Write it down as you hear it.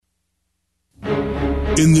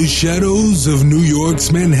In the shadows of New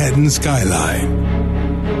York's Manhattan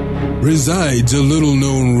skyline resides a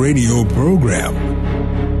little-known radio program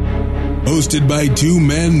hosted by two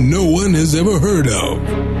men no one has ever heard of.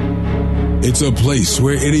 It's a place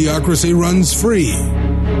where idiocracy runs free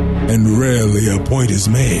and rarely a point is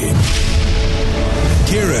made.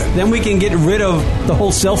 Kieran. Then we can get rid of the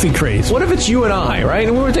whole selfie craze. What if it's you and I, right?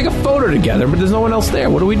 And we were to take a photo together, but there's no one else there.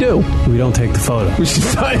 What do? We don't take the photo. We should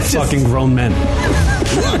fucking grown men.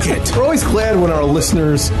 Rocket. We're always glad when our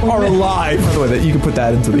listeners are alive. By the way, that you can put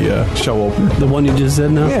that into the show opener. The one you just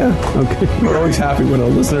said now? Yeah. Okay. We're always happy when our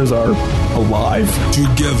listeners are alive.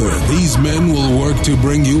 Together, these men will work to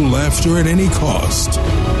bring you laughter at any cost,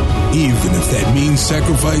 even if that means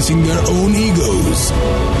sacrificing their own egos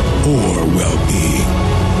or well-being.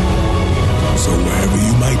 So wherever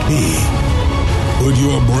you might be, put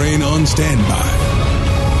your brain on standby.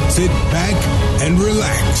 Sit back and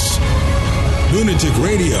relax. Lunatic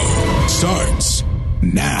Radio starts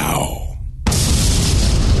now.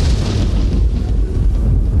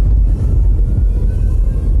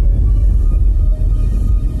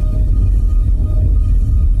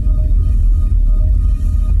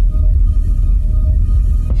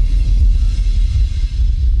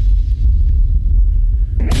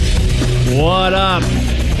 What up?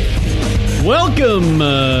 Welcome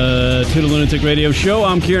to the Lunatic Radio Show.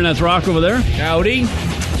 I'm Kieran, that's Rock over there. Howdy.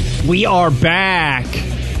 We are back.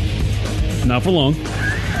 Not for long.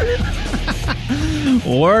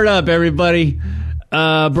 Word up, everybody.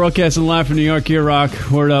 Broadcasting live from New York here, Rock.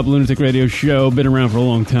 Word up, Lunatic Radio Show. Been around for a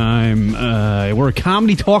long time. We're a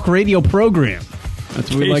comedy talk radio program.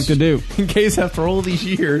 That's what we like to do. In case after all these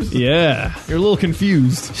years, yeah, you're a little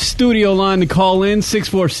confused. Studio line to call in,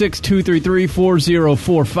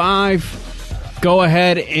 646-233-4045. Go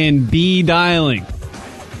ahead and be dialing.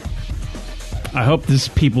 I hope there's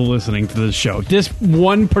people listening to this show. This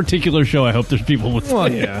one particular show, I hope there's people listening. Well,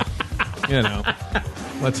 yeah. You know.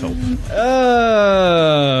 Let's hope.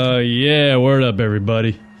 Yeah, word up,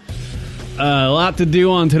 everybody. A lot to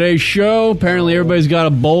do on today's show. Apparently, everybody's got a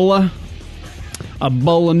bowl of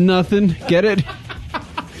nothing. Get it?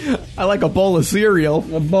 I like a bowl of cereal.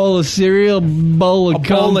 A bowl of cereal, bowl of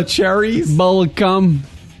cum. Bowl of cherries. Bowl of cum.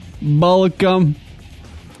 Bowl of cum.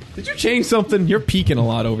 Did you change something? You're peeking a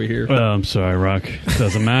lot over here. I'm sorry, Rock. It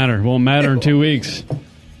doesn't matter. Won't matter in 2 weeks.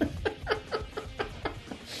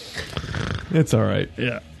 It's all right.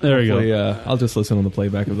 Yeah, there we go. I'll just listen on the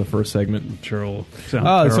playback of the first segment. I'm sure it'll sound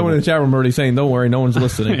terrible. Someone in the chat room already saying, don't worry, no one's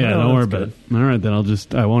listening. Yeah, don't worry about it. All right, then I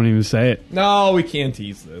won't even say it. No, we can't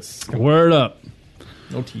tease this. Word up.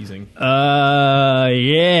 No teasing.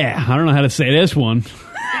 Yeah. I don't know how to say this one.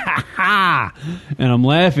 And I'm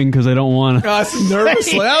laughing because I don't want to.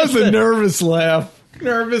 That was a nervous laugh.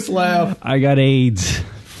 Nervous laugh. I got AIDS.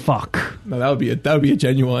 Fuck. No, that would be a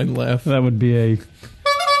genuine laugh. That would be a.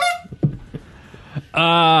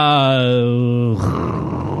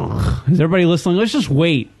 Is everybody listening? Let's just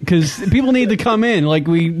wait because people need to come in. Like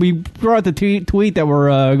we brought the tweet that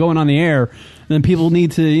we're going on the air, and then people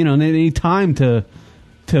need to they need time to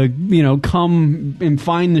come and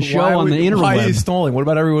find the show on the interweb. Why are you stalling? What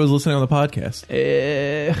about everyone who's listening on the podcast?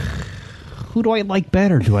 Who do I like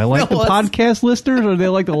better? Do I like the podcast listeners or do they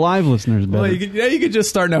like the live listeners better? Well, you could just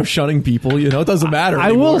start now shunning people. It doesn't matter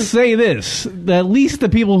anymore. I will say this: that at least the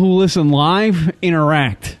people who listen live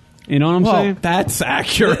interact. You know what I'm saying? That's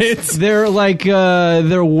accurate. They're like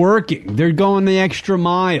they're working. They're going the extra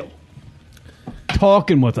mile,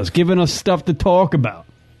 talking with us, giving us stuff to talk about.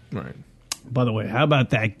 Right. By the way, how about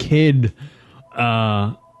that kid? Is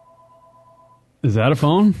that a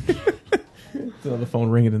phone? It's another phone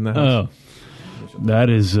ringing in the house. Oh, that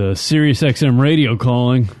is Sirius XM radio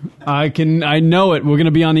calling. I know it. We're going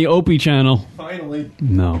to be on the Opie channel. Finally.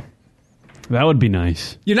 No, that would be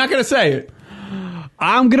nice. You're not going to say it.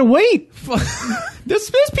 I'm going to wait.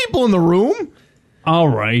 There's people in the room. All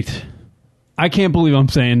right. I can't believe I'm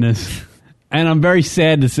saying this, and I'm very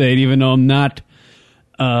sad to say it, even though I'm not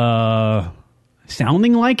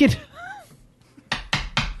sounding like it.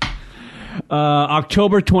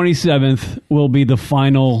 October 27th will be the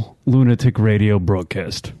final Lunatic Radio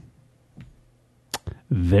broadcast.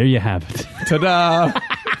 There you have it. Ta-da!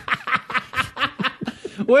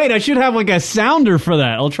 Wait, I should have like a sounder for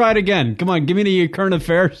that. I'll try it again. Come on, give me the current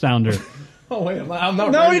affairs sounder. Oh, wait, I'm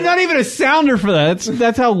not No, ready. not even a sounder for that.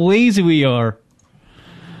 That's how lazy we are.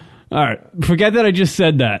 All right, forget that I just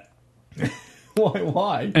said that.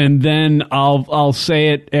 Why? And then I'll say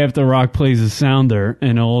it after Rock plays the sounder,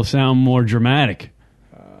 and it'll sound more dramatic.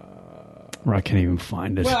 Rock can't even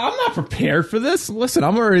find it. Well, I'm not prepared for this. Listen,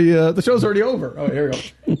 I'm already. The show's already over. Oh, here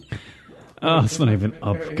we go. Oh, it's not even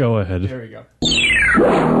up. Go ahead. Here we go.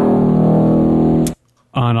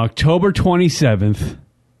 On October 27th,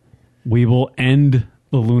 we will end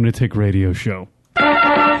the Lunatic Radio Show.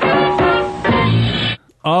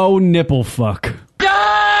 Oh, nipple fuck.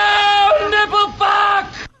 Oh, nipple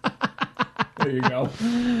fuck! There you go.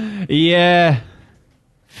 Yeah.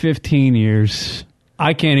 15 years.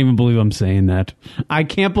 I can't even believe I'm saying that. I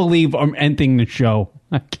can't believe I'm ending the show.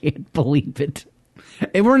 I can't believe it.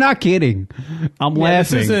 And we're not kidding. I'm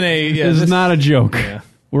laughing. This isn't this is not a joke. Yeah.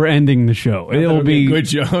 We're ending the show. It'll be a good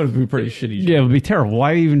joke. It'll be a pretty shitty joke. Yeah, it'll be terrible.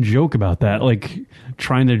 Why even joke about that? Like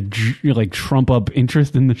trying to like trump up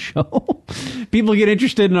interest in the show. People get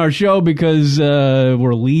interested in our show because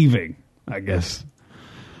we're leaving, I guess.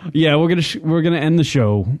 Yeah, we're gonna end the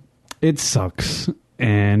show. It sucks,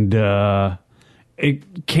 and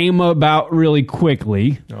it came about really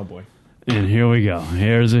quickly. Oh boy! And here we go.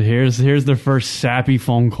 Here's the first sappy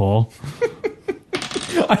phone call.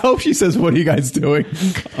 I hope she says, "What are you guys doing?"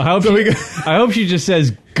 I hope she just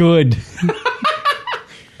says, "Good."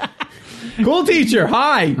 Cool teacher.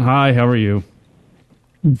 Hi. Hi. How are you?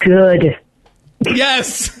 Good.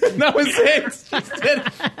 Yes, that was it. She did it.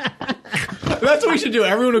 That's what we should do.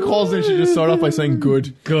 Everyone who calls in should just start off by saying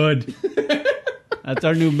 "good." Good. That's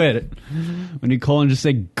our new bit. When you call and just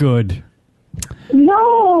say "good."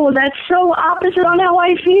 No, that's so opposite on how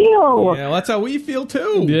I feel. Yeah, well, that's how we feel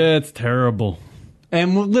too. Yeah, it's terrible.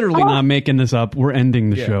 And we're literally not making this up. We're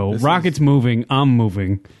ending the show. Rocket's moving. I'm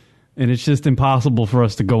moving. And it's just impossible for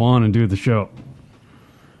us to go on and do the show.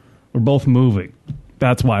 We're both moving.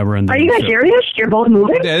 That's why we're ending the show. Are you guys serious? You're both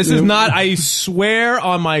moving? Yeah, this is not, I swear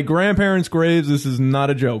on my grandparents' graves, this is not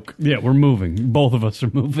a joke. Yeah, we're moving. Both of us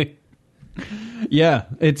are moving. Yeah,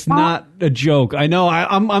 it's not a joke. I know.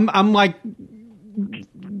 I'm like...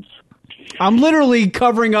 I'm literally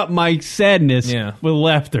covering up my sadness with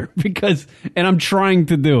laughter and I'm trying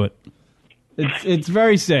to do it. It's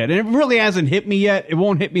very sad. And it really hasn't hit me yet. It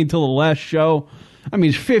won't hit me until the last show. I mean,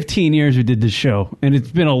 it's 15 years we did this show, and it's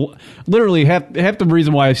been literally half the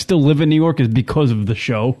reason why I still live in New York is because of the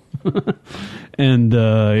show. And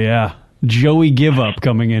yeah, Joey Give Up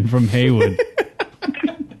coming in from Haywood.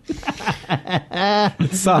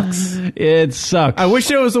 It sucks. It sucks. I wish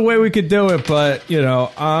there was a way we could do it, but you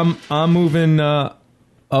know, I'm moving up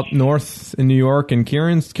north in New York, and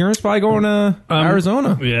Kieran's probably going to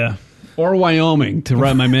Arizona. Yeah, or Wyoming to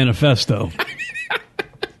write my manifesto.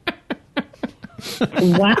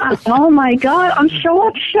 Wow! Oh my God! I'm so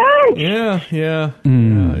upset. Yeah.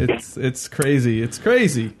 It's crazy. It's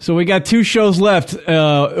crazy. So we got 2 shows left.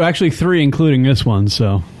 Actually 3, including this one.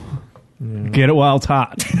 So get it while it's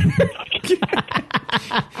hot.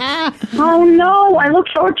 Oh no! I look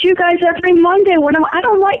forward to you guys every Monday. I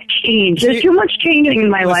don't like change. There's too much changing in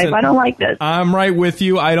my life. I don't like this. I'm right with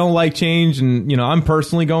you. I don't like change, and you know, I'm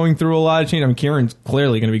personally going through a lot of change. I mean, Kieran's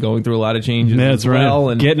clearly going to be going through a lot of changes. That's as well,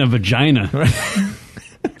 right. And getting a vagina.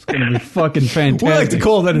 It's going to be fucking fantastic. We like to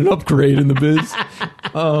call that an upgrade in the biz.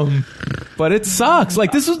 But it sucks.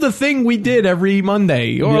 Like, this was the thing we did every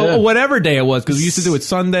Monday or whatever day it was, because we used to do it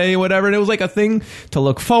Sunday or whatever, and it was like a thing to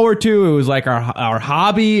look forward to. It was like our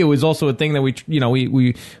hobby. It was also a thing that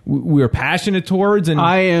we were passionate towards. And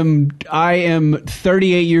I am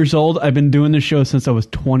 38 years old. I've been doing this show since I was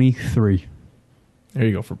 23. There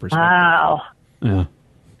you go for perspective. Wow. Yeah,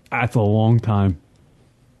 that's a long time.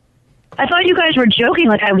 I thought you guys were joking.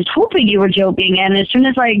 Like, I was hoping you were joking. And as soon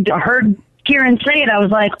as I heard Kieran say it, I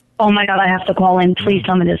was like, oh my God, I have to call in. Please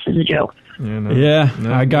tell me this is a joke. Yeah,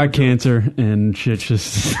 I got cancer and shit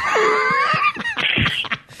just...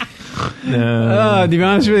 to be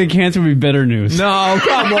honest with you, cancer would be better news. No,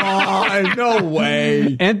 come on. No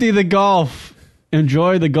way. Empty the golf.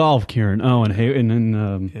 Enjoy the golf, Kieran. Oh,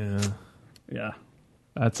 yeah.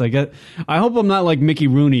 That's like it. I hope I'm not like Mickey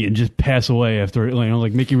Rooney and just pass away after,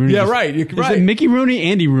 like Mickey Rooney. Yeah, just, right. Is it Mickey Rooney?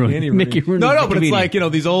 Andy Rooney. Mickey Rooney. No, but it's like,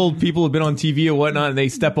 these old people have been on TV or whatnot, and they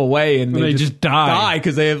step away and they just die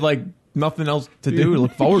because they have like nothing else to do to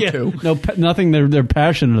look forward to. No, nothing they're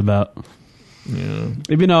passionate about. Yeah.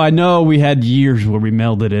 Even though I know we had years where we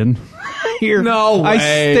mailed it in. Here. No way.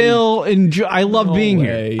 I still enjoy. I love being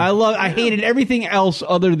here. I hated everything else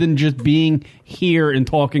other than just being here and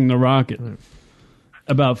talking to Rocket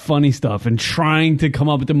about funny stuff and trying to come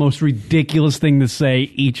up with the most ridiculous thing to say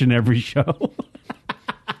each and every show.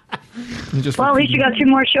 Well, at least you got 2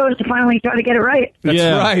 more shows to finally try to get it right. That's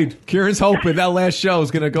right. Kieran's hoping that last show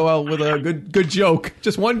is going to go out with a good joke.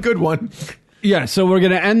 Just one good one. Yeah, so we're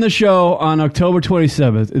going to end the show on October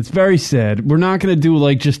 27th. It's very sad. We're not going to do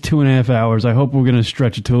like just 2.5 hours. I hope we're going to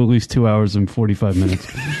stretch it to at least 2 hours and 45 minutes.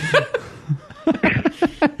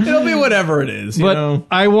 It'll be whatever it is. You But know?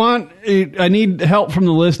 I need help from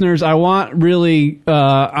the listeners. I want really,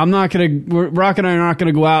 Rock and I are not going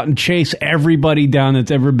to go out and chase everybody down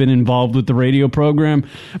that's ever been involved with the radio program.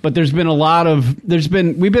 But we've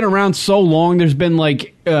been around so long, there's been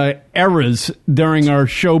like eras during our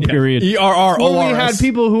show period. ERRORS. Where we had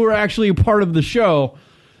people who were actually a part of the show.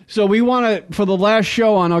 So we want to, for the last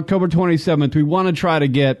show on October 27th, we want to try to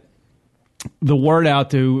get the word out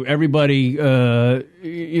to everybody,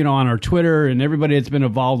 on our Twitter and everybody that's been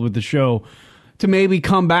involved with the show to maybe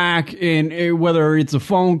come back and whether it's a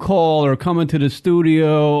phone call or coming to the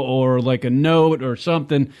studio or like a note or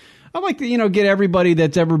something. I'd like to, get everybody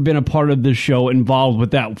that's ever been a part of this show involved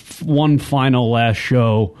with that one final last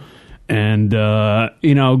show and,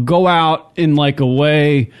 go out in like a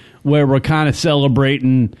way where we're kind of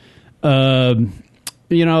celebrating,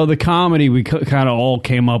 the comedy we kind of all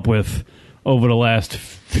came up with over the last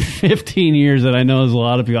 15 years that I know there's a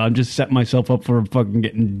lot of people. I'm just setting myself up for fucking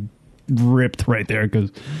getting ripped right there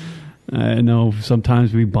because I know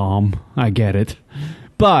sometimes we bomb. I get it.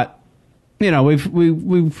 But,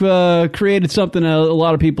 we've created something a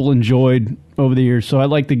lot of people enjoyed over the years. So I'd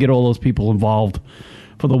like to get all those people involved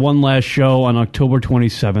for the one last show on October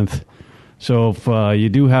 27th. So if you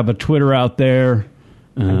do have a Twitter out there,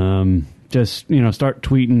 just, start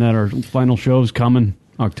tweeting that our final show's coming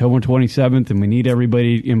October 27th, and we need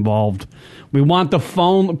everybody involved. We want the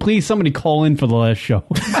phone. Please, somebody call in for the last show.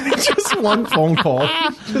 Just one phone call.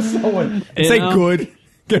 Just someone. Say good.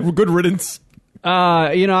 Get good riddance.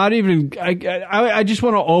 I just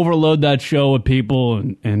want to overload that show with people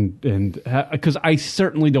and because I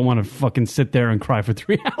certainly don't want to fucking sit there and cry for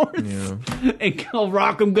 3 hours. Yeah. And go,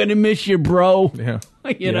 Rock, I'm gonna miss you, bro. Yeah.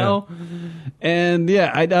 You know? And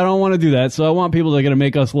I don't want to do that. So I want people that are gonna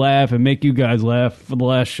make us laugh and make you guys laugh for the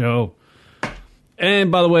last show.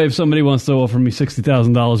 And by the way, if somebody wants to offer me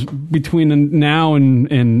 $60,000 between now and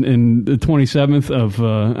the 27th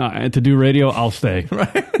of to do radio, I'll stay.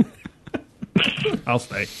 Right. I'll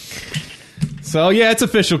stay. So, it's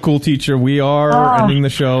official, Cool Teacher. We are ending the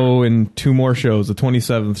show in 2 more shows. The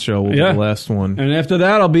 27th show will be the last one. And after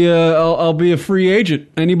that, I'll be a free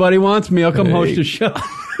agent. Anybody wants me, I'll come host a show.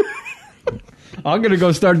 I'm going to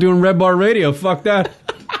go start doing Red Bar Radio. Fuck that.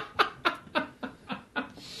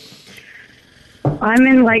 I'm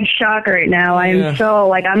in shock right now. I'm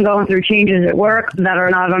I'm going through changes at work that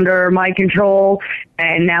are not under my control.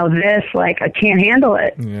 And now this, I can't handle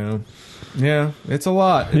it. Yeah. Yeah, it's a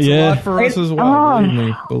lot. It's a lot for us as well.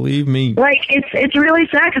 Believe me. It's really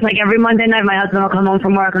sad because every Monday night my husband will come home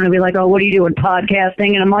from work and he'll be like, "Oh, what are you doing,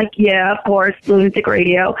 podcasting?" And I'm like, "Yeah, of course, Lunatic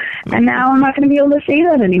Radio." And now I'm not going to be able to say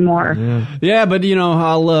that anymore. Yeah, but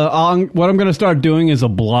I'll what I'm going to start doing is a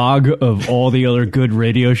blog of all the other good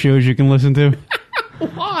radio shows you can listen to.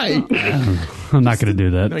 Why? I'm not going to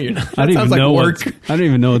do that. No, you're not. I don't even know work. I don't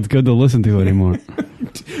even know what's good to listen to anymore.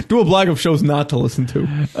 Do a blog of shows not to listen to.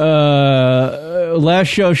 Last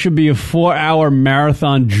show should be a 4-hour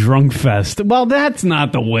marathon drunk fest. Well, that's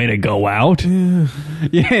not the way to go out.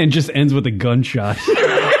 Yeah, it just ends with a gunshot.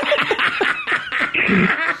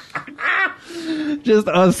 Just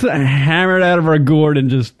us hammered out of our gourd and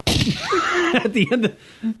just at the end.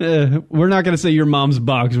 We're not going to say your mom's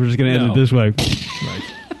box. We're just going to end it this way.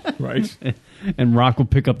 Right. And Rock will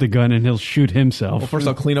pick up the gun and he'll shoot himself. Well, first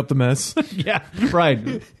I'll clean up the mess. Yeah,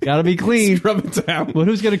 right. Gotta be clean. Scrub it down. Well,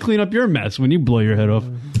 who's going to clean up your mess when you blow your head off?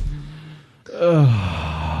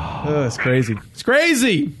 It's crazy. It's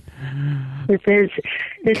crazy. This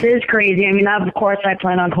is crazy. I mean, of course, I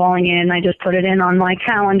plan on calling in. I just put it in on my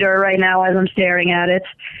calendar right now as I'm staring at it.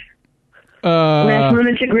 Last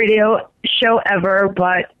Lunatic Radio show ever,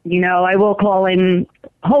 but I will call in.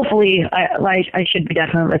 Hopefully, I should be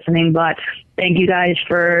definitely listening. But thank you guys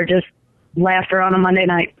for just laughter on a Monday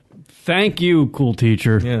night. Thank you, Cool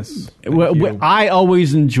Teacher. Yes. I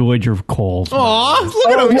always enjoyed your calls. Aw,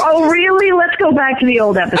 look at him. Oh, really? Let's go back to the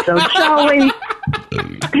old episode, shall we?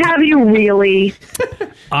 Have you really?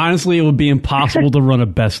 Honestly, it would be impossible to run a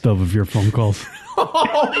best of your phone calls.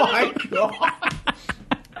 Oh, my God.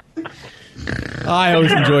 I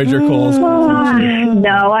always enjoyed your calls.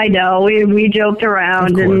 No, I know. We joked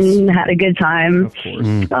around and had a good time. Of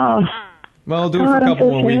course. Well, do it for a couple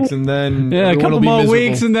more weeks and then a couple more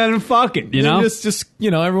weeks and then fuck it, Just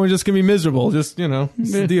everyone's just going to be miserable. Just,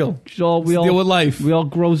 it's the deal. Deal with life. We all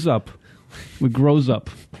grows up. We grows up.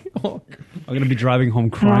 I'm going to be driving home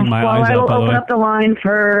crying my eyes out, by the way. I will open up the line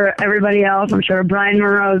for everybody else. I'm sure Brian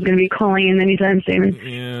Monroe is going to be calling in anytime soon.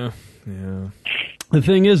 Yeah. The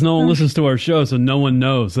thing is, no one listens to our show, so no one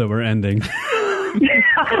knows that we're ending.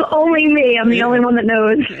 Only me. I'm the only one that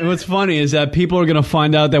knows. And what's funny is that people are going to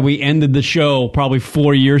find out that we ended the show probably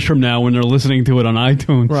 4 years from now when they're listening to it on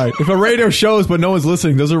iTunes. Right. If a radio shows but no one's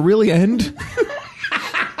listening, does it really end?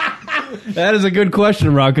 That is a good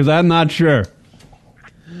question, Rock, because I'm not sure.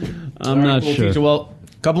 I'm not sure. Teacher, well,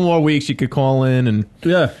 a couple more weeks you could call in and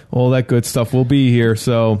Yeah. all that good stuff. We'll be here.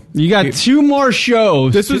 So You got 2 more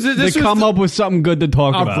shows This was to come up with something good to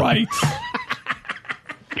talk all about. right.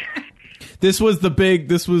 This was the big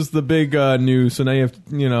news. So now you have,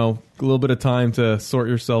 a little bit of time to sort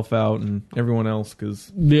yourself out and everyone else,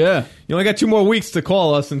 because Yeah. you only got 2 more weeks to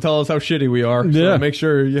call us and tell us how shitty we are. So Yeah. make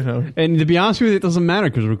sure, And to be honest with you, it doesn't matter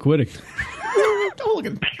because we're quitting. Don't look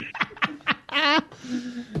at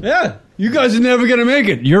Yeah. You guys are never going to make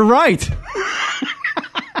it. You're right.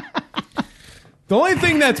 The only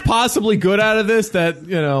thing that's possibly good out of this that,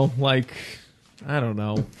 I don't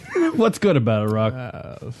know. What's good about it,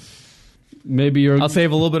 Rock? Maybe you're... I'll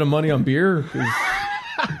save a little bit of money on beer.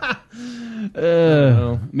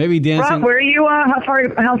 maybe dancing... Rob, where are you?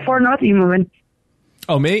 How far north are you moving?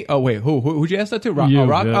 Oh, me? Oh, wait. Who'd you ask that to? Rock? You, oh,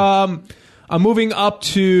 Rock? yeah. I'm moving up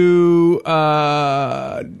to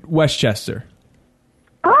Westchester.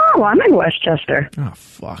 Oh, I'm in Westchester. Oh,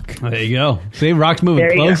 fuck. There you go. See, Rock's moving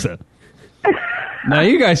There you closer. Now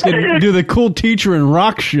you guys can do the Cool Teacher and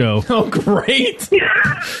Rock show. Oh, great.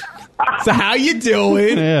 So how you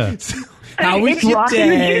doing? Yeah. How was It's your rocking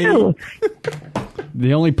day? the Jew.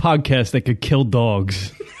 The only podcast that could kill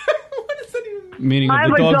dogs. What does that even mean? Meaning if I'm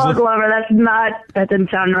the a dogs dog lover. That didn't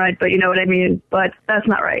sound right, but you know what I mean. But that's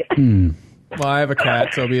not right. Well, I have a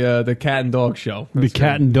cat, so it'll be the cat and dog show. the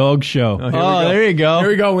cat and dog show. here we Oh, go. there you go. Here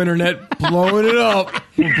we go, Internet. Blowing it up.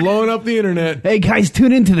 We're blowing up the Internet. Hey guys,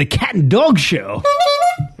 tune into the cat and dog show.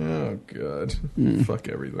 Oh, God. Fuck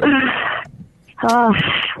everything. All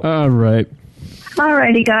right.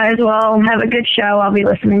 Alrighty, guys. Well, have a good show. I'll be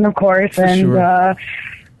listening, of course. And sure.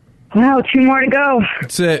 2 more to go.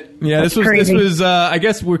 That's it. Yeah, That's this crazy. was I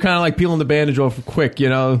guess we're kind of like peeling the bandage off quick,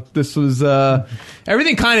 This was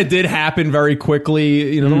everything kind of did happen very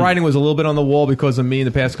quickly. The writing was a little bit on the wall because of me in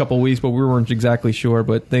the past couple of weeks, but we weren't exactly sure,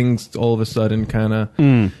 but things all of a sudden kind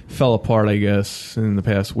of fell apart, I guess, in the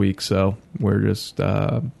past week, so we're just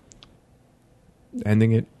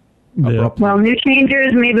ending it abruptly. Well, new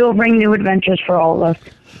changes maybe will bring new adventures for all of us.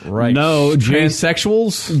 Right. No,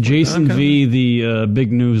 transsexuals? Jason Okay. V, the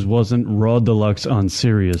big news wasn't Raw Deluxe on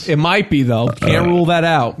Sirius. It might be, though. Can't rule that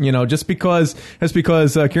out. Just because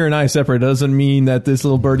Kira and I are separate doesn't mean that this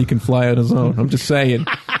little birdie can fly on his own. I'm just saying.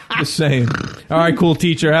 Just saying. All right, cool,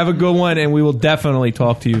 teacher. Have a good one, and we will definitely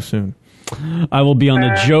talk to you soon. I will be on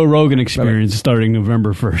the Joe Rogan Experience starting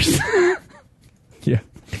November 1st. Yeah.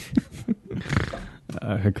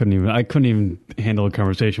 I couldn't even handle a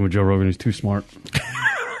conversation with Joe Rogan. He's too smart.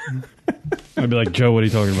 I'd be like, Joe, what are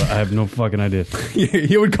you talking about? I have no fucking idea.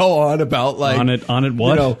 He would go on about like On it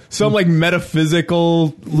what? some like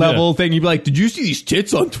metaphysical level Yeah. thing. You'd be like, "Did you see these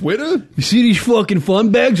tits on Twitter?" You see these fucking fun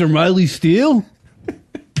bags on Riley Steele?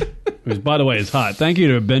 Which, by the way, is hot. Thank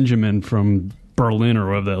you to Benjamin from Berlin or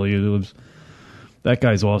wherever the hell he lives. That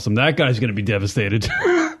guy's awesome. That guy's going to be devastated.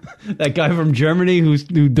 That guy from Germany who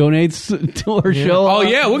donates to our show. Oh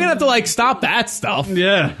yeah, we're gonna have to like stop that stuff.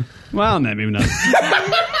 Yeah. Well, no, maybe not.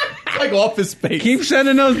 Like Office Space. Keep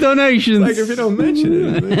sending those donations. Like if you don't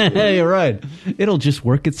mention it, Hey, you're right. It'll just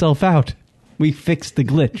work itself out. We fixed the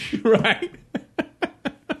glitch. right?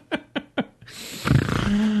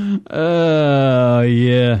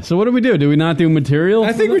 Yeah. So what do we do? Do we not do material?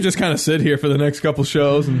 I think we just kind of sit here for the next couple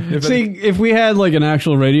shows, and If we had like an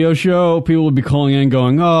actual radio show, people would be calling in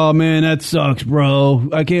going, "Oh man, that sucks, bro.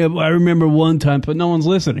 I remember one time," but no one's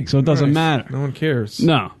listening, so it doesn't matter. no one cares.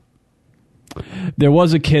 No. There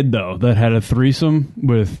was a kid though that had a threesome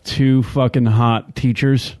with 2 fucking hot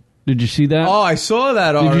teachers. Did you see that? Oh, I saw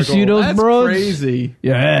that article. you see those That's bros? crazy.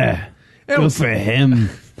 Yeah. It Good was- for him.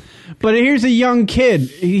 But here's a young kid.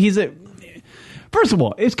 First of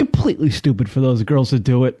all, it's completely stupid for those girls to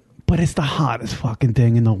do it, but it's the hottest fucking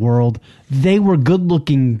thing in the world. They were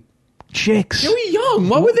good-looking chicks. They were young.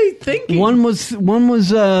 What were they thinking? One was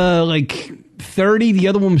like 30, the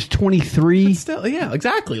other one was 23. Still, yeah,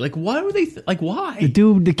 exactly. Like, why were they? Why?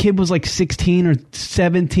 The kid was like 16 or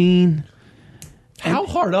 17. How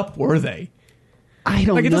hard up were they? I don't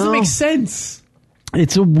know. Like, it doesn't make sense.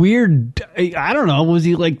 It's a weird. I don't know. Was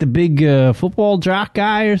he like the big football jock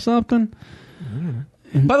guy or something?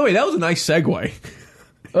 By the way, that was a nice segue.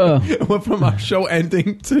 Went from our show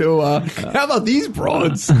ending to how about these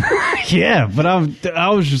broads? Yeah, but I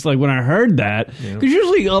was just like when I heard that because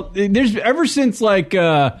usually there's ever since like who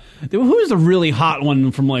was the really hot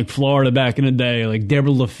one from like Florida back in the day, like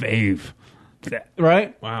Deborah LaFave.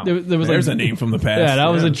 right? Wow. There was There's a name from the past. Yeah, that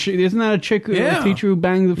was a chick. Isn't that a chick, a teacher who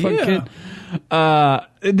banged the fucking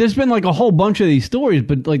kid? There's been like a whole bunch of these stories,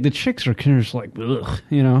 but like the chicks are kind of just like, ugh,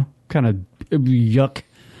 kind of yuck.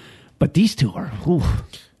 But these two are,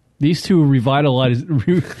 these two revitalized,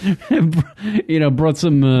 brought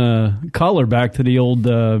some color back to the old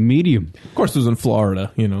medium. Of course, it was in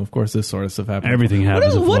Florida. Of course, this sort of stuff happens. Everything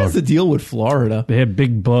happens in Florida. What is the deal with Florida? They have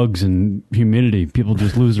big bugs and humidity. People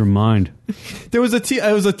just lose their mind. There was a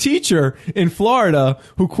teacher in Florida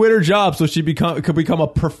who quit her job so she could become a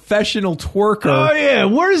professional twerker. Oh yeah,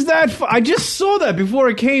 where's that? I just saw that before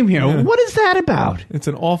I came here. Yeah. What is that about? It's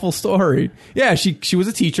an awful story. Yeah, she was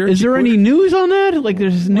a teacher. Is there any news on that? Like,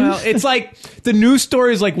 there's news. Well, it's like the news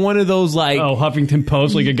story is like one of those like Huffington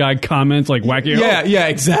Post, like a guy comments like wacky. Yeah,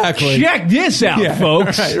 exactly. Check this out,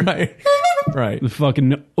 folks. Right. The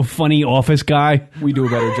fucking funny office guy. We do a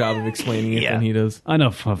better job of explaining it than he does. I know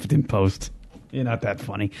Huffington Post. You're not that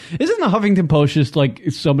funny. Isn't the Huffington Post just like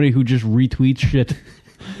somebody who just retweets shit?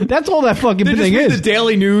 That's all that fucking thing is. The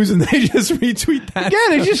Daily News and they just retweet that.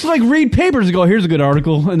 Yeah, they just like read papers and go, here's a good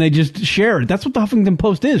article, and they just share it. That's what the Huffington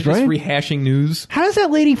Post is, right? Just rehashing news. How does that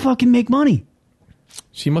lady fucking make money?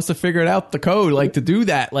 She must have figured out the code, like, to do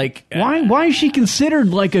that. Like, why is she considered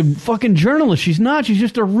like a fucking journalist? She's not. She's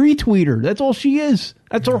just a retweeter. That's all she is.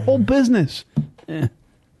 That's her whole business.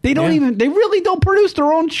 They don't they really don't produce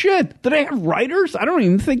their own shit. Do they have writers? I don't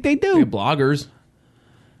even think they do. They have bloggers.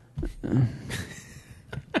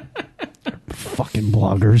 Fucking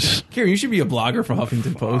bloggers. Kieran, you should be a blogger for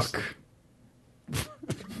Huffington Post.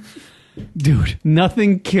 Dude,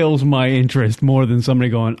 nothing kills my interest more than somebody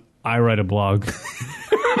going, I write a blog.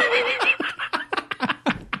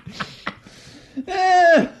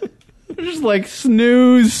 Just like,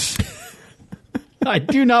 snooze. I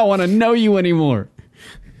do not want to know you anymore.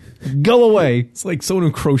 Go away. It's like someone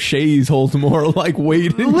who crochets holds more like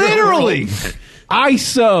weight. Literally. I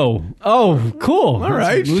sew. Oh, cool. All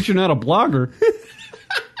right. At least you're not a blogger.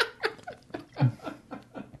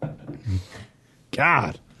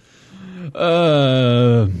 God.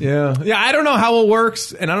 Yeah. I don't know how it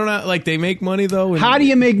works, and I don't know. Like, they make money though. How do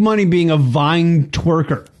you make money being a Vine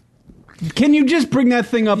twerker? Can you just bring that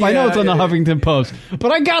thing up? I know it's on the Huffington Post,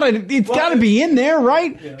 but it's gotta be in there,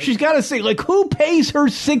 right? Yeah. She's gotta say, like, who pays her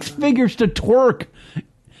 $6 figures to twerk?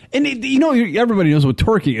 And everybody knows what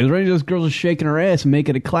twerking is, right? Those girls are shaking her ass and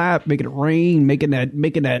making it clap, making it rain, making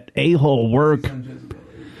that a-hole work.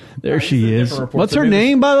 There she is. What's her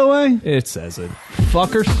name, by the way? It says it.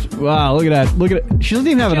 Fuckers. Wow, look at that. Look at it. She doesn't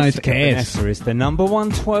even have a nice ass. Jessica is the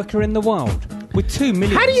 #1 twerker in the world with 2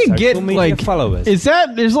 million How do you get like followers. Is there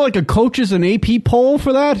like a coaches and AP poll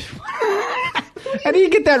for that? How do you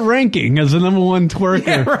get that ranking as the #1 twerker?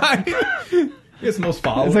 Yeah, right. It's most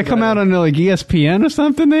followed. Does that come out on like ESPN or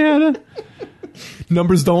something? They had it.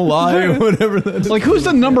 Numbers don't lie or whatever that is. Like, who's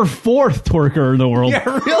the #4 twerker in the world? Yeah,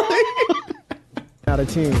 really? Out of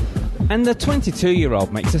team. And the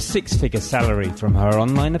 22-year-old makes a 6-figure salary from her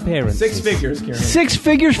online appearances. 6 figures, Karen. 6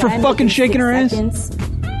 figures for fucking shaking her ass?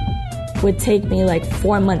 Would take me like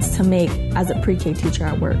 4 months to make as a pre-K teacher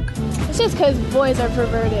at work. It's just because boys are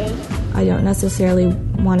perverted. I don't necessarily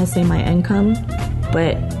want to say my income,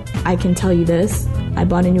 but I can tell you this. I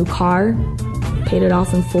bought a new car, paid it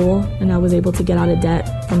off in full, and I was able to get out of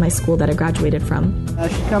debt from my school that I graduated from. I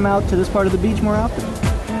should come out to this part of the beach more often.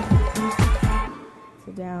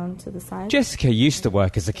 Down to the side. Jessica used to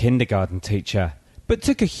work as a kindergarten teacher, but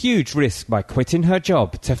took a huge risk by quitting her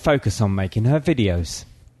job to focus on making her videos.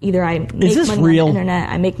 Either I make money on the internet,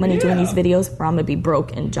 I make money doing these videos, or I'm going to be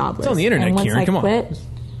broke and jobless. It's on the internet, and once Kieran, come quit, on.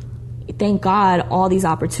 Thank God all these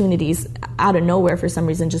opportunities out of nowhere for some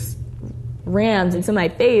reason just rammed into my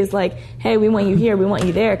face like, hey, we want you here, we want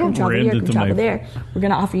you there, come travel here, come travel there. We're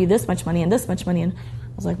going to offer you this much money and this much money. And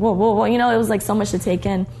I was like, whoa. It was like so much to take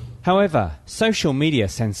in. However, social media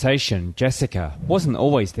sensation Jessica wasn't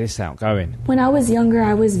always this outgoing. When I was younger,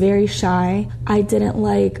 I was very shy. I didn't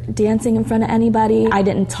like dancing in front of anybody. I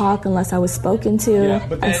didn't talk unless I was spoken to. Yeah,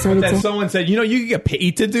 but then someone said, you can get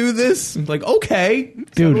paid to do this. I'm like, okay.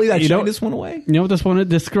 Dude, suddenly that shyness went away. You know what this one is?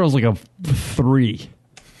 This girl's like a 3.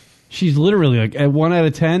 She's literally like, at 1 out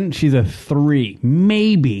of 10, she's a 3.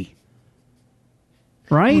 Maybe.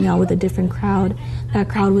 Right? With a different crowd. That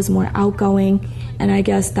crowd was more outgoing, and I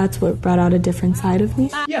guess that's what brought out a different side of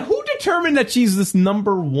me. Yeah, who determined that she's this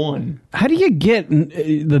 #1? How do you get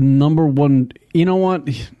the #1? You know what?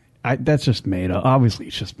 That's just made up. Obviously,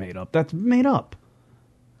 it's just made up. That's made up.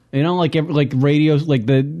 You know, like radios, like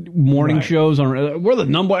the morning shows on. We're the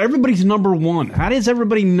number. Everybody's number one. How does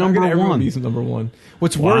everybody number one? Everybody's number one.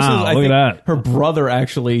 What's worse is I think her brother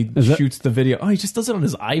actually shoots the video. Oh, he just does it on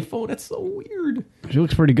his iPhone. That's so weird. She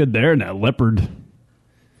looks pretty good there in that leopard.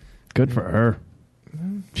 Good for her.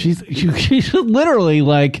 She's literally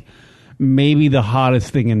like maybe the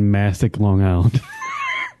hottest thing in Mastic, Long Island.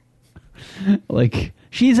 Like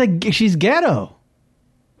she's ghetto.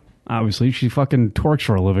 Obviously, she fucking twerks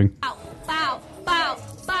for a living.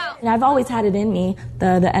 And I've always had it in me,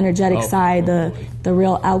 the energetic side, the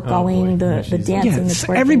real outgoing, the dancing, the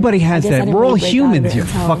twerking. Everybody has that. We're all humans, you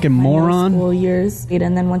fucking moron. School years,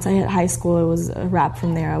 and then once I hit high school, it was a wrap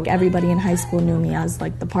from there. Everybody in high school knew me as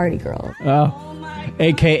like the party girl.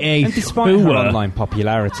 AKA. And despite her online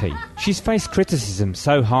popularity, she's faced criticism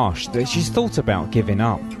so harsh that she's thought about giving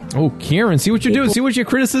up. Oh, Kieran, see what you're doing. See what your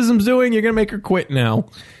criticism's doing. You're gonna make her quit now.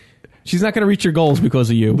 She's not going to reach your goals because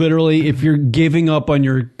of you. Literally, if you're giving up on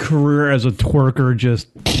your career as a twerker, just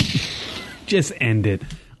end it.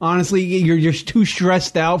 Honestly, you're just too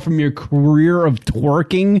stressed out from your career of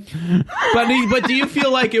twerking. But do you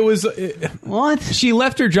feel like it was... What? She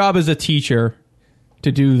left her job as a teacher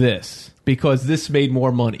to do this because this made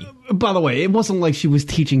more money. By the way, it wasn't like she was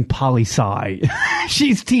teaching poli-sci.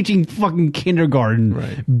 She's teaching fucking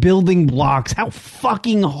kindergarten, building blocks. How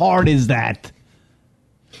fucking hard is that?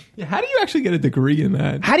 Yeah, how do you actually get a degree in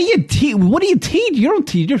that? How do you teach? What do you teach? You don't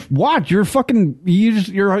teach. You just watch. You're a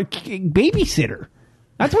babysitter.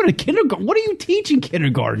 That's what a kindergarten. What are you teaching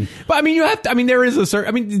kindergarten? But I mean, you have to. I mean, there is a certain.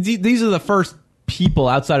 I mean, these are the first people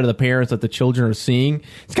outside of the parents that the children are seeing.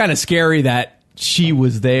 It's kind of scary that she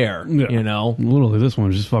was there. Yeah. You know, literally, this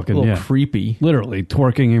one's just fucking a little creepy. Literally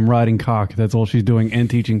twerking and riding cock. That's all she's doing, and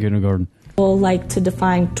teaching kindergarten. People like to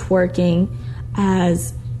define twerking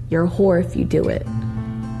as you're a whore if you do it.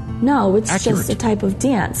 No, it's just a type of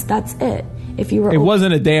dance. That's it. If you were, it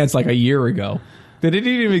wasn't a dance like a year ago. Did it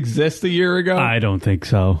even exist a year ago? I don't think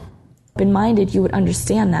so. Open-minded, you would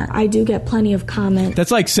understand that. I do get plenty of comments.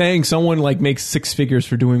 That's like saying someone like makes 6 figures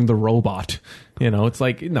for doing the robot. You know, it's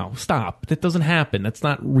like, no, stop. That doesn't happen. That's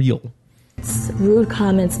not real. It's rude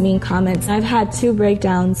comments, mean comments. I've had 2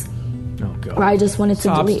 breakdowns where I just wanted to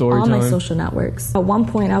delete all my social networks. At one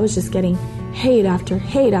point, I was just getting hate after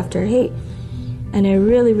hate after hate. And it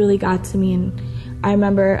really, really got to me. And I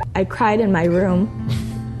remember I cried in my room.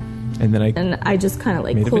 And then I just kind of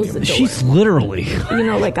like closed the door. She's literally... You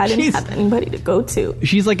know, like I didn't have anybody to go to.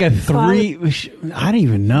 She's like a 3... I don't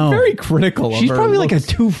even know. Very critical of She's her probably looks. like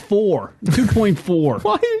a 2.4. 2.4.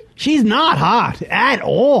 Why? She's not hot at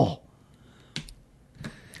all.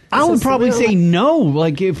 I would probably say no.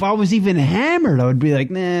 Like, if I was even hammered, I would be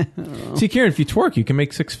like, nah. See, Kieran, if you twerk, you can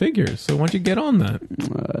make 6 figures. So why don't you get on that?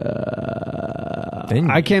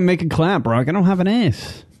 I can't make a clap, Brock. I don't have an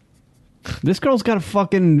ass. This girl's got a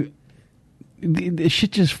fucking... This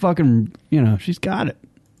shit just fucking... You know, she's got it.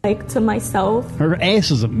 Like, to myself... Her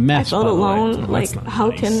ass is a mess, I felt alone. Like,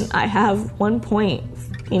 how can I have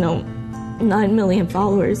 1.9 million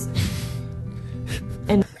followers?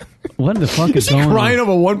 And... What the fuck is going on? Crying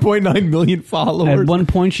over 1.9 million followers. At one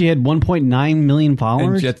point, she had 1.9 million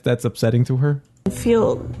followers. And that's upsetting to her. I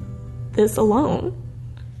feel this alone.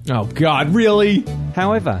 Oh God, really?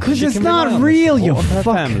 However, because it's not real, you fuck.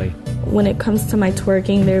 Family. When it comes to my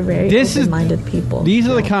twerking, they're very open-minded people. These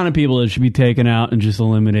are the kind of people that should be taken out and just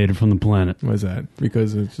eliminated from the planet. Why is that?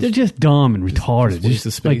 Because they're just dumb and retarded. Just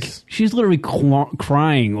of space. Like, she's literally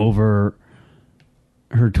crying over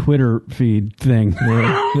her Twitter feed thing.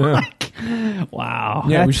 Yeah. Wow.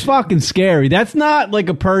 Yeah, that's fucking scary. That's not like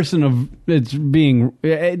a person of it's being...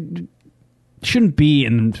 It shouldn't be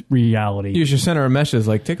in reality. You should send her a message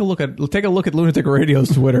like, take a look at Lunatic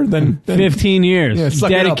Radio's Twitter. Then 15 years. Yeah,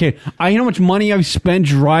 dedicated. You know how much money I've spent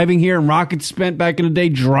driving here, and Rocket spent back in the day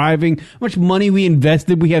driving. How much money we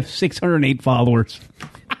invested? We have 608 followers.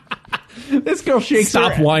 This girl shakes.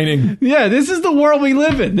 Stop whining. Yeah, this is the world we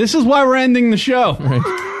live in. This is why we're ending the show.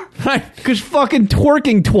 Right. Because fucking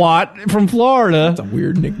twerking twat from Florida. That's a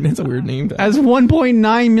weird nickname. That's a weird name. Has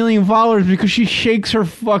 1.9 million followers because she shakes her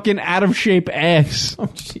fucking out of shape ass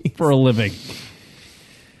for a living.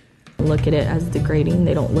 Look at it as degrading.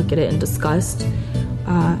 They don't look at it in disgust.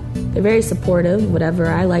 They're very supportive. Whatever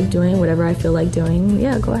I like doing, whatever I feel like doing,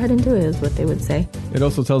 yeah, go ahead and do it, is what they would say. It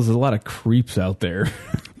also tells us a lot of creeps out there.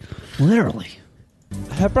 Literally.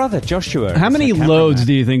 Her brother Joshua. How many loads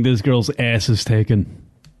do you think this girl's ass has taken?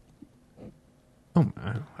 Oh,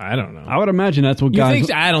 I don't know. I would imagine that's what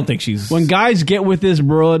guys... I don't think she's... When guys get with this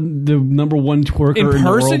broad, the number one twerker in person, the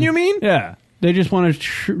world, you mean? Yeah. They just want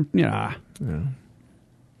to... Yeah.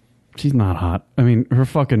 She's not hot. I mean, her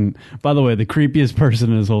fucking... By the way, the creepiest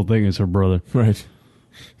person in this whole thing is her brother. Right.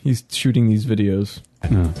 He's shooting these videos.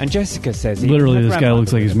 No. And Jessica says... Literally, this guy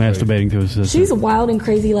looks like he's masturbating to his sister. She's wild and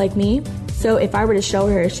crazy like me. So if I were to show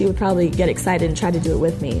her, she would probably get excited and try to do it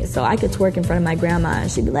with me. So I could twerk in front of my grandma and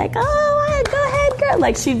she'd be like, oh, go ahead, girl.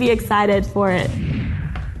 Like, she'd be excited for it.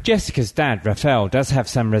 Jessica's dad, Rafael, does have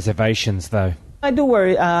some reservations, though. I do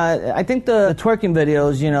worry. I think the twerking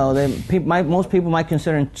videos, most people might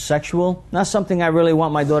consider it sexual. Not something I really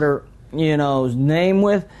want my daughter, name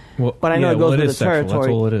with. Well, but I know it goes with the sexual. territory.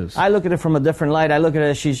 That's all it is. I look at it from a different light. I look at it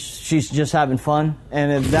as she's just having fun.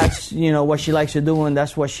 And if that's, what she likes to do and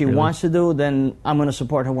that's what she wants to do, then I'm going to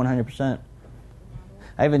support her 100%.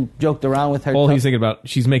 I even joked around with her. All he's thinking about,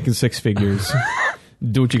 she's making six figures.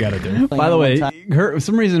 Do what you got to do. By the way, for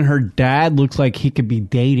some reason, her dad looks like he could be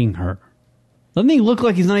dating her. Doesn't he look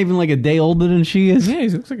like he's not even like a day older than she is? Yeah, he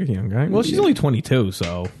looks like a young guy. Well, she's only 22,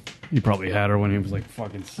 so... He probably had her when he was like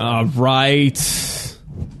fucking... Right.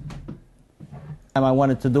 I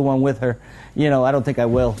wanted to do one with her. I don't think I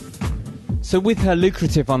will. So with her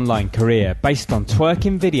lucrative online career, based on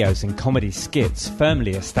twerking videos and comedy skits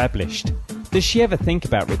firmly established, does she ever think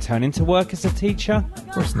about returning to work as a teacher?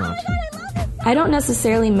 Of course not. I don't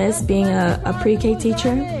necessarily miss being a pre-K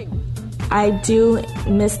teacher. I do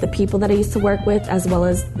miss the people that I used to work with as well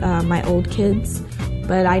as my old kids,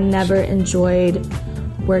 but I never enjoyed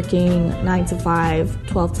working 9 to 5,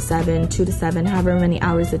 12 to 7, 2 to 7, however many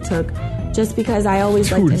hours it took, just because I always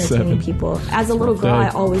liked entertaining people. As a little girl, I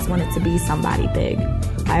always wanted to be somebody big.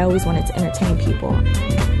 I always wanted to entertain people.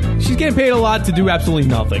 She's getting paid a lot to do absolutely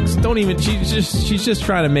nothing. So don't even. She's just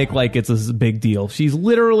trying to make like it's a big deal. She's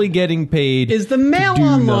literally getting paid. Is the Mail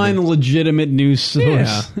Online a legitimate news source?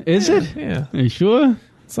 Yeah. Is it? Yeah. Are you sure?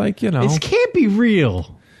 It's like This can't be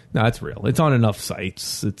real. No, it's real. It's on enough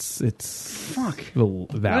sites. It's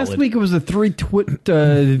valid. Last week it was a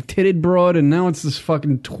titted broad, and now it's this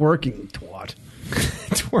fucking twerking twat.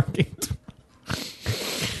 Twerking.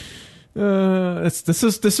 This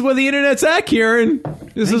is where the internet's at, Kieran.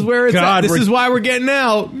 This is where it's at. This is why we're getting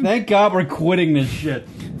out. Thank God we're quitting this shit.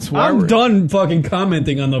 why I'm done fucking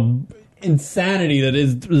commenting on the insanity that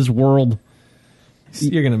is this world.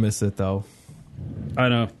 You're gonna miss it though. I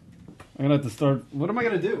know. I'm gonna have to start. What am I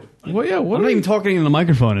gonna do? Well, yeah. I'm not even talking in the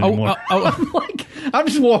microphone anymore. I'm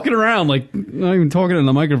just walking around like not even talking in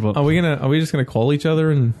the microphone. Are we just gonna call each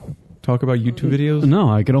other and talk about YouTube videos? No,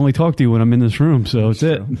 I can only talk to you when I'm in this room, so that's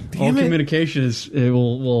it. All Damn it. communication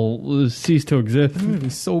will cease to exist. I'm gonna be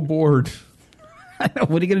so bored.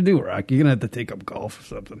 What are you gonna do, Rock? You're gonna have to take up golf or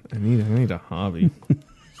something. I need a hobby.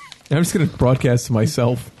 I'm just gonna broadcast to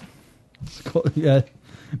myself. Yeah,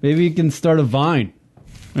 maybe you can start a Vine.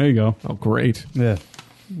 There you go. Oh, great. Yeah,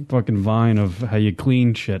 fucking Vine of how you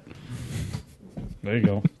clean shit. There you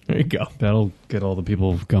go. There you go. That'll get all the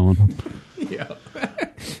people going. Yeah.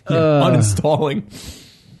 Uninstalling.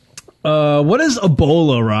 What is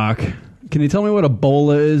Ebola, Rock? Can you tell me what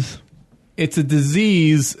Ebola is? It's a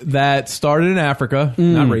disease that started in Africa.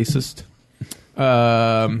 Not racist.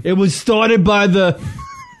 It was started by the...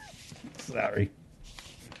 Sorry.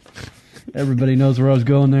 Everybody knows where I was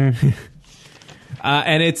going there.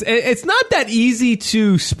 And it's not that easy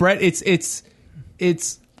to spread. It's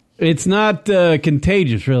not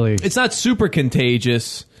contagious, really. It's not super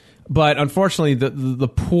contagious, but unfortunately, the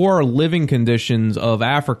poor living conditions of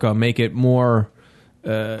Africa make it more.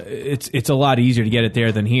 It's a lot easier to get it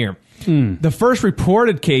there than here. The first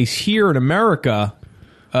reported case here in America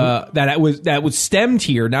that was stemmed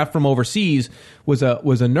here, not from overseas, was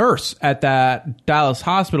a nurse at that Dallas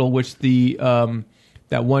hospital, which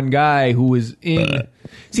that one guy who was in...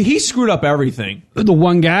 See, he screwed up everything. The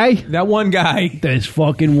one guy? That one guy. There's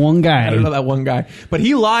fucking one guy. I don't know that one guy. But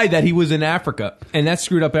he lied that he was in Africa, and that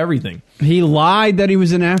screwed up everything. He lied that he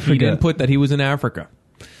was in Africa? He didn't put that he was in Africa.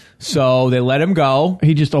 So they let him go.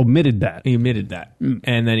 He just omitted that. He omitted that.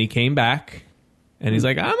 And then he came back, and he's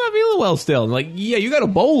like, I'm not feeling well still. I'm like, yeah, you got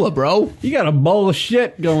Ebola, bro. You got a bowl of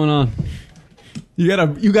shit going on. You got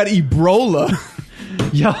Ebola.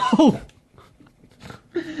 Yo.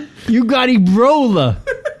 You got Ebola.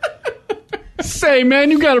 Say,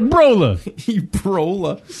 man, you got Ebola.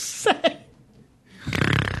 Ebola. Say.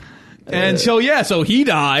 And so he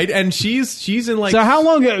died, and she's in like... So how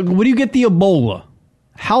long... When do you get the Ebola?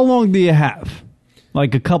 How long do you have?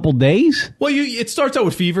 Like a couple days? Well, it starts out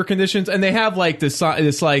with fever conditions, and they have like this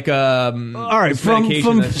like all right,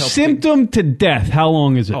 from symptom to death. How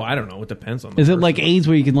long is it? Oh, I don't know. It depends on. Is it like AIDS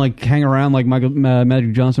where you can like hang around like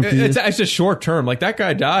Magic Johnson? It's just short term. Like that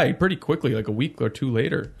guy died pretty quickly, like a week or two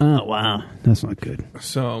later. Oh wow, that's not good.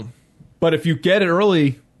 So, but if you get it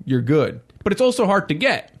early, you're good. But it's also hard to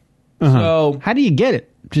get. So how do you get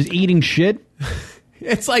it? Just eating shit?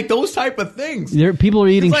 It's like those type of things. People are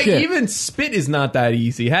eating like shit. Even spit is not that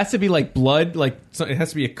easy. It has to be like blood. Like it has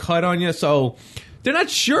to be a cut on you. So they're not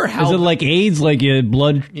sure how. Is it like AIDS? Like your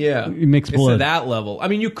blood? Yeah, you mix it's blood. to that level. I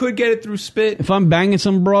mean, you could get it through spit. If I'm banging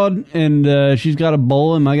some broad and she's got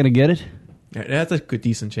Ebola, am I gonna get it? Yeah, that's a good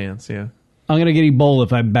decent chance. Yeah, I'm gonna get Ebola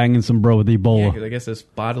if I'm banging some bro with Ebola. Yeah, 'cause I guess there's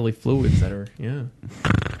bodily fluids that are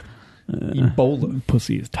Ebola.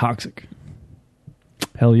 Pussy is toxic.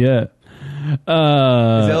 Hell yeah. Is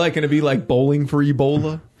that like going to be like bowling for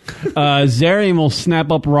Ebola? Zarian will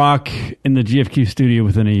snap up Rock in the GFQ studio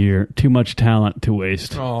within a year. Too much talent to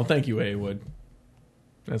waste. Oh, thank you, Haywood.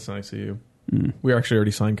 That's nice of you. We actually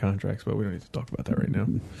already signed contracts, but we don't need to talk about that right now.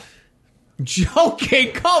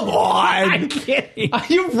 Joking, come on! I'm kidding.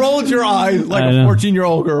 You rolled your eyes like a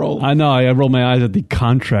 14-year-old girl. I know. I rolled my eyes at the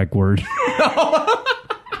contract word.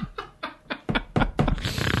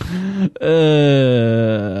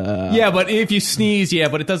 Yeah, but if you sneeze,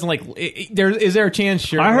 but it doesn't like. Is there a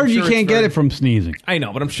chance? I heard you can't get it from sneezing. I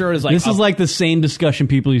know, but I'm sure it's like this is like the same discussion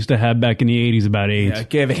people used to have back in the 80s about AIDS. Yeah,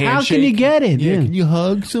 give a handshake. How can you get it? Yeah, can you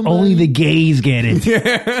hug somebody? Only the gays get it.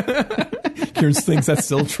 Kieran thinks that's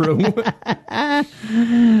still true.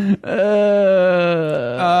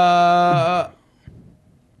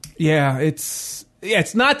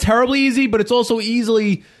 It's not terribly easy, but it's also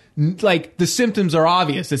easily. Like the symptoms are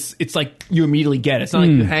obvious. It's like you immediately get it. It's not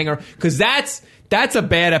like you hang around because that's a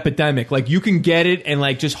bad epidemic. Like you can get it and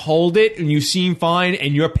like just hold it and you seem fine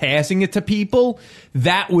and you're passing it to people.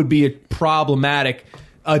 That would be a problematic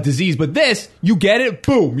disease. But this, you get it,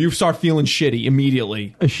 boom, you start feeling shitty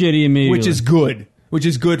immediately. Which is good. Which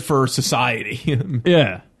is good for society.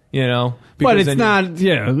 Yeah. You know? But it's not,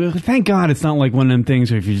 thank God it's not like one of them things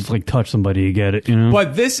where if you just like touch somebody, you get it, you know?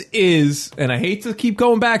 But this is, and I hate to keep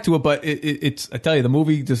going back to it, but it's, I tell you, the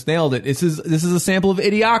movie just nailed it. This is a sample of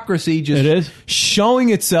Idiocracy just showing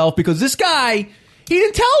itself because this guy, he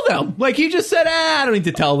didn't tell them. Like, he just said, I don't need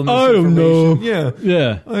to tell them this information.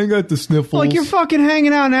 Yeah. I got the sniffles. Like, you're fucking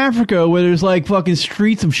hanging out in Africa where there's like fucking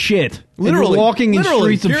streets of shit. Literally. Walking in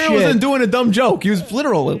streets of Kieran shit. wasn't doing a dumb joke. He was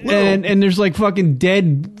literal. And there's like fucking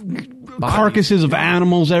dead carcasses of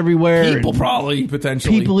animals everywhere. People probably,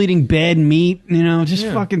 potentially. People eating bad meat, just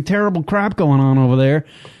fucking terrible crap going on over there.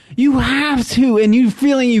 You have to, and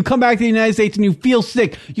you come back to the United States and you feel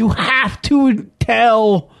sick, you have to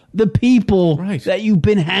tell the people that you've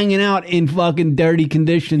been hanging out in fucking dirty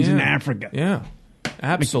conditions in Africa. Yeah,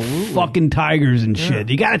 absolutely. Like fucking tigers and shit.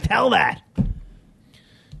 You gotta tell that.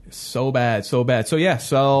 So bad. So,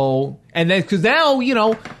 and then, because now,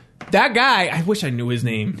 that guy, I wish I knew his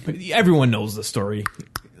name, but everyone knows the story.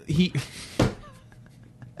 He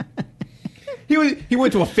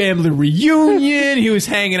went to a family reunion. He was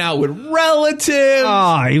hanging out with relatives.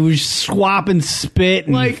 Oh, he was swapping spit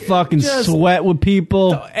and fucking sweat with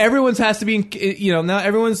people. Everyone's has to be in, now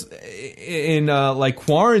everyone's in like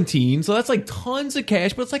quarantine, so that's like tons of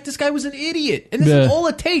cash. But it's like this guy was an idiot, and this is all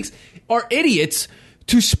it takes are idiots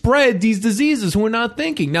to spread these diseases who are not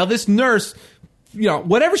thinking. Now this nurse,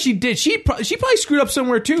 whatever she did, she probably screwed up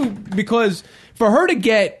somewhere too, because for her to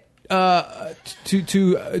get to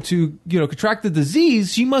contract the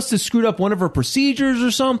disease, she must have screwed up one of her procedures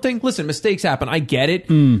or something. Listen, mistakes happen. I get it.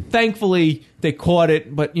 Thankfully, they caught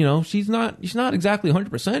it, but she's not exactly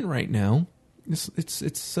 100% right now. It's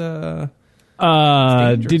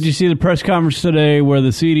did you see the press conference today where the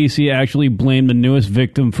CDC actually blamed the newest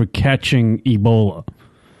victim for catching Ebola?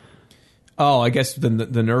 Oh, I guess the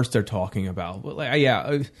nurse they're talking about.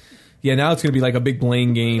 Yeah, now it's going to be like a big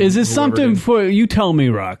blame game. Is this something for you? Tell me,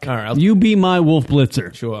 Rock. All right, you be my Wolf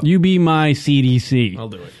Blitzer. Sure. You be my CDC. I'll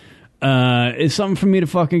do it. Is something for me to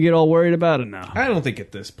fucking get all worried about it now? I don't think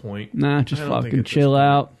at this point. Nah, just fucking chill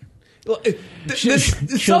out. Chill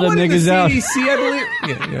the niggas out. CDC, I believe.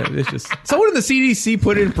 Yeah, it's just someone in the CDC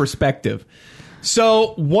put it in perspective.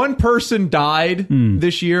 So one person died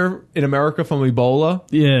this year in America from Ebola.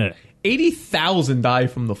 Yeah, 80,000 died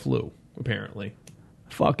from the flu. Apparently.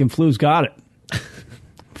 Fucking flu's got it.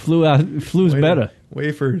 Flu's better.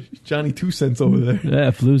 Wait for Johnny 2 cents over there. Yeah,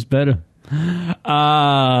 flu's better. So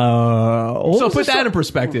put that in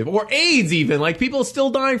perspective. Or AIDS even. Like people still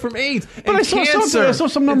dying from AIDS. But I saw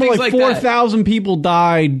some number like 4,000 people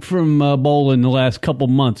died from Ebola in the last couple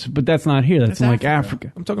months. But that's not here. That's in like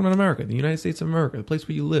Africa. I'm talking about America. The United States of America. The place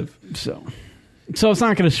where you live. So it's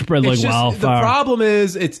not going to spread like wildfire. The problem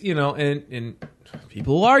is it's, and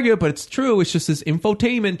People will argue it, but it's true. It's just this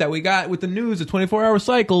infotainment that we got with the news, the 24-hour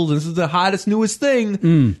cycles. This is the hottest, newest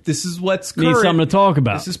thing. This is what's current. Need something to talk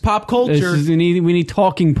about. This is pop culture. We need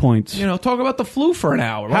talking points. Talk about the flu for an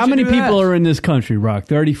hour. How many people are in this country, Rock?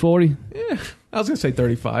 30, 40? Yeah, I was going to say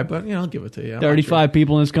 35, but I'll give it to you. 35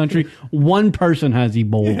 people in this country. One person has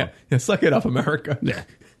Ebola. Yeah, suck it up, America. Yeah.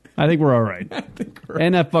 I think we're all right.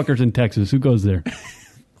 And that fucker's in Texas. Who goes there?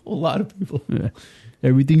 A lot of people. Yeah.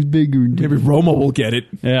 Everything's bigger. Maybe Romo will get it.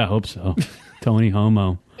 Yeah, I hope so. Tony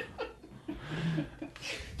Homo.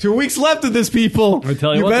 2 weeks left of this, people. I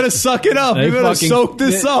tell you better suck it up. You better soak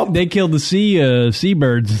this up. They killed the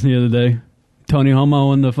seabirds the other day. Tony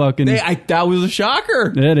Homo and the fucking... that was a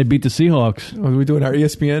shocker. Yeah, they beat the Seahawks. Are we doing our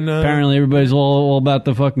ESPN? Apparently everybody's all about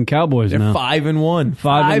the fucking Cowboys now. They're 5-1.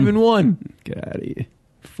 5-1. Get out of here.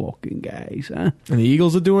 Fucking guys, huh? And the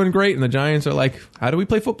Eagles are doing great, and the Giants are like, how do we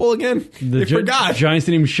play football again? They forgot. Giants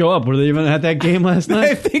didn't even show up. Were they even at that game last night?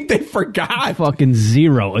 I think they forgot. Fucking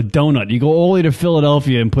zero. A donut. You go all the way to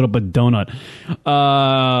Philadelphia and put up a donut.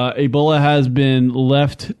 Ebola has been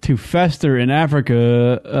left to fester in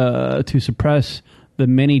Africa to suppress the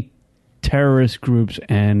many terrorist groups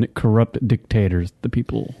and corrupt dictators. The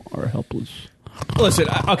people are helpless. Listen,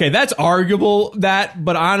 okay, that's arguable,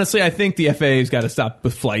 but honestly, I think the FAA's got to stop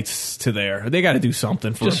with flights to there. They got to do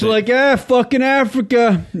something for just like, fucking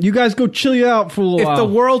Africa. You guys go chill you out for a while. If the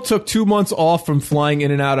world took 2 months off from flying in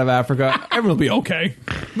and out of Africa, everyone will be okay.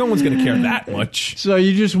 No one's going to care that much. So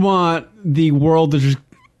you just want the world to just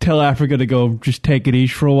tell Africa to go just take it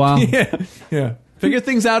easy for a while? Yeah. Figure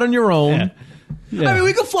things out on your own. Yeah. I mean,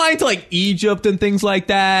 we could fly into like Egypt and things like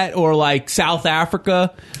that, or like South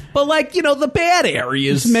Africa. But like, the bad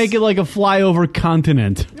areas. Just make it like a flyover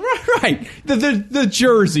continent. Right. The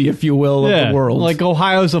Jersey, if you will, of the world. Like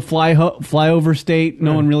Ohio's a flyover state.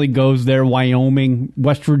 No one really goes there. Wyoming,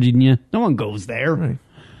 West Virginia. No one goes there. Right.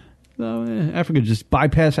 So Africa, just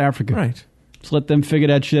bypass Africa. Right. Just let them figure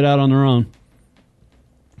that shit out on their own.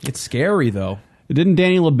 It's scary, though. Didn't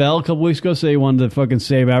Danny LaBelle a couple weeks ago say he wanted to fucking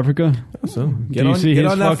save Africa? So get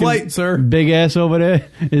on that flight, sir. Big ass over there.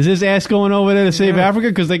 Is his ass going over there to save Africa?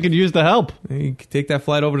 Because they could use the help. You could take that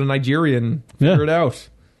flight over to Nigeria and figure it out.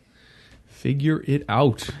 Figure it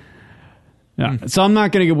out. Yeah. So I'm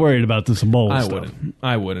not going to get worried about this Ebola stuff.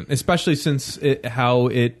 I wouldn't. Especially since you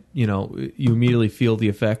immediately feel the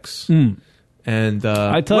effects. And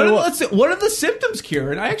I tell you what are the symptoms,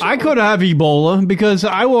 Kieran? I could have Ebola because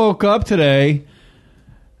I woke up today.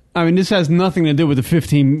 I mean, this has nothing to do with the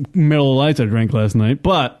 15 Miller Lights I drank last night,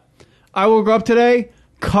 but I woke up today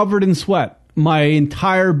covered in sweat. My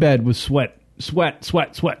entire bed was sweat.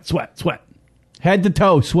 Head to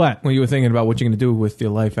toe, sweat. Well, you were thinking about what you're going to do with your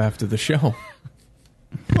life after the show. What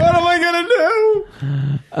am I going to do?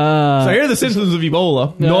 So here are the symptoms of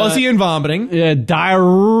Ebola. Nausea and vomiting. Yeah,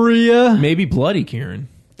 diarrhea. Maybe bloody, Kieran.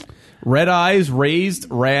 Red eyes, raised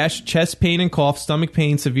rash, chest pain and cough, stomach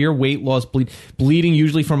pain, severe weight loss, bleeding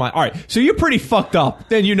usually from eye. All right, so you're pretty fucked up.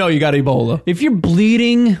 Then you know you got Ebola. If you're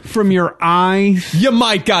bleeding from your eyes, you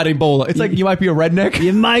might got Ebola. It's like you might be a redneck.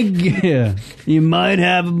 You might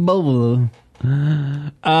have Ebola.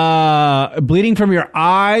 Bleeding from your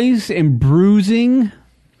eyes and bruising.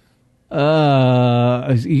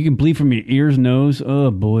 You can bleed from your ears, nose. Oh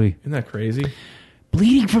boy, isn't that crazy?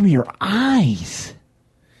 Bleeding from your eyes.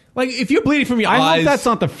 Like, if you're bleeding from your eyes... I hope that's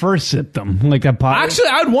not the first symptom. Like that pot. Actually,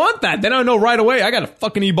 I'd want that. Then I know right away I got a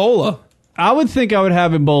fucking Ebola. I would think I would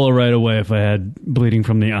have Ebola right away if I had bleeding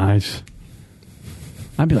from the eyes.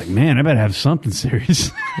 I'd be like, man, I better have something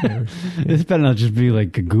serious. This better not just be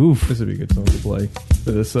like a goof. This would be a good song to play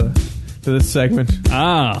for this segment.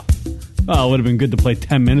 Oh, it would have been good to play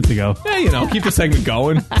 10 minutes ago. Yeah, keep the segment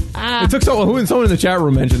going. It took someone in the chat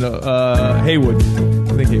room mentioned Haywood.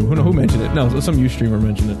 I think Haywood. Who mentioned it? No, some Ustreamer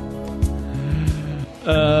mentioned it.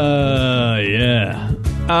 Yeah.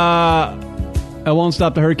 I won't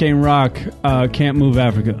stop the hurricane rock. Can't move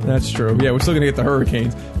Africa. That's true. Yeah, we're still gonna get the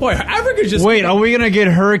hurricanes. Boy, Africa's just... Wait, are we gonna get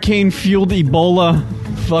hurricane-fueled Ebola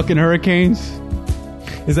fucking hurricanes?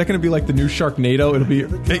 Is that going to be like the new Sharknado? It'll be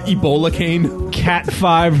Ebola cane. Cat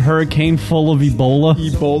 5 hurricane full of Ebola.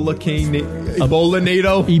 Ebola cane.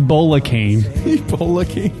 Ebola-nado. Ebola cane. Ebola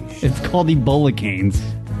cane. It's called Ebola canes.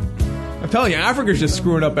 I'm telling you, Africa's just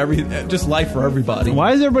screwing up just life for everybody.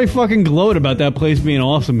 Why is everybody fucking gloat about that place being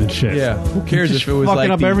awesome and shit? Yeah, who cares if it was fucking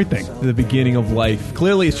like up everything? The beginning of life.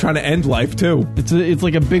 Clearly, it's trying to end life too. It's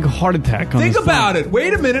like a big heart attack. Think about it.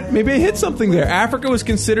 Wait a minute. Maybe I hit something there. Africa was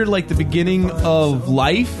considered like the beginning of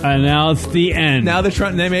life, and now it's the end. Now they're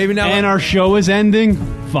trying. Maybe now, and our show is ending.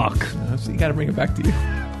 Fuck. So you got to bring it back to you.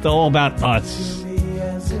 It's all about us.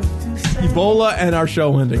 Ebola and our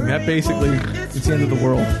show ending. That basically it's the end of the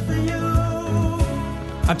world.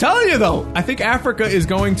 I'm telling you though, I think Africa is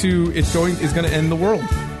going to end the world.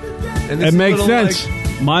 And it makes sense.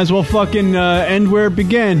 Like, might as well fucking end where it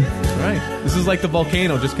began. Right. This is like the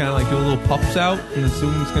volcano, just kind of like doing little puffs out, and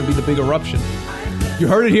soon it's going to be the big eruption. You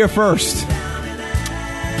heard it here first.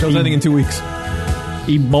 Show's ending in 2 weeks.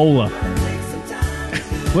 Ebola.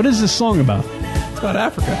 What is this song about? It's about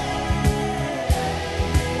Africa.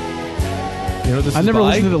 You know what this I is never by?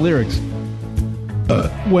 listened to the lyrics.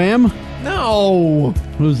 Wham? No.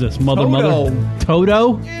 Who's this? Toto. Mother?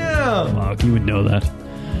 Toto? Yeah. Fuck, you would know that.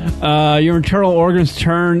 Your internal organs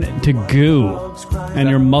turn to goo, and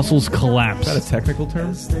your muscles collapse. Is that a technical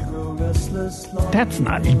term? That's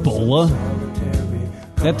not Ebola.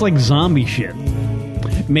 That's like zombie shit.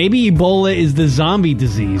 Maybe Ebola is the zombie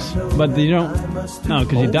disease, but you don't. No,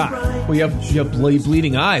 because you die. Well, you have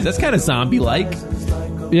bleeding eyes. That's kind of zombie-like.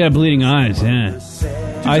 Yeah, bleeding eyes. Yeah.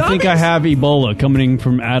 I think I have Ebola coming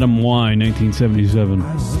from Adam Y, 1977.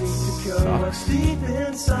 Sucks.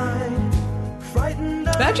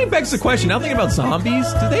 That actually begs the question. Now thinking about zombies,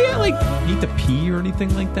 do they like need to pee or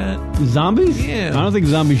anything like that? Zombies? Yeah. I don't think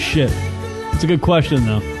zombies shit. It's a good question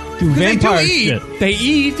though. Do vampires shit? They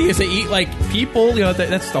eat because they eat like people. You know,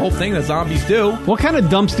 that's the whole thing that zombies do. What kind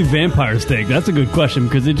of dumps do vampires take? That's a good question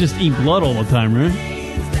because they just eat blood all the time, right?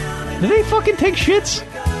 Do they fucking take shits?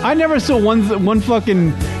 I never saw one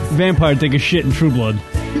fucking vampire take a shit in True Blood.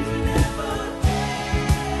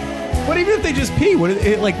 What even if they just pee? Would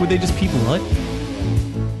they just pee blood?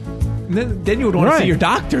 Then you would want to see your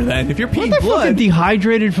doctor. Then if you're peeing blood, fucking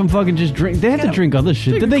dehydrated from fucking just drink. They had to drink other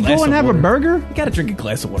shit. Did they go and have a burger? You gotta drink a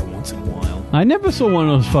glass of water once in a while. I never saw one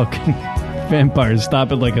of those fucking vampires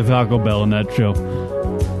stop at like a Taco Bell in that show.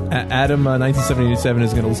 Adam, 1977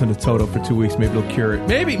 is going to listen to Toto for 2 weeks. Maybe it'll cure it.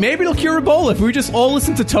 Maybe it'll cure Ebola if we just all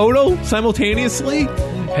listen to Toto simultaneously.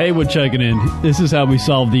 Hey, we're checking in. This is how we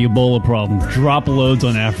solve the Ebola problem. Drop loads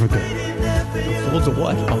on Africa. Loads of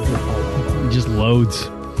what? Just loads.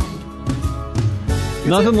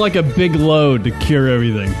 Nothing like a big load to cure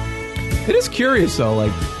everything. It is curious though,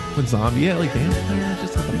 like with zombie, yeah, like vampires,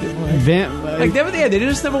 just have a bit more. Like they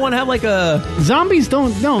just never want to have like a zombies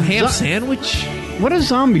don't ham sandwich. What do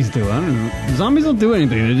zombies do? I don't know. Zombies don't do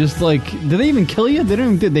anything. They're just like, do they even kill you? They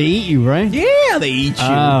don't. They eat you, right? Yeah, they eat you.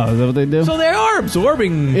 Oh, is that what they do? So they are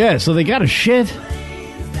absorbing. Yeah, so they got a shit.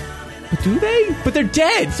 But do they? But they're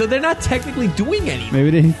dead, so they're not technically doing anything.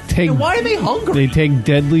 Maybe they take. Then why are they hungry? They take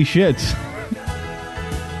deadly shits.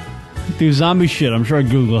 Do zombie shit. I'm sure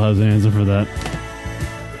Google has an answer for that.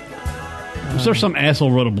 I'm sure some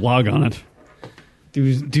asshole wrote a blog on it.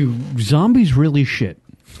 Do zombies really shit?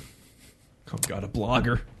 Oh God, a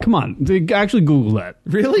blogger. Come on, actually Google that.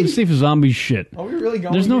 Really? Let's see if zombies shit. Are we really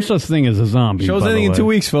going? There's no such thing as a zombie. Show's ending in 2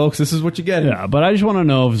 weeks, folks. This is what you get. Yeah, but I just want to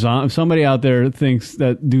know if somebody out there thinks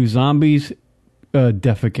that do zombies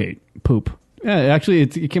defecate, poop. Yeah, actually,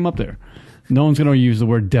 it came up there. No one's going to use the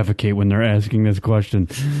word defecate when they're asking this question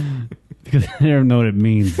because they don't know what it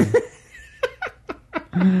means.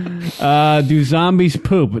 Do zombies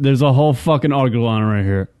poop? There's a whole fucking article on it right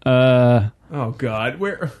here. Oh God,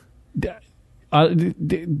 where?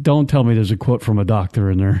 Don't tell me there's a quote from a doctor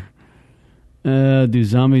in there. Do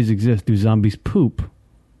zombies exist? Do zombies poop?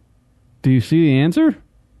 Do you see the answer?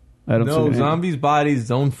 I don't. No, zombies' bodies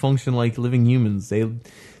don't function like living humans.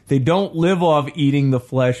 They don't live off eating the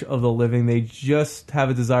flesh of the living. They just have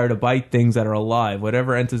a desire to bite things that are alive.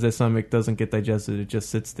 Whatever enters their stomach doesn't get digested. It just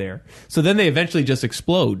sits there. So then they eventually just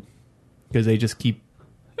explode because they just keep.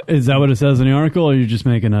 Is that what it says in the article, or are you just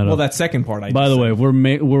making that up? Well, that second part. By the way, we're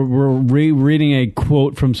reading a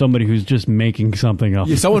quote from somebody who's just making something up.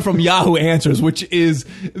 Yeah, someone from Yahoo Answers, which is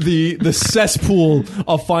the cesspool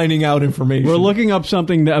of finding out information. We're looking up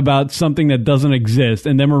something about something that doesn't exist,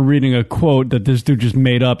 and then we're reading a quote that this dude just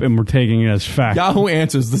made up, and we're taking it as fact. Yahoo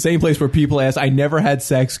Answers, the same place where people ask, "I never had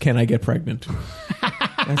sex. Can I get pregnant?"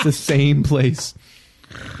 That's the same place.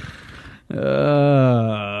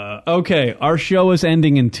 Okay, our show is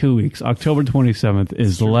ending in 2 weeks. October 27th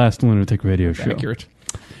is the last Lunatic Radio show. Accurate.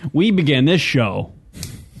 We began this show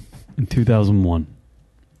in 2001.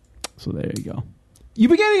 So there you go. You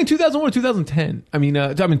began in 2001 or 2010? I mean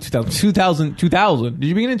 2000. Did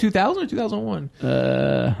you begin in 2000 or 2001?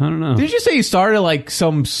 I don't know. Did you say you started like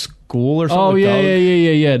some school or something? Oh,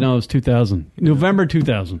 yeah. No, it was 2000. November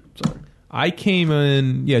 2000. Sorry. I came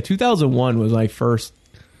in, 2001 was my first.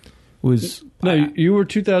 You were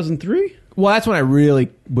 2003? Well, that's when I really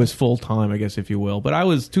was full time, I guess, if you will. But I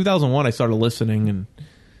was 2001. I started listening, and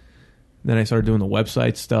then I started doing the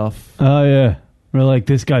website stuff. Oh yeah, we're like,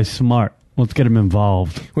 this guy's smart. Let's get him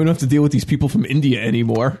involved. We don't have to deal with these people from India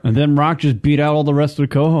anymore. And then Rock just beat out all the rest of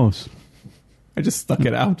the co-hosts. I just stuck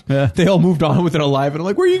it out. Yeah. They all moved on with it alive, and I'm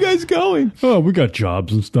like, where are you guys going? Oh, we got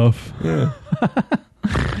jobs and stuff. Yeah.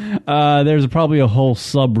 There's probably a whole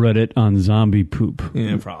subreddit on zombie poop.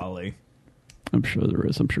 Yeah, probably. I'm sure there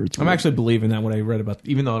is. I'm sure it's. I'm actually believing that when I read about,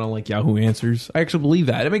 even though I don't like Yahoo Answers, I actually believe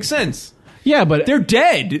that. It makes sense. Yeah, but they're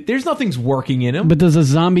dead. There's nothing's working in them. But does a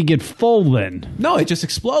zombie get full then? No, it just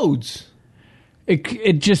explodes.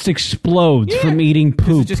 It just explodes from eating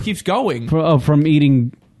poop. It just keeps going. From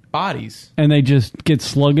eating bodies. And they just get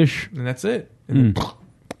sluggish. And that's it. And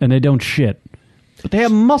they don't shit. But they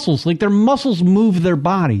have muscles. Like, their muscles move their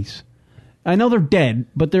bodies. I know they're dead,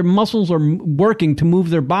 but their muscles are working to move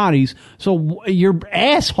their bodies. So your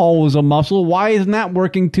asshole is a muscle. Why isn't that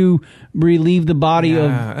working to relieve the body of...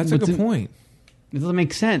 That's a good point. It doesn't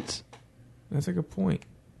make sense. That's a good point.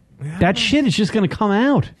 That shit is just going to come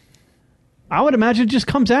out. I would imagine it just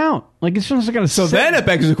comes out. Like, it's just going to... So then it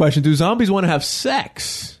begs the question, do zombies want to have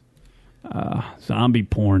sex? Zombie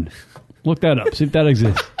porn. Look that up. See if that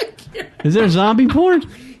exists. Is there zombie porn?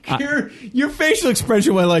 Your facial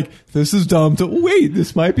expression went like, this is dumb to... Wait,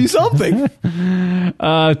 this might be something.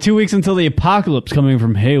 2 weeks until the apocalypse coming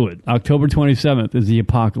from Haywood. October 27th is the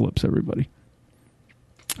apocalypse, everybody.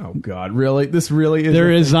 Oh, God. Really? This really is...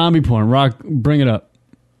 There is zombie porn. Rock, bring it up.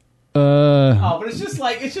 But it's just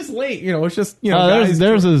like, it's just late, you know, it's just, you know, guys,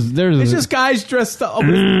 it's just guys dressed up.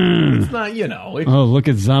 It's not, you know. Oh, look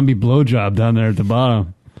at zombie blowjob down there at the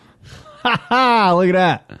bottom. Ha ha, look at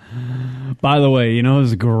that. By the way, you know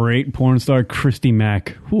who's a great porn star? Christy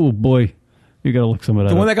Mack. Oh, boy. You gotta look some of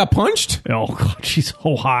that The one up. that got punched? Oh, God, she's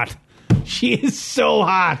so hot. She is so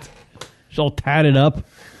hot. She's all tatted up.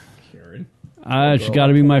 Karen. She's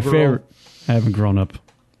gotta be my favorite. I haven't grown up.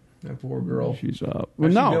 That poor girl. She's How's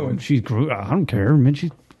she doing? she's grew. I don't care. I mean,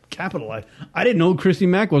 she's capitalized. I didn't know who Christy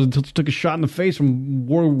Mack was until she took a shot in the face from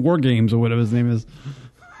War Games or whatever his name is.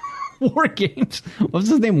 War Games. What's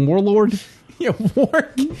his name? Warlord. Yeah,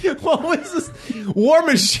 what was this? War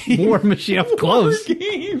Machine. War Machine. Up close. War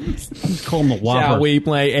Games. Just call him the Whopper. Shall we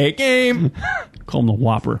play a game? Call him the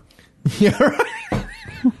Whopper. Yeah, right.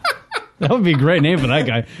 That would be a great name for that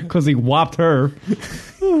guy because he whopped her.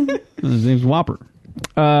 His name's Whopper.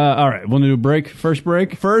 All right, we'll do a break. First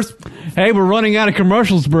break. Hey, we're running out of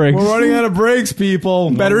commercials breaks. We're running out of breaks,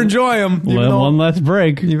 people. Better enjoy them. One less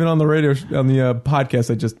break. Even on the radio, on the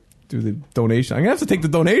podcast, I just do the donation. I'm gonna have to take the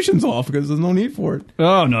donations off because there's no need for it.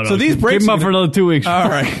 Oh no! So these breaks keep them up for another 2 weeks. All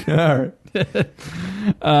right.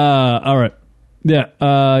 All right.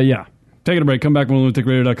 Yeah. Taking a break. Come back on the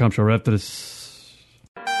lunaticradio.com show right after this.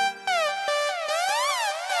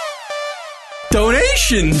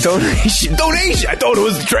 Donation. I thought it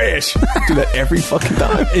was trash. Do that every fucking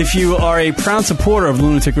time. If you are a proud supporter of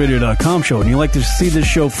lunaticradio.com show and you like to see this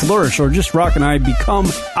show flourish or just Rock and I become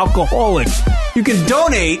alcoholics, you can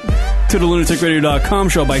donate to the lunaticradio.com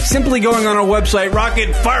show by simply going on our website,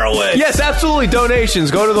 Rocket Fire Away. Yes, absolutely. Donations.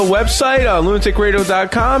 Go to the website,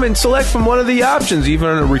 lunaticradio.com, and select from one of the options, even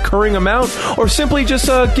on a recurring amount, or simply just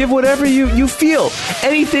give whatever you feel.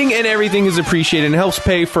 Anything and everything is appreciated and helps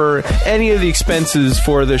pay for any of the expenses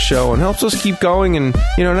for the show and helps us keep going and,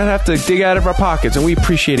 you know, not have to dig out of our pockets. And we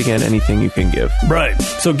appreciate, again, anything you can give. Right.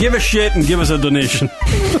 So give a shit and give us a donation.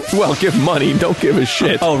 Well, give money. Don't give a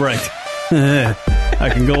shit. Oh, right. I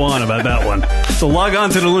can go on about that one. So log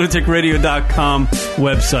on to the lunaticradio.com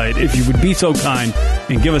website if you would be so kind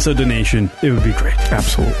and give us a donation. It would be great.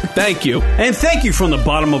 Absolutely. Thank you. And thank you from the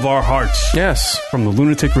bottom of our hearts. Yes. From the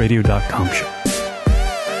lunaticradio.com show.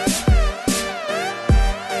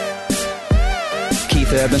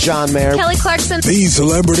 Keith Evans, John Mayer, Kelly Clarkson. These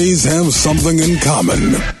celebrities have something in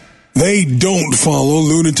common. They don't follow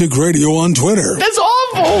Lunatic Radio on Twitter. That's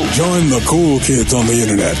awful. Join the cool kids on the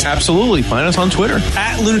internet. Absolutely. Find us on Twitter.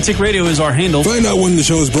 At Lunatic Radio is our handle. Find out when the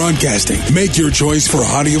show is broadcasting. Make your choice for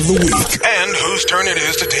Hottie of the Week. And whose turn it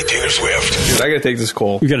is to take Taylor Swift. Dude, I gotta take this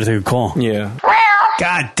call. You gotta take a call. Yeah.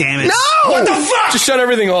 God damn it. No! What the fuck? Just shut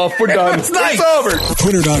everything off. We're done. It's nice. It's over.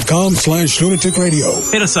 Twitter.com/Lunatic Radio.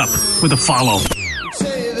 Hit us up with a follow.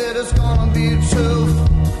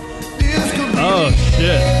 Oh,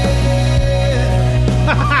 shit.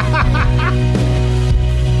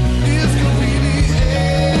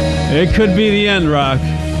 It could be the end, Rock.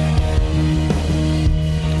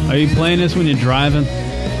 Are you playing this when you're driving?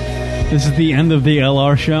 This is the end of the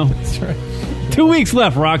LR show? That's right. 2 weeks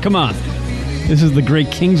left, Rock. Come on. This is the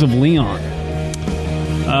great Kings of Leon.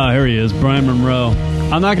 Here he is, Brian Monroe.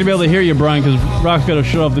 I'm not going to be able to hear you, Brian, because Rock's got to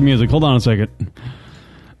shut off the music. Hold on a second.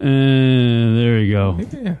 There you go.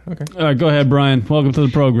 Yeah, okay. All right, go ahead, Brian. Welcome to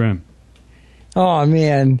the program. Oh,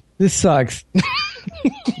 man. This sucks.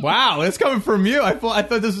 Wow, that's coming from you. I thought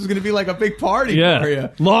this was going to be like a big party for you.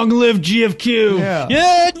 Long live GFQ.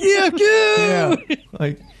 Yeah, GFQ. Yeah,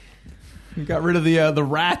 like you got rid of the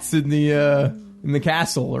rats in the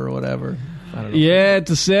castle or whatever. I don't know. Yeah,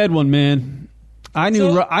 it's a sad one, man. I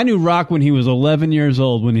knew Rock when he was 11 years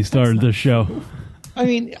old when he started this show. I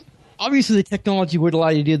mean, obviously the technology would allow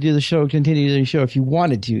you to do the show, continue the show if you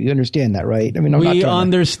wanted to. You understand that, right? I mean, we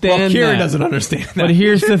understand. Well, Kira that. doesn't understand that. But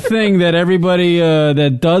here's the thing: that everybody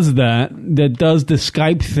that does the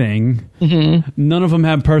Skype thing, none of them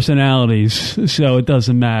have personalities, so it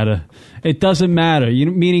doesn't matter. It doesn't matter.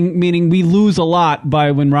 Meaning we lose a lot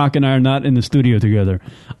by when Rock and I are not in the studio together.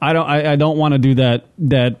 I don't want to do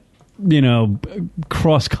that.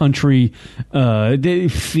 Cross country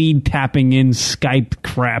feed tapping in Skype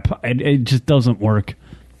crap. It just doesn't work.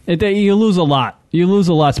 You lose a lot. You lose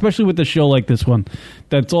a lot, especially with a show like this one.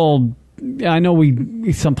 That's all. I know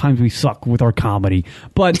we sometimes we suck with our comedy,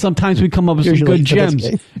 but sometimes we come up with some good gems.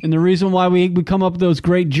 And the reason why we come up with those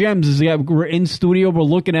great gems is that we're in studio, we're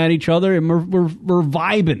looking at each other, and we're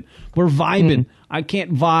vibing. We're vibing. I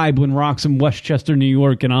can't vibe when Rock's in Westchester, New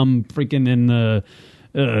York, and I'm freaking in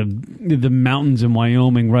the mountains in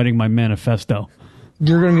Wyoming writing my manifesto.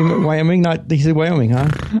 You're going to be in Wyoming? You said Wyoming, huh?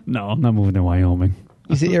 No, I'm not moving to Wyoming.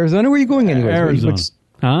 You said Arizona? Where are you going anyway? Arizona.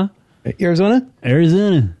 Huh? Arizona?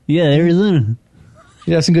 Arizona. Yeah, Arizona.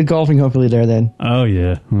 You have some good golfing hopefully there then. Oh,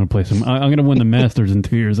 yeah. I'm going to play some. I'm going to win the Masters in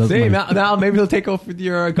 2 years. See, now maybe they'll take over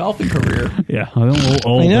your golfing career. Yeah, I'm a little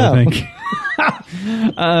old, I think.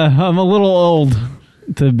 I'm a little old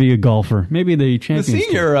to be a golfer. Maybe the Champions The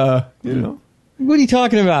senior, What are you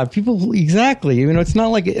talking about? People, exactly. It's not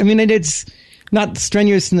like, it's not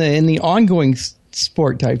strenuous in the ongoing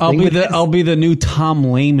sport type thing. I'll be the new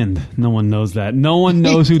Tom Lehman. No one knows that. No one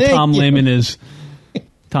knows who Tom Lehman is.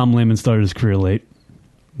 Tom Lehman started his career late.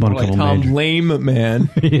 Won a couple Tom majors. Lame, man.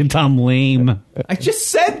 Tom Lame. I just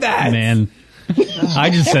said that. Man. I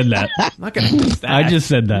just said that. I'm not going to miss that. I just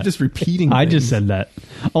said that. You're just repeating I things. just said that.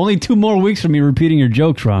 Only 2 more weeks from me repeating your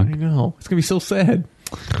jokes, Rock. I know. It's going to be so sad.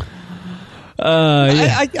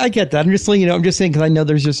 I get that. I'm just saying, I'm just saying because I know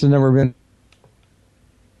there's just a number of.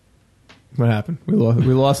 What happened? We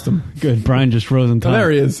lost him. Good. Brian just froze in time. Oh,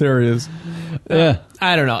 there he is. There he is. Yeah.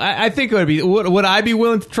 I don't know. I think it would be. Would I be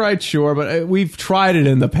willing to try it? Sure, but we've tried it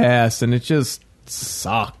in the past, and it just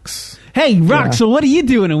sucks. Hey, Rock. So what are you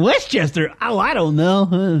doing in Westchester? Oh, I don't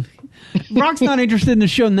know. Rock's not interested in the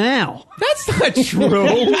show now. That's not true.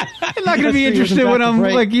 I'm not going to be interested when I'm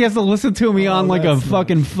like he has to listen to me on like a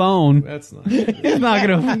fucking phone. That's not. He's not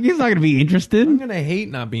going to be interested. I'm going to hate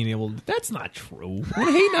not being able to. That's not true. I'm going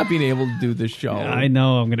to hate not being able to do this show. I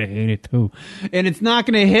know I'm going to hate it too, and it's not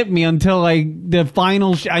going to hit me until the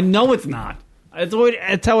final. I know it's not.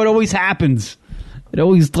 That's how it always happens. It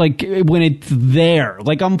always when it's there.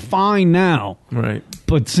 Like I'm fine now, right?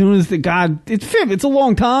 But as soon as it's a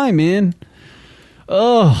long time, man.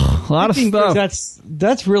 Oh, a lot of stuff.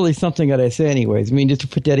 That's really something that I say, anyways. I mean, just to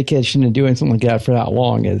put dedication and doing something like that for that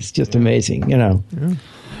long is just amazing, Yeah,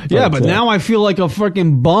 but now I feel like a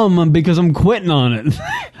freaking bum because I'm quitting on it.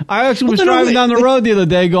 I actually was driving down the road the other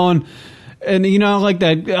day going. And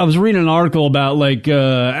I was reading an article about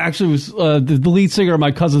actually it was the lead singer of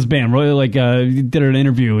my cousin's band, really did an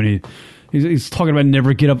interview and he's talking about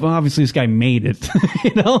never get up. Well, obviously this guy made it,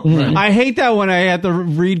 Right. I hate that when I have to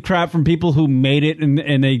read crap from people who made it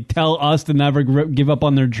and they tell us to never give up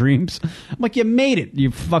on their dreams. I'm like, you made it, you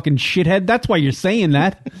fucking shithead. That's why you're saying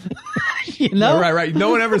that. Right. No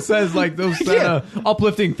one ever says those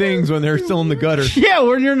uplifting things when they're still in the gutter. Yeah,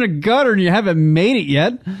 when you're in the gutter and you haven't made it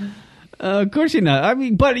yet. Of course you're not. I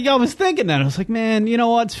mean, but I was thinking that. I was like, man, you know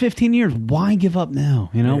what? It's 15 years. Why give up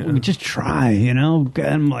now? We just try, And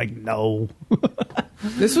I'm like, no.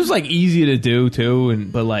 This was easy to do too,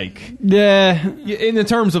 but yeah, in the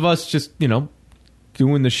terms of us just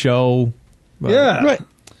doing the show. Yeah, right.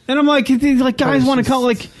 And I'm like, guys want to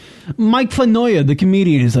call Mike Fanoia, the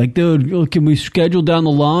comedian, is like, dude, can we schedule down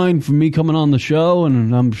the line for me coming on the show?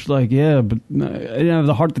 And I'm just like, yeah, but I didn't have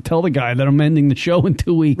the heart to tell the guy that I'm ending the show in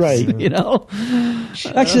 2 weeks. Right.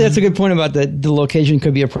 Actually, that's a good point about the location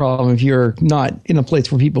could be a problem if you're not in a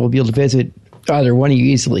place where people will be able to visit either one of you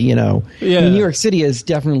easily, Yeah. I mean, New York City is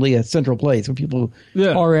definitely a central place where people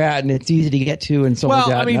are at, and it's easy to get to and stuff like that.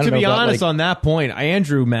 Well, I mean, to be honest, on that point,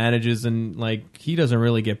 Andrew manages and he doesn't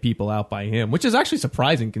really get people out by him, which is actually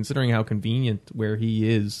surprising considering how convenient where he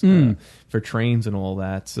is for trains and all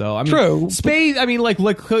that. So I mean, True. space. I mean, like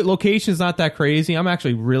location's not that crazy. I'm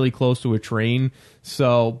actually really close to a train.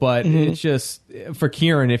 So, but it's just for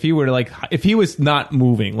Kieran, if he were to if he was not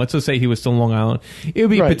moving, let's just say he was still in Long Island, it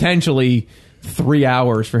would be potentially 3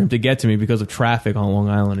 hours for him to get to me because of traffic on Long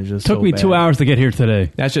Island. It just took me 2 hours to get here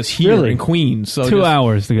today. That's just here in Queens. So 2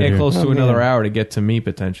 hours to get here. Close to another hour to get to me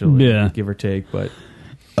potentially. Give or take. But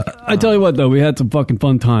I tell you what, though, we had some fucking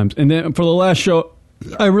fun times. And then for the last show,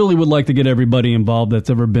 I really would like to get everybody involved that's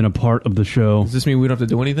ever been a part of the show. Does this mean we don't have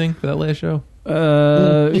to do anything for that last show?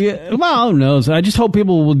 Yeah, well, who knows? I just hope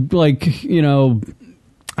people would,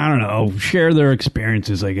 I don't know, share their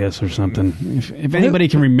experiences, I guess, or something. If anybody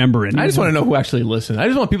can remember it. I just want to know who actually listened. I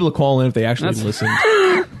just want people to call in if they actually listened.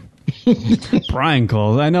 Brian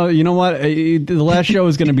calls. I know. You know what? The last show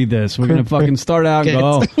is going to be this. We're going to fucking start out and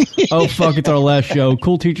go, oh, fuck, it's our last show.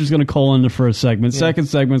 Cool Teacher's going to call in the first segment. Second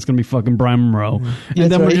segment's going to be fucking Brian Monroe.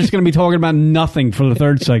 And then we're just going to be talking about nothing for the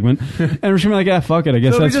third segment. And we're just going to be like, fuck it. I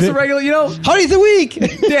guess that's just it. A regular, Honey's the week.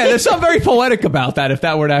 Yeah, there's something very poetic about that if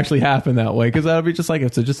that were to actually happen that way. Because that would be just like,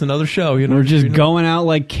 it's just another show. We're just going out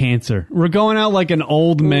like cancer. We're going out like an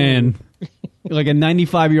old man. Like a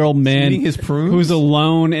 95-year-old man eating his prunes? Who's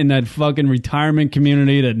alone in that fucking retirement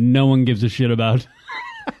community that no one gives a shit about.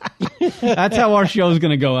 That's how our show's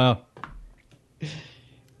going to go out.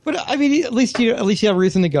 But I mean, at least you have a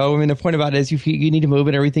reason to go. I mean, the point about it is you need to move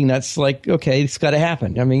and everything. That's like, okay, it's got to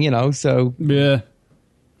happen. I mean, so yeah.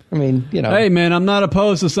 I mean, Hey, man, I'm not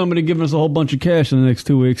opposed to somebody giving us a whole bunch of cash in the next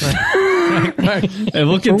 2 weeks. Right. Hey,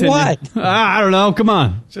 we'll continue. For what? I don't know. Come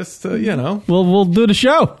on. Just we'll do the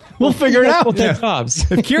show. We'll figure it out. We'll take jobs.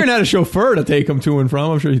 If Kieran had a chauffeur to take him to and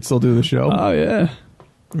from, I'm sure he'd still do the show. Oh yeah.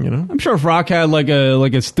 I'm sure if Rock had like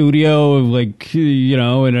a studio, in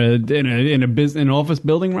an office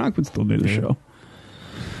building, Rock would still do the show.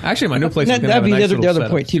 Actually, my new place is going to that'd have a be nice the other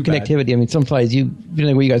setup. point too. Too bad. Connectivity. I mean, sometimes depending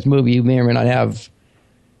on where you guys move, you may or may not have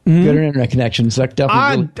good internet connections. That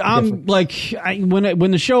definitely. I'm like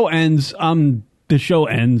when the show ends, the show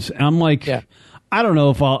ends. And I'm like, I don't know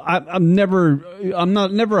if I'm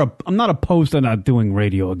not opposed to not doing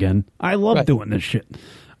radio again. I love doing this shit.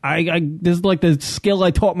 This is like the skill I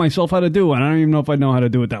taught myself how to do, and I don't even know if I know how to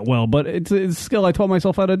do it that well, but it's a skill I taught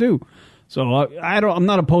myself how to do. So I'm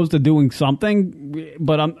not opposed to doing something,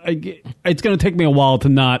 but it's going to take me a while to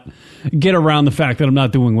not get around the fact that I'm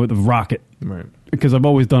not doing it with Rocket. Right. Because I've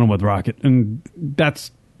always done it with Rocket, and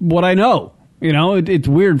that's what I know. It's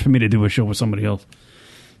weird for me to do a show with somebody else.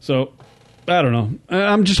 So, I don't know.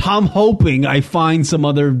 I'm hoping I find some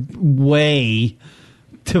other way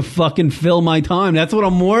to fucking fill my time. That's what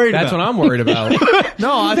I'm worried about. That's what I'm worried about.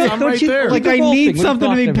 No, I'm right there. Like, I need something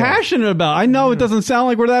to be passionate about. I know it doesn't sound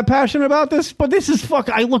like we're that passionate about this, but this is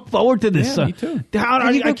I look forward to this. Yeah, me too.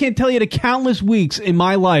 I can't tell you the countless weeks in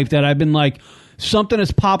my life that I've been like, something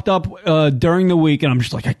has popped up during the week, and I'm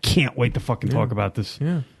just like, I can't wait to fucking talk about this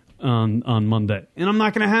on Monday. And I'm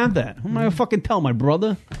not going to have that. Who am I going to fucking tell? My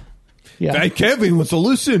brother? Yeah. Hey, Kevin wants to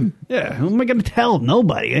listen. Yeah, who am I going to tell?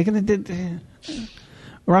 Nobody.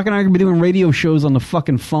 Rock and I are going to be doing radio shows on the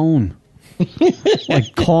fucking phone.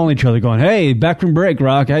 Like calling each other going, hey, back from break,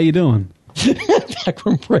 Rock, how you doing? Back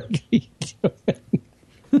from break.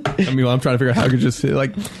 I mean, I'm trying to figure out how I could just say,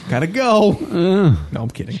 gotta go. No, I'm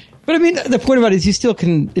kidding. But I mean, the point about it is you still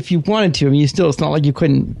can, if you wanted to. I mean, it's not like you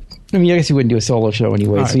couldn't. I mean, I guess you wouldn't do a solo show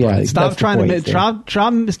anyway. Right, so yeah, right. Stop trying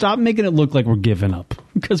to stop making it look like we're giving up,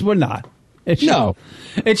 because we're not. It's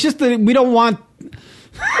just that we don't want.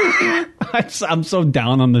 I'm so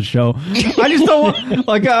down on the show. I just don't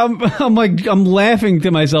want. I'm laughing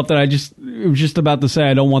to myself that I was just about to say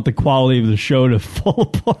I don't want the quality of the show to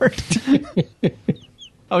fall apart.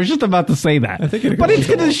 I was just about to say that.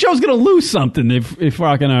 The show's going to lose something if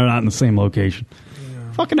Rock and I are not in the same location.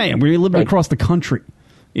 Yeah. Fucking A, we're living across the country,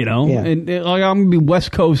 and I'm going to be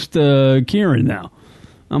West Coast Kieran now.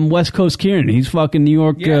 I'm West Coast Kieran. He's fucking New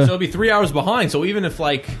York. Yeah, so it'll be 3 hours behind. So even if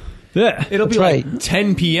it'll be like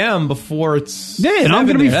 10 p.m. before it's and I'm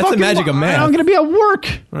going to be that's the magic of math. I'm going to be at work.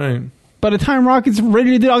 Right. By the time Rocket's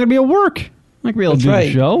ready to do, I'm going to be at work. I'm not going to be able to do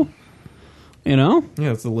the show. Yeah,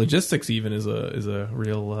 it's the logistics even is a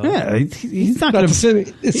real. He's not going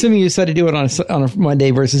to. Assuming you decide to do it on a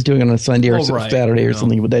Monday versus doing it on a Sunday or Saturday or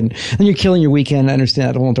something, but then you're killing your weekend. I understand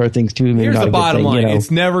that whole entire thing's too. Here's the bottom line: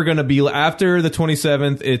 it's never going to be after the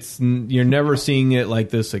 27th. You're never seeing it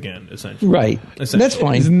like this again. Essentially, right? That's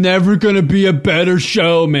fine. It's never going to be a better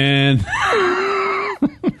show, man.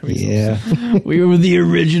 Yeah, we were the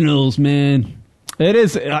originals, man. It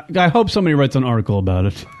is. I hope somebody writes an article about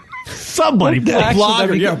it. Somebody,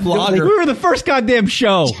 blogger. Yeah, blogger. We were the first goddamn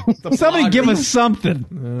show. Somebody give us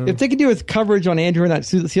something. If they could do with coverage on Andrew and that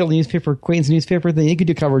Seattle newspaper, Queens newspaper, then you could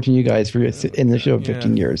do coverage on you guys for in the show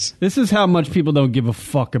 15 years. This is how much people don't give a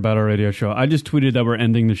fuck about our radio show. I just tweeted that we're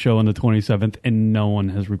ending the show on the 27th, and no one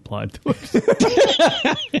has replied to us.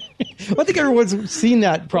 I think everyone's seen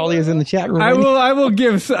that. Probably is in the chat room. I will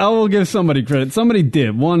give somebody credit. Somebody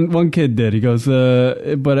did. One kid did. He goes,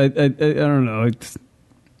 but I don't know.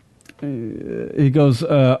 He goes,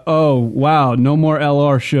 oh wow, no more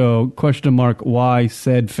LR show? ? Why?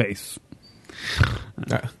 Said face.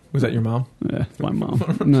 Was that your mom? Yeah, my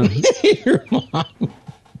mom. No. Your mom.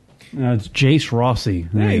 It's Jace Rossi.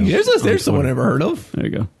 There's someone I never heard of. There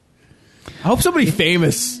you go. I hope somebody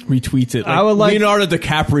famous retweets it. Like I would like Leonardo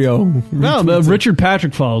DiCaprio. No, but Richard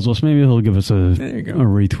Patrick follows us. Maybe he'll give us a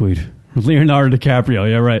retweet. Leonardo DiCaprio,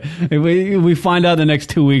 yeah, right. We find out the next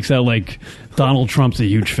 2 weeks that like Donald Trump's a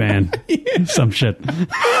huge fan, some shit.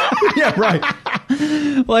 Yeah, right.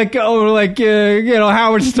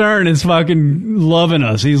 Howard Stern is fucking loving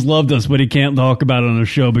us. He's loved us, but he can't talk about it on the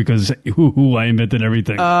show because I invented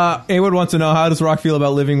everything. Haywood wants to know, how does Rock feel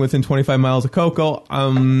about living within 25 miles of Cocoa?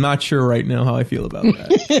 I'm not sure right now how I feel about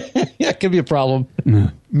that. Yeah, it could be a problem.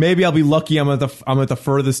 Maybe I'll be lucky. I'm at the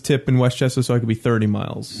furthest tip in Westchester, so I could be 30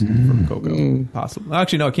 miles from Cocoa. Possible.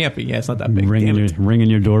 Actually, no, it can't be. Yeah, it's not that big. Ringing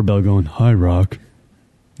your doorbell, going, "Hi, Rock.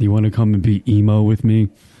 You want to come and be emo with me?"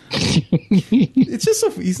 It's just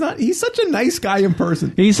he's such a nice guy in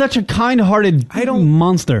person. He's such a kind-hearted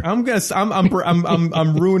monster. I'm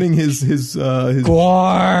ruining his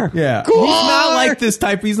Gwar. Yeah. Gwar! He's not like this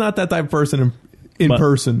type. He's not that type of person in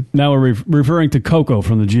person. Now we're referring to Coco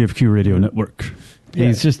from the GFQ radio network.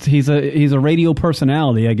 Yeah. He's a radio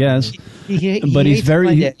personality, I guess. He hates Mondays.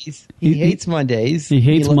 He hates Mondays. He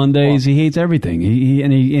hates Mondays. He hates everything. He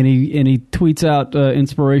tweets out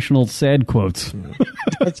inspirational sad quotes,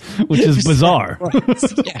 which is bizarre.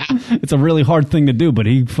 Yeah. It's a really hard thing to do, but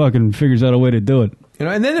he fucking figures out a way to do it.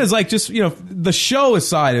 And then there's like just the show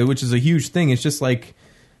aside, which is a huge thing. It's just like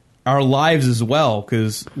our lives as well,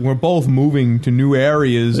 because we're both moving to new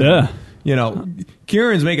areas. Yeah.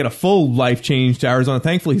 Kieran's making a full life change to Arizona.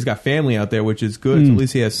 Thankfully, he's got family out there, which is good. So at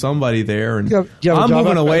least he has somebody there. And I'm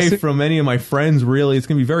moving away from any of my friends, really. It's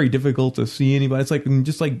going to be very difficult to see anybody. It's like,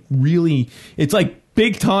 just like really, it's like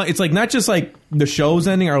big time. It's like not just like the show's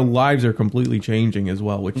ending, our lives are completely changing as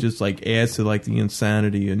well, which just like adds to like the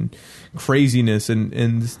insanity and craziness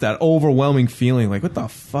and just that overwhelming feeling. Like, what the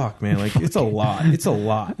fuck, man? Like, it's a lot. It's a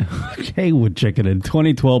lot. Haywood Chicken in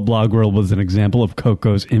 2012 Blog World was an example of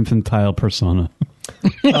Coco's infantile persona.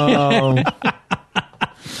 That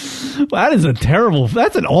is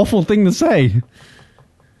that's an awful thing to say.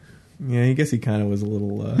 Yeah, I guess he kind of was a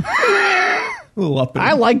little up.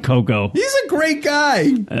 I like Coco. He's a great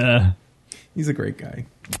guy. He's a great guy.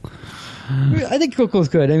 I think Coco's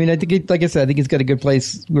good. I mean, I think, like I said, I think he's got a good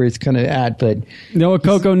place where it's kind of at. But you know what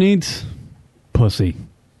Coco needs? Pussy.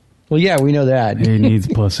 Well, yeah, we know that. He needs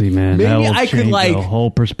pussy, man. Maybe I could like the whole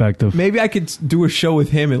perspective. Maybe I could do a show with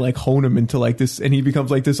him and like hone him into like this, and he becomes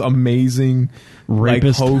like this amazing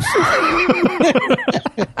rapist host.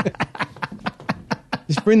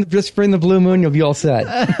 Just bring the blue moon, you'll be all set.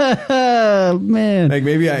 Man, like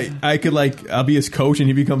maybe I could like I'll be his coach, and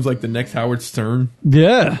he becomes like the next Howard Stern.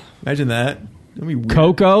 Yeah, imagine that. That'd be weird.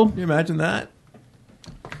 Coco. Can you imagine that?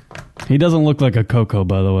 He doesn't look like a Coco,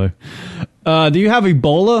 by the way. Do you have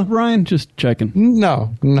Ebola, Ryan? Just checking.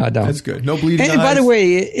 No, I don't. That's good. No bleeding eyes. And by the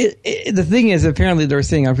way, the thing is, apparently they're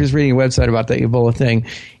saying, I'm just reading a website about the Ebola thing.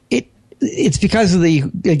 It's because of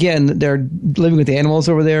they're living with the animals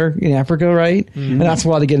over there in Africa, right? Mm-hmm. And that's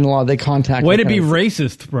why they're getting a lot of contact. Way to be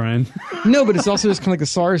racist, Brian. No, but it's also just kind of like the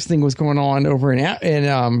SARS thing was going on over in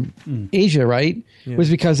Asia, right? Yeah. It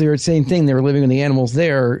was because they were the same thing. They were living with the animals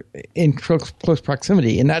there in close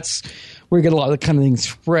proximity. And that's where you get a lot of the kind of things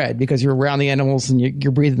spread, because you're around the animals and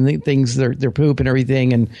you're breathing the things, their poop and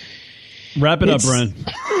everything. And wrap it up, Brian.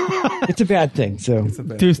 It's a bad thing. So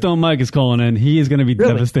Two Stone Mike is calling in. He is going to be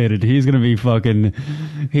devastated. He's going to be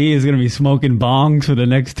he is going to be smoking bongs for the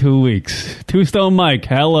next 2 weeks. Two Stone Mike,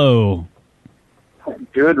 hello.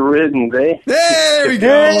 Good riddance, eh? There we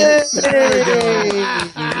go.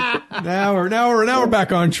 Now we're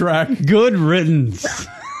back on track. Good riddance.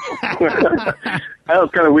 That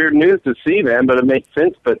was kind of weird news to see, man, but it makes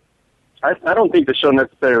sense. But I don't think the show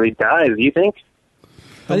necessarily dies. Do you think?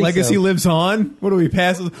 The legacy lives on? What do we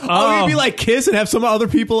pass? You'd be like Kiss and have some other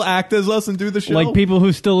people act as us and do the show? Like people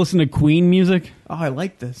who still listen to Queen music? Oh, I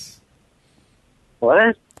like this.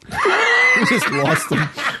 What? We just lost them.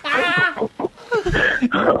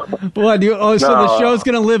 What? So No. the show's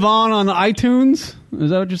going to live on iTunes? Is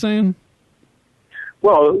that what you're saying?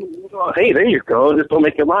 Well, hey, there you go. Just don't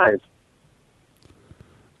make it live.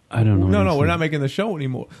 I don't know. No, we're not making the show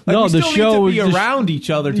anymore. No, we the still show need to be is just- around each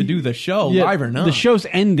other to do the show, live or not. The show's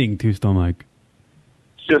ending, Two-Stone Mike.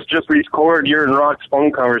 Just record your and Rock's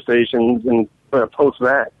phone conversations and post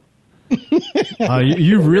that.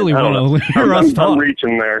 You really want to hear us talk. I'm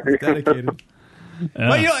reaching there. Dedicated.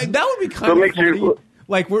 But you know, that would be kind So of makes funny. you,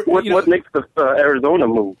 like we're what makes the Arizona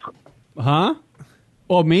move? Huh?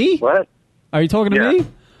 Oh, me? What? Are you talking to me?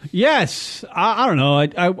 Yes. I don't know.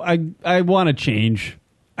 I want to change,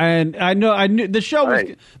 and I knew the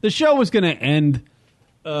show was going to end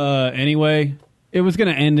anyway. It was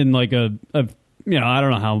going to end in like a I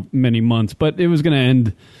don't know how many months, but it was going to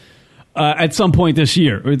end at some point this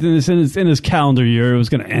year. In this calendar year, it was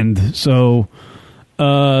going to end. So,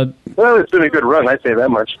 well, it's been a good run. I say that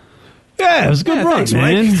much. Yeah, it was a good run, thanks,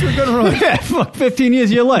 man. Mike. It's a good run. Yeah, fuck, 15 years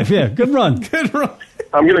of your life. Yeah, good run. Good run.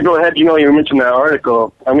 I'm going to go ahead. You mentioned that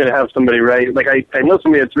article. I'm going to have somebody write. Like I know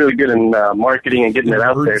somebody that's really good in marketing and getting it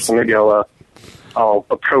out there. So maybe I'll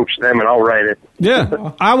approach them and I'll write it.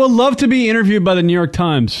 Yeah, I would love to be interviewed by the New York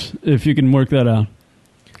Times if you can work that out.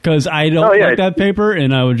 Because I don't like that paper,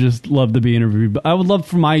 and I would just love to be interviewed. But I would love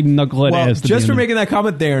for my knucklehead ass to just be for in making that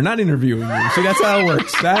comment, they are not interviewing you. So that's how it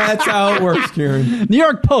works. That's how it works, Kieran. New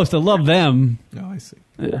York Post, I love them. Oh, I see.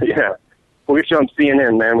 Yeah. We'll get you on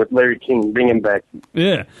CNN, man, with Larry King. Bring him back.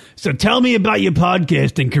 Yeah. So tell me about your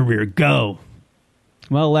podcasting career. Go.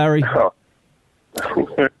 Well, Larry. Oh,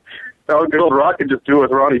 good old Rock could just do it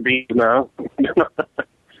with Ronnie Beans now.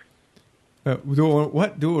 Do it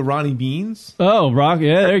with Ronnie Beans? Oh, Rock.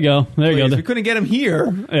 Yeah, there you go. There you go. We couldn't get him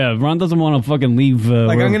here. Yeah, Ron doesn't want to fucking leave.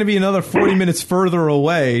 I'm going to be another 40 minutes further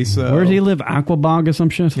away. So where does he live? Aquabog or some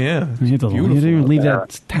shit? Yeah. He doesn't even leave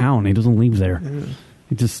that town. He doesn't leave there. Yeah.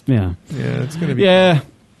 He just, yeah. Yeah, it's going to be. Yeah.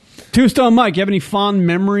 Two-Stone Mike, you have any fond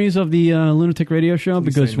memories of the Lunatic Radio Show?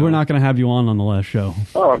 Because we're not going to have you on the last show.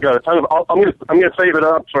 Oh, I've got a ton of. I'm gonna save it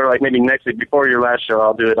up for like maybe next week before your last show.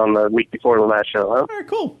 I'll do it on the week before the last show. Huh? All right,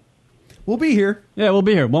 cool. We'll be here. Yeah, we'll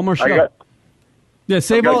be here. One more show.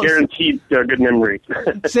 Save all guaranteed good memories.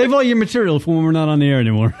 Save all your material for when we're not on the air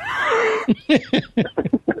anymore.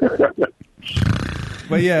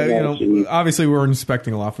 But yeah, obviously we're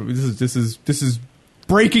expecting a lot from it. This is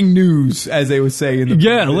breaking news, as they would say in the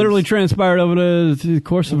literally transpired over the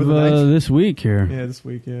course of this week here. Yeah, this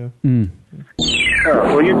week, yeah.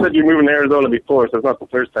 Well, you said you're moving to Arizona before, so it's not the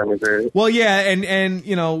first time we've heard it. Well, yeah, and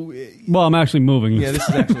well, I'm actually moving. Yeah, this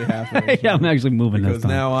is actually happening. Yeah, I'm actually moving because this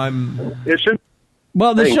time. now I'm. It should.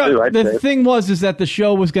 Well, the show. Too, the thing was that the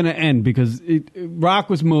show was going to end because Rock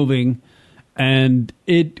was moving, and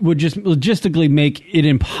it would just logistically make it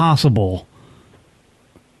impossible.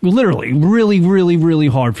 Literally, really, really, really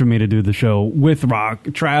hard for me to do the show with Rock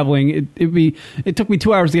traveling. It took me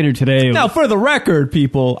 2 hours to get here today. Now, for the record,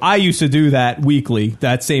 people, I used to do that weekly.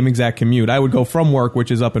 That same exact commute. I would go from work, which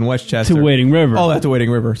is up in Westchester, to Wading River. Oh, that's to Wading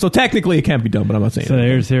River. So technically, it can be done, but I'm not saying. So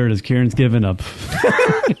here it is. Kieran's giving up.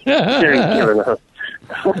 Kieran's giving up.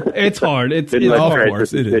 It's hard. It's of hard.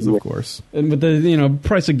 course it is. Of course. And with the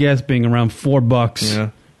price of gas being around $4, yeah.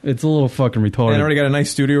 It's a little fucking retarded. And I already got a nice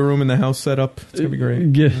studio room in the house set up. It's gonna be great.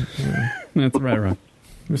 Yeah. That's right, Ron.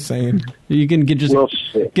 Just saying. You can get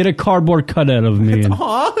a cardboard cutout of me.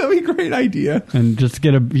 Aw, that'd be a great idea. And just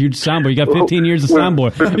get a huge soundboard. You got 15 years of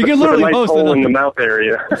soundboard. You can literally nice host hole it in the mouth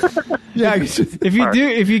area. Yeah.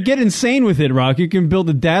 If you get insane with it, Rock, you can build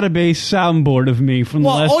a database soundboard of me from the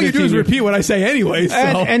last. All you 15 do is years. repeat what I say anyway. So.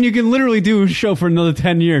 And you can literally do a show for another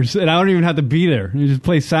 10 years, and I don't even have to be there. You just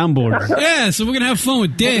play soundboards. Yeah, so we're gonna have fun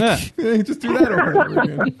with Dick. Yeah. Just do that over and over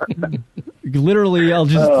again. Literally, I'll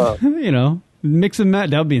just mix and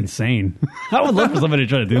match. That would be insane. I would love for somebody to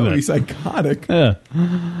try to do that. That would be psychotic. Yeah.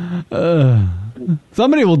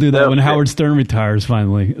 Somebody will do that when Howard Stern retires.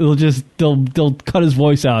 Finally, they'll cut his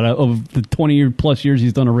voice out of the 20+ years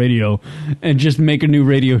he's done a radio, and just make a new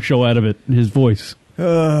radio show out of it. His voice. All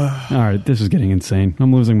right, this is getting insane.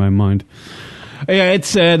 I'm losing my mind. Yeah, it's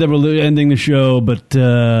sad that we're ending the show, but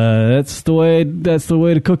that's the way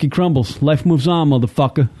the cookie crumbles. Life moves on,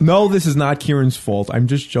 motherfucker. No, this is not Kieran's fault. I'm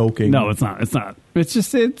just joking. No, it's not. It's not.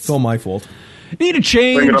 It's all my fault. Need a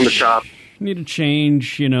change. Bring it on the shop. Need a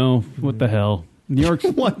change. What the hell? New York's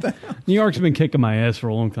what the hell? New York's been kicking my ass for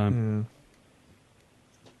a long time.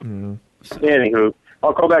 Anywho,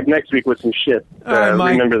 I'll call back next week with some shit. All right,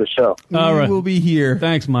 Mike. Remember the show. All right, we'll be here.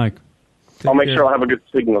 Thanks, Mike. I'll make sure I'll have a good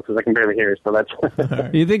signal because I can barely hear. So that's.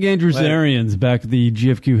 You think Andrew Zarian's back at the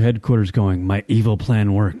GFQ headquarters going, my evil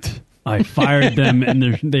plan worked. I fired them and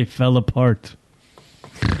they fell apart.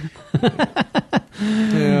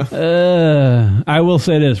 Yeah. I will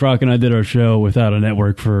say this: Rock and I did our show without a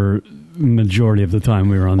network for majority of the time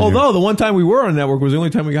we were on. Although the one time we were on a network was the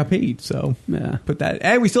only time we got paid. So yeah, put that.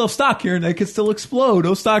 And we still have stock here, and they could still explode.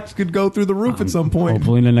 Those stocks could go through the roof at some point.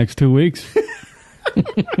 Hopefully in the next 2 weeks.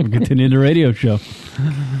 We'll continue the radio show.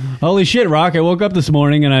 Holy shit, Rock! I woke up this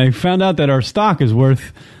morning and I found out that our stock is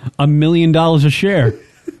worth $1 million a share.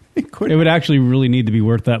 It would actually really need to be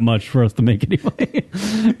worth that much for us to make any money.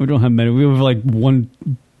 We don't have many. We have like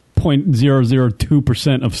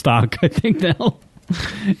 1.002% of stock, I think now.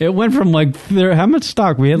 It went from like how much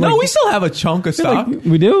stock we had? No, like, we still have a chunk of stock.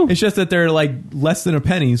 We do. It's just that they're like less than a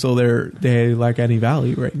penny, so they lack any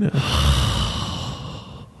value right now.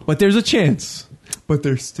 But there's a chance. But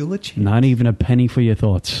there's still a chance. Not even a penny for your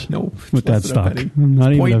thoughts. No, with that stock.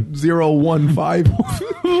 Not even 0.015.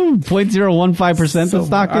 0.015% of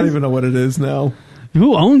stock. I don't even know what it is now.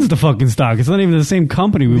 Who owns the fucking stock? It's not even the same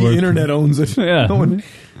company we work. The internet owns it. Yeah.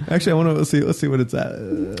 Actually, I want to let's see what it's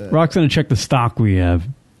at. Rock's gonna check the stock we have.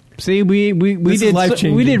 See, we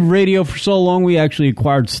did radio for so long. We actually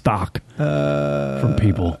acquired stock from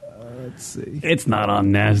people. Let's see. It's not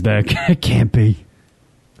on NASDAQ. It can't be.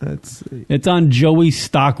 Let's see. It's on Joey's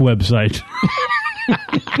stock website.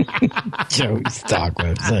 Joey's stock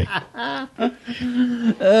website.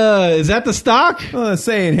 Is that the stock? It's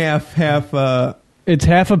saying half. It's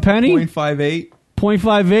half a penny. 0.58.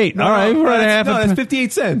 0.58. No, all right, no, we're at that's, half. that's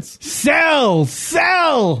 58 cents. Sell.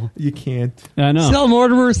 You can't. I know. Sell,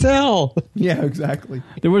 Mortimer, sell. Yeah, exactly.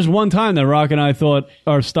 There was one time that Rock and I thought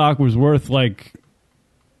our stock was worth like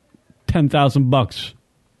 $10,000.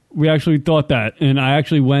 We actually thought that, and I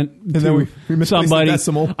actually went to we somebody.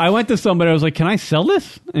 decimal. I went to somebody. I was like, "Can I sell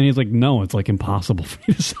this?" And he's like, "No, it's like impossible for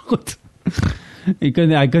you to sell it."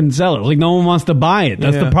 I couldn't sell it. Like no one wants to buy it.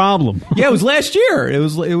 That's the problem. Yeah, it was last year. It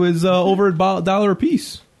was over $1 a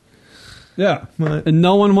piece. Yeah, and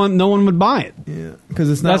no one would buy it. Yeah, because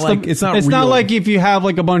it's not it's not. It's real. not like if you have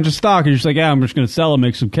like a bunch of stock and you're just like, I'm just going to sell it,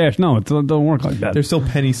 make some cash. No, it doesn't work like that. There's still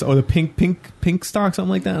pennies or the pink stock, something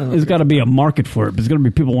like that. There's got to be a market for it. There's got to be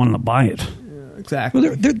people wanting to buy it. Yeah, exactly.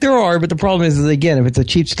 Well, there are, but the problem is again, if it's a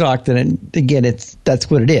cheap stock, then that's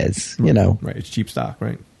what it is. You know, right? It's cheap stock,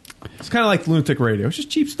 right? It's kind of like Lunatic Radio. It's just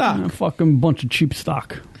cheap stock. A fucking bunch of cheap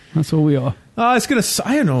stock. That's what we are. It's gonna.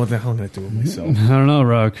 I don't know what the hell I'm gonna do with myself. I don't know,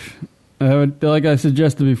 Rock. Like I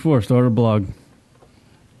suggested before, start a blog.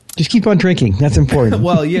 Just keep on drinking. That's important.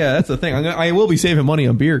 Well, yeah, that's the thing. I will be saving money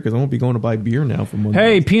on beer because I won't be going to buy beer now from one.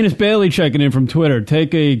 Hey, Penis Bailey checking in from Twitter.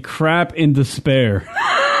 Take a crap in despair.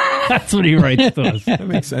 That's what he writes to us. That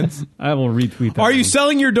makes sense. I will retweet that. Are you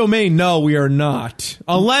selling your domain? No, we are not.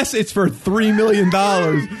 Unless it's for $3 million.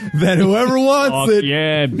 Then whoever wants it.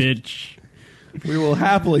 Yeah, bitch. We will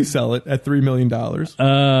happily sell it at $3 million.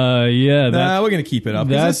 Yeah. We're going to keep it up.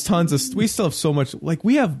 That's tons of. We still have so much. Like,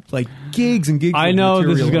 we have, like, gigs and gigs. I know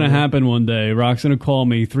this is going to happen one day. Rock's going to call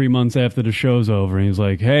me 3 months after the show's over. And he's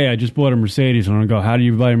like, hey, I just bought a Mercedes. And I'm going to go, how do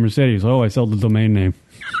you buy a Mercedes? Oh, I sell the domain name.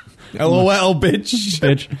 LOL, bitch.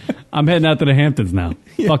 Bitch. I'm heading out to the Hamptons now.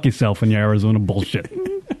 Yeah. Fuck yourself and your Arizona bullshit.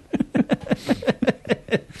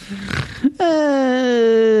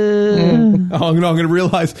 I'm going to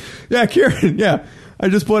realize, Karen, I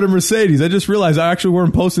just bought a Mercedes. I just realized I actually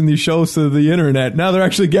weren't posting these shows to the internet. Now they're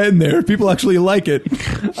actually getting there. People actually like it.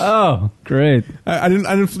 Oh, great. I didn't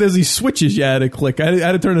there's these switches you had to click. I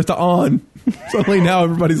had to turn it to on. Suddenly now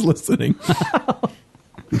everybody's listening.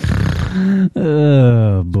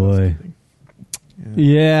 Oh, boy.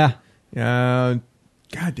 Yeah. God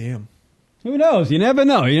damn. Who knows? You never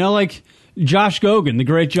know. You know, like Josh Gogan, the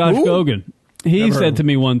great Josh Gogan. He said to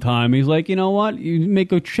me one time, he's like, you know what? You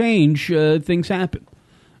make a change, things happen.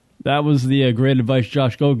 That was the great advice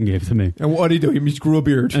Josh Gogan gave to me. And what did he do? He just grew a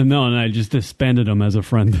beard. And I just disbanded him as a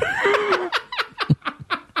friend.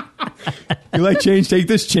 You like change? Take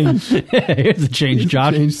this change. Here's the change,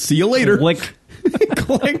 Josh. Change. See you later. Click.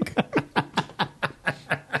 Click.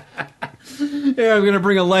 Yeah, I'm going to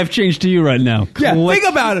bring a life change to you right now. Yeah, think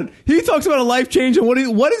about it. He talks about a life change, and what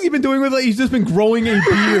has he been doing with it? He's just been growing a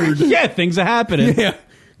beard. Yeah, things are happening. Yeah,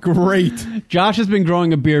 great. Josh has been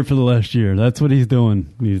growing a beard for the last year. That's what he's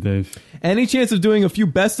doing these days. Any chance of doing a few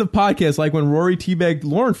best of podcasts, like when Rory teabagged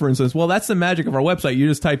Lauren, for instance? Well, that's the magic of our website. You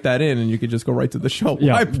just type that in, and you can just go right to the show.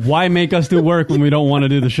 Yeah. Why make us do work when we don't want to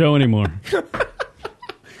do the show anymore?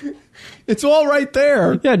 It's all right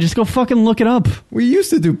there. Yeah, just go fucking look it up. We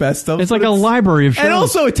used to do best stuff. It's like a library of shows. And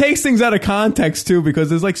also, it takes things out of context, too, because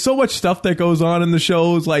there's like so much stuff that goes on in the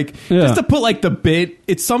shows. Like, just to put like the bit,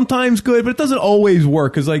 it's sometimes good, but it doesn't always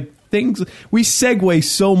work. Because like we segue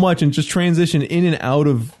so much and just transition in and out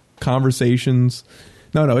of conversations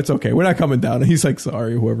No, it's okay. We're not coming down. He's like,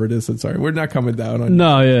 sorry, whoever it is said sorry. We're not coming down on you.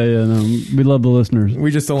 No, no. We love the listeners.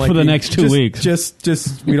 We just don't like for the next 2 weeks.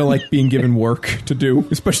 Just we don't like being given work to do,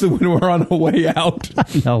 especially when we're on our way out.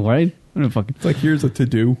 No, right? It's like, here's a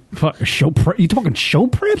to-do. Show prep? You talking show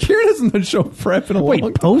prep? Kieran hasn't done show prep in a long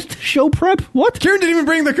time. Post-show prep? What? Kieran didn't even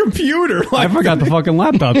bring the computer. I forgot the fucking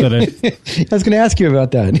laptop today. I was going to ask you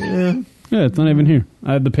about that. Yeah, it's not even here.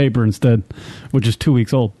 I had the paper instead, which is 2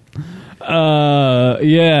 weeks old. So.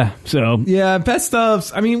 Yeah, best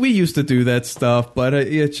ofs. I mean, we used to do that stuff, but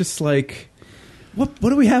it's just like... What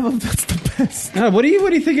do we have of that's the best? What do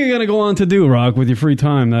you think you're gonna go on to do, Rock, with your free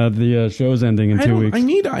time now that the show's ending in 2 weeks? I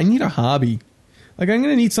need a hobby. Like, I'm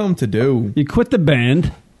gonna need something to do. You quit the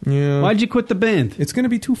band. Yeah. Why'd you quit the band? It's gonna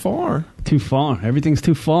be too far. Too far. Everything's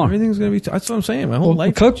too far. Everything's gonna be. That's what I'm saying. My whole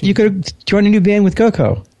life. You could join a new band with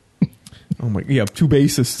Coco. Oh my! Yeah, 2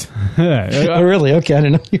 bassists. Oh really? Okay, I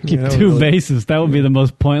didn't know. Yeah, 2 bassists. That would be the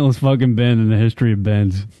most pointless fucking band in the history of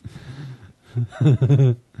bands.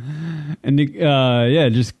 And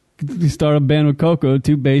just start a band with Coco,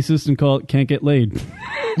 2 bassists, and call it "Can't Get Laid."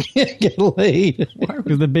 Can't get laid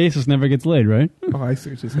because the bassist never gets laid, right? Oh, I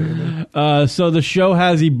see what you're saying. So the show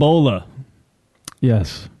has Ebola.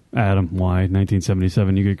 Yes, Adam. Why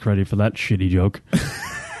 1977? You get credit for that shitty joke.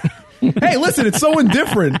 Hey, listen, it's so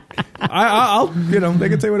indifferent. I'll they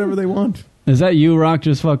can say whatever they want. Is that you, Rock?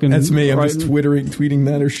 Just fucking... That's me. I'm just tweeting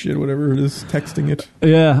that or shit, whatever it is, texting it.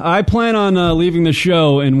 Yeah, I plan on leaving the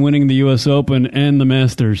show and winning the U.S. Open and the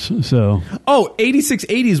Masters, so... Oh,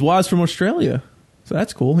 86-80s Waz from Australia. So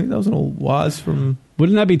that's cool. That was an old Waz from...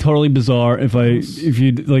 Wouldn't that be totally bizarre if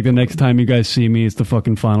you like, the next time you guys see me, it's the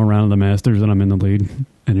fucking final round of the Masters and I'm in the lead,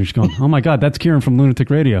 and you're just going, oh my God, that's Kieran from Lunatic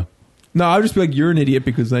Radio. No, I would just be like, you're an idiot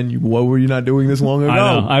because then what were you not doing this long ago? I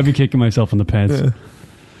know. I'd be kicking myself in the pants. Yeah.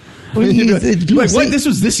 Like, what? This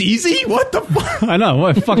was this easy? What the fuck? I know.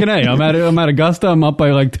 What fucking A? I'm at Augusta. I'm up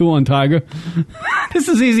by like 2 on Tiger. This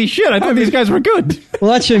is easy shit. I thought these guys were good.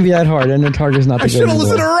 Well, that shouldn't be that hard. And then Tiger's not the good. I should have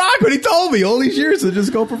listened to Rock when he told me all these years to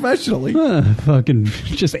just go professionally. Fucking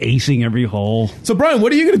just acing every hole. So, Brian,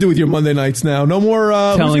 what are you going to do with your Monday nights now? No more.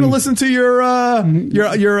 Who's going to listen to your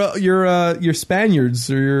Spaniards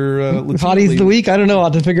or your Hotties of the Week? I don't know. I'll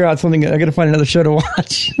have to figure out something. I got to find another show to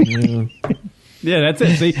watch. Yeah. Yeah, that's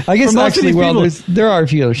it. See, I guess actually, there are a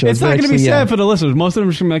few other shows. It's not going to be sad for the listeners. Most of them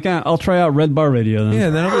are just going to be like, I'll try out Red Bar Radio then. Yeah,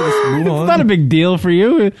 then I'll just move on. It's not a big deal for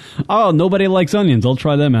you. Oh, nobody likes onions. I'll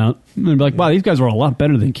try them out. And they'll be like, wow, these guys are a lot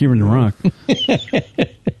better than Kieran and Rock.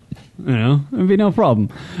 It'd be no problem.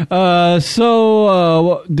 So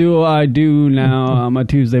what do I do now on my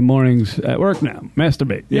Tuesday mornings at work now?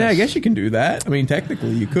 Masturbate. Yeah, I guess you can do that. I mean,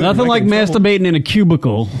 technically, you could. Nothing like masturbating in a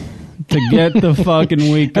cubicle to get the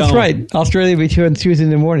fucking week going. That's right. Australia will be Tuesday in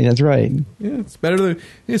the morning. That's right. Yeah, it's better.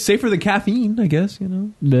 It's safer than caffeine, I guess,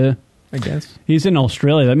 Yeah. I guess. He's in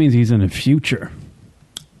Australia. That means he's in the future.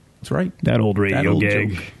 That's right. That old radio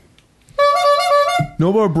gag. Joke.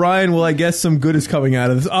 No more Brian. Well, I guess some good is coming out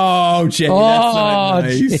of this. Oh, Jay, that's not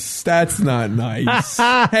nice. Jay. That's not nice.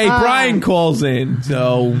 Hey, Brian calls in,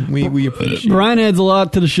 so we appreciate it. Brian adds a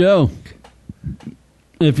lot to the show.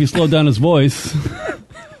 If you slow down his voice.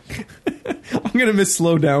 I'm going to miss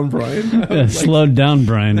Slow Down Brian. Yeah, Slowed Down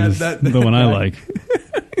Brian is the one I like.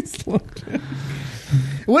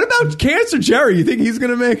 What about Cancer Jerry? You think he's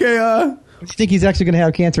going to make a... You think he's actually going to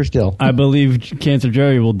have cancer still? I believe Cancer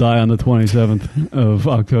Jerry will die on the 27th of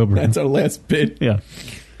October. That's our last bit. Yeah.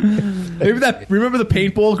 Remember the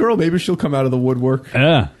paintball girl? Maybe she'll come out of the woodwork.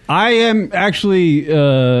 Yeah. I am actually,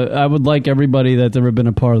 I would like everybody that's ever been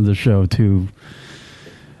a part of the show to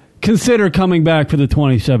consider coming back for the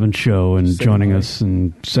 27th show and joining us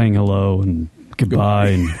and saying hello and goodbye.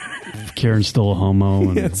 And Kieran's still a homo.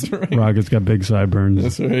 And that's right. Rocket's got big sideburns.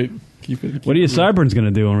 That's right. Keep what are your sideburns going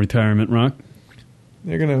to do in retirement, Rock?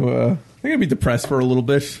 They're gonna be depressed for a little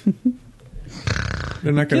bit.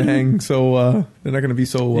 They're not gonna hang so. They're not gonna be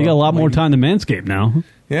so. You got a lot more time to manscape now.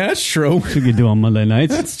 Yeah, that's true. What you could do on Monday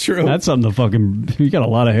nights. That's true. That's something to fucking. You got a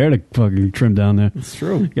lot of hair to fucking trim down there. That's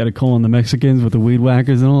true. You got to call on the Mexicans with the weed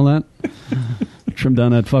whackers and all that. Trim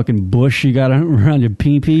down that fucking bush you got around your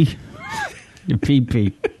pee-pee. Your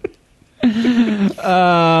pee-pee. Can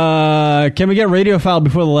we get Radiophile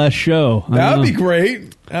before the last show? That would be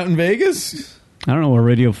great. Out in Vegas. I don't know where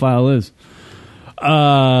Radiophile is.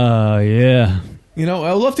 Yeah.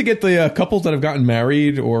 I would love to get the couples that have gotten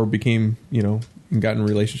married or became, and gotten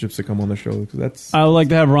relationships to come on the show. Because I would like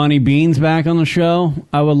to have Ronnie Beans back on the show.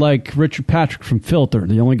 I would like Richard Patrick from Filter,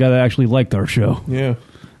 the only guy that actually liked our show. Yeah.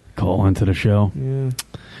 Call into the show. Yeah.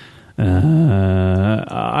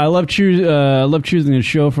 I love choosing a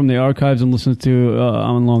show from the archives and listening to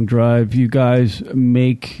on Long Drive. You guys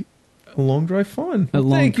make a long drive fun.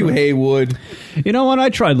 Thank you, Haywood. You know what? I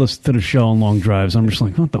tried listening to the show on long drives. I'm just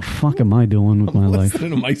like, what the fuck am I doing with my life?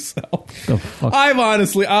 Listening to myself. The fuck?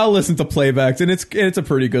 I'll listen to playbacks, and it's a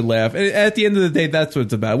pretty good laugh. At the end of the day, that's what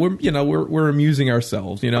it's about. We're amusing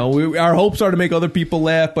ourselves. Our hopes are to make other people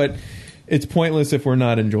laugh, but it's pointless if we're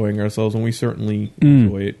not enjoying ourselves, and we certainly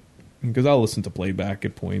enjoy it. Because I'll listen to playback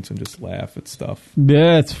at points and just laugh at stuff.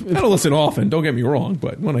 Yeah, I don't listen often. Don't get me wrong,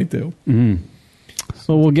 but when I do. Mm-hmm.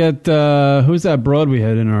 So we'll get who's that broad we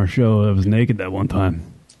had in our show that was naked that one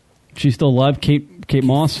time? She's still alive? Kate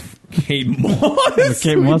Moss? Kate Moss?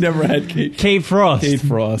 Kate Moss? We never had Kate. Kate Frost. Kate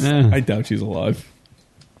Frost. Yeah. I doubt she's alive.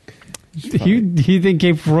 Do you think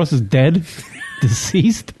Kate Frost is dead?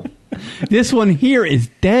 Deceased? This one here is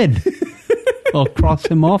dead. I'll cross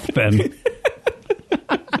him off then.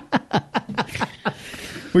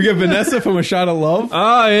 We get Vanessa from A Shot of Love.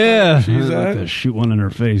 Oh, yeah. She's like to shoot one in her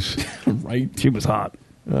face. Right. She was hot.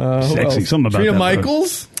 Sexy. Something about Trina that.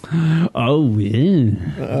 Michaels? Oh, yeah.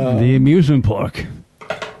 The amusement park.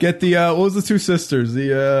 Get the, what was the two sisters? The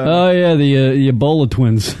the Ebola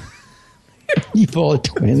twins. Ebola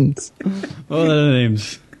twins. What are their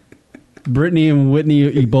names? Brittany and Whitney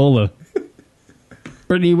Ebola.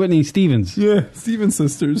 Brittany Whitney Stevens. Yeah, Stevens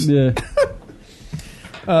sisters. Yeah.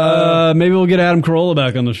 Maybe we'll get Adam Carolla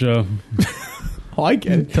back on the show. Oh, I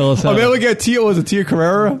get it. Tell us how. Maybe we'll get Tia. Was it Tia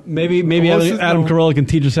Carrera? Maybe Adam Carolla can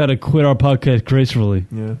teach us how to quit our podcast gracefully.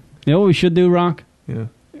 Yeah. You know what we should do, Rock? Yeah.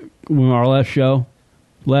 When our last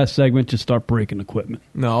segment, just start breaking equipment.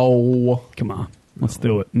 No. Come on. Let's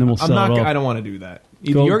do it. And then we'll sell it off. I don't want to do that.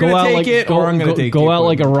 Either you're going to take it or I'm going to take it. Go out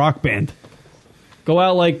like a rock band. Go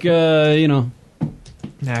out like,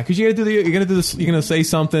 Nah, because you're gonna do this. You're gonna say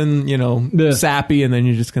something, sappy, and then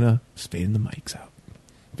you're just gonna fade the mics out.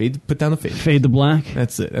 Put down the fade. Fade the black.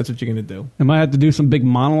 That's it. That's what you're gonna do. Am I have to do some big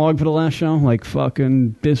monologue for the last show? Like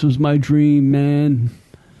fucking, this was my dream, man,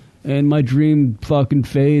 and my dream fucking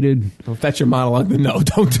faded. Well, if that's your monologue, then no,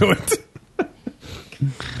 don't do it.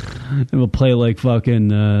 And we'll play like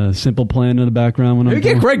fucking Simple Plan in the background when Maybe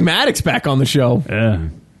get Greg Maddox back on the show. Yeah.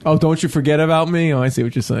 Oh, don't you forget about me? Oh, I see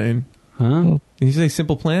what you're saying. Huh? Did you say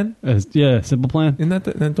Simple Plan? Yeah, Simple Plan. Isn't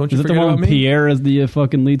that don't you Is it forget the one about with me? Pierre as the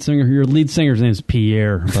fucking lead singer? Your lead singer's name is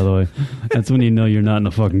Pierre, by the way. That's when you know you're not in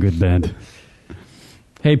a fucking good band.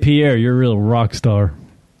 Hey, Pierre, you're a real rock star.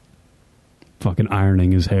 Fucking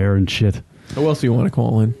ironing his hair and shit. Who else do you want to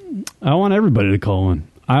call in? I want everybody to call in.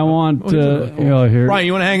 I want here. Ryan,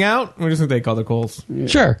 you want to hang out? We're just going to take other calls. Yeah.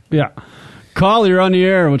 Sure. Yeah. Call, you're on the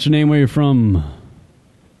air. What's your name? Where you from?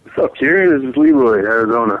 What's up, Kieran? This is Leroy,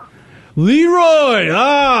 Arizona. Leroy!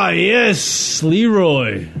 Ah, yes,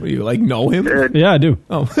 Leroy. What do you, know him? Yeah, I do.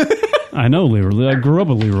 Oh. I know Leroy. I grew up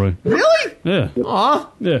with Leroy. Really? Yeah.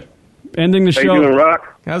 Aw. Yeah. Ending the show. How you doing,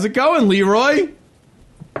 Rock? How's it going, Leroy?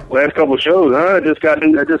 Last couple of shows, huh? I just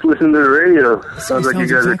listened to the radio. Sounds like you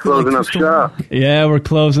guys are closing up shop. Yeah, we're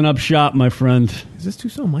closing up shop, my friend. Is this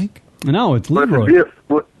Tucson Mike? No, it's Leroy.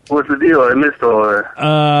 What's the deal? I missed all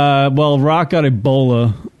that. Well, Rock got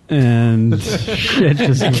Ebola, and shit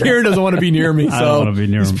just... Kieran doesn't want to be near me, so I don't want to be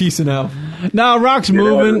near he's him. peacing out. No, Rock's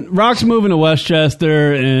moving. Rock's moving to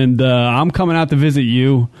Westchester, and I'm coming out to visit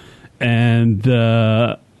you. And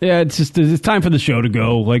yeah, it's time for the show to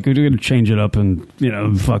go. Like, we're going to change it up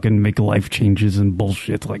and fucking make life changes and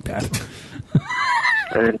bullshit like that.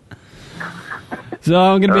 So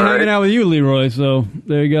I'm going to be hanging out with you, Leroy. So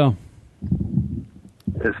there you go.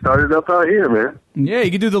 It started up out here, man. Yeah,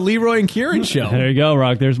 you can do the Leroy and Kieran show. There you go,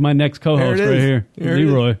 Rock. There's my next co-host right here,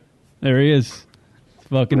 Leroy. There he is.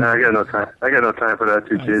 Fucking. Nah, I got no time. I got no time for that.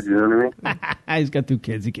 2 kids. You know what I mean? He's got 2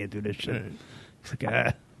 kids. He can't do this shit. He's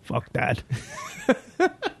like, fuck that.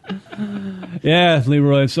 Yeah,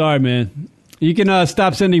 Leroy. Sorry, man. You can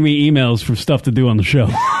stop sending me emails for stuff to do on the show.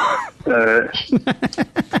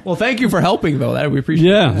 Well, thank you for helping, though. That we appreciate.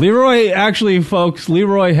 Yeah, that. Leroy. Actually, folks,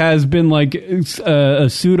 Leroy has been like a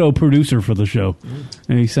pseudo producer for the show,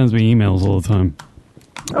 and he sends me emails all the time.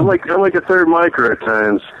 I'm like a third micer at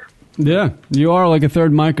times. Yeah, you are like a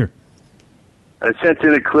third micer. I sent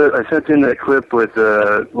in a clip. I sent in that clip with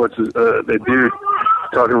the dude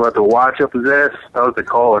talking about the watch up his ass. I was the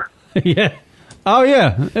caller. Yeah. Oh,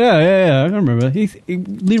 yeah. I remember.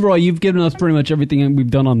 Leroy, you've given us pretty much everything we've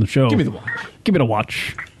done on the show. Give me the watch. Give me the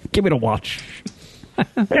watch. Give me the watch.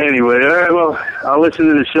 Anyway, all right, well, I'll listen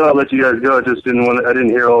to the show. I'll let you guys go. I didn't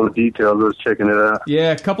hear all the details. I was checking it out.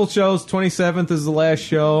 Yeah, a couple shows. 27th is the last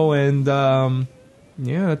show, and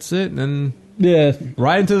yeah, that's it. And Yeah.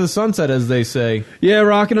 Ride into the sunset, as they say. Yeah,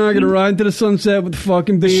 Rock and I are going to ride into the sunset with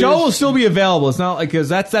fucking The beers. show will still be available. It's not like, because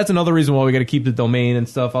that's another reason why we got to keep the domain and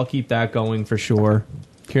stuff. I'll keep that going for sure.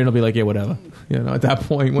 Kieran will be like, yeah, whatever. You know, at that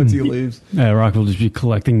point, once he leaves. Yeah, Rock will just be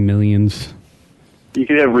collecting millions. You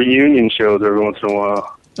could have reunion shows every once in a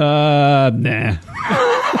while. Nah.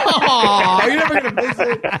 Oh, you're never going to miss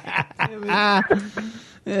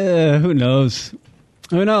it. Who knows?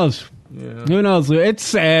 Who knows? Yeah. Who knows? It's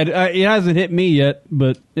sad. It hasn't hit me yet,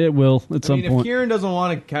 but it will at some If point. Kieran doesn't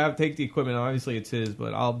want to take the equipment, obviously it's his,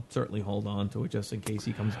 but I'll certainly hold on to it just in case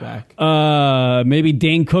he comes back. Maybe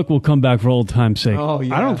Dane Cook will come back for old time's sake. Oh,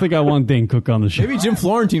 yeah. I don't think I want Dane Cook on the show. Maybe Jim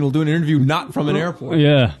Florentine will do an interview not from an airport.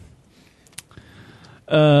 Yeah.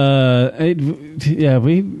 I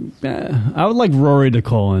would like Rory to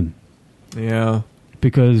call in. Yeah.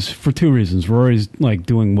 Because for two reasons. Rory's like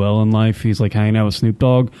doing well in life. He's like hanging out with Snoop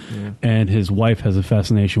Dogg. Yeah. And his wife has a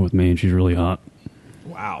fascination with me and she's really hot.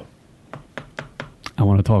 Wow. I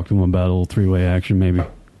want to talk to him about a little three-way action maybe.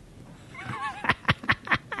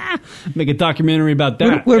 Make a documentary about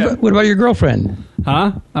that. What about your girlfriend?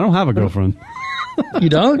 Huh? I don't have a girlfriend. You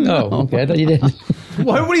don't? Oh, okay. I thought you did.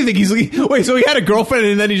 What do you think? Wait, so he had a girlfriend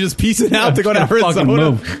and then he just pieced it out to go to Arizona?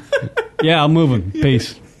 Move. Yeah, I'm moving.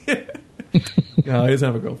 Peace. No, he doesn't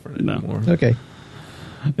have a girlfriend anymore. Okay.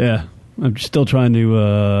 Yeah. I'm still trying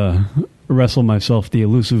to wrestle myself the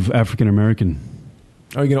elusive African American.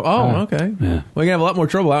 Oh, you know? Oh, okay. Yeah. Well, you have a lot more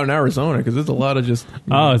trouble out in Arizona because there's a lot of just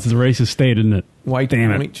it's a racist state, isn't it? white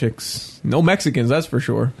chicks. No Mexicans, that's for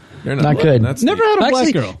sure. They're Not good. That's Never had a black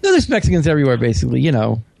Actually, girl. no, there's Mexicans everywhere, basically. You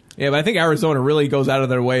know. Yeah, but I think Arizona really goes out of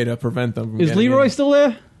their way to prevent them. From Is getting Leroy in. still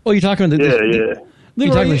there? Oh, you're talking to the Yeah. You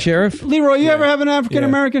talking to the sheriff? Leroy, you ever have an African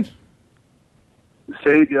American?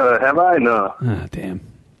 Say, have I? No. Ah, damn.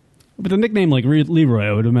 With a nickname like Leroy,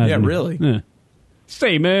 I would imagine. Yeah, really? Yeah.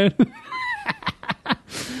 Say, man.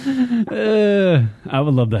 I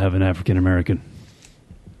would love to have an African American.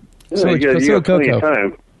 Yeah, you got plenty of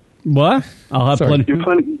time. What? I'll have plenty. You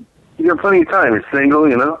got plenty of time. You're single,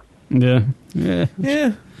 you know? Yeah.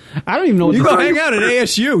 I don't even know what You to go say. hang out at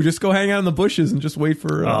ASU. Just go hang out in the bushes and just wait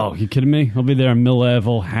for... Oh, you kidding me? I'll be there in Mill Ave,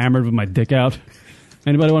 all hammered with my dick out.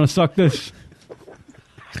 Anybody want to suck this?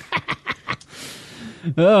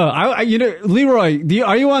 Leroy,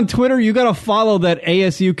 are you on Twitter? You got to follow that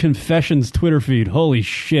ASU Confessions Twitter feed. Holy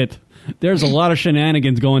shit. There's a lot of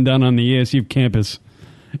shenanigans going down on the ASU campus.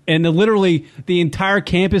 And literally, the entire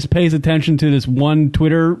campus pays attention to this one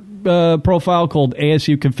Twitter profile called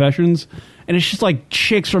ASU Confessions. And it's just like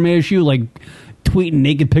chicks from ASU, like, tweeting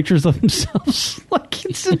naked pictures of themselves. Like,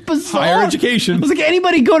 it's just bizarre. Higher education. I was like,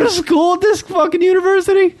 anybody go to school at this fucking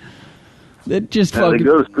university? It just They fucking...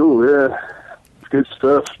 go to school, yeah. It's good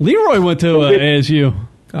stuff. Leroy went to ASU.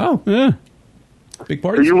 Oh. Yeah. Big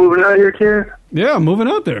party. Are you moving out here, Karen? Yeah, I'm moving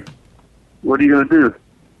out there. What are you going to do?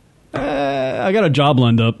 I got a job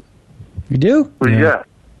lined up. You do? What do you got?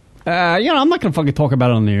 I'm not going to fucking talk about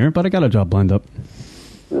it on the air, but I got a job lined up.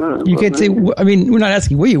 You can't say. I mean, we're not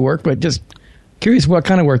asking where you work, but just curious what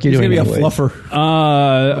kind of work you're doing. He's going to be a fluffer.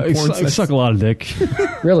 I suck a lot of dick.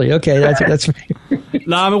 Really? Okay, that's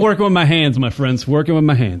Nah, I've been working with my hands, my friends. Working with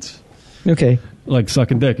my hands. Okay. Like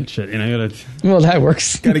sucking dick and shit. You know, well, that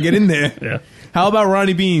works. Got to get in there. Yeah. How about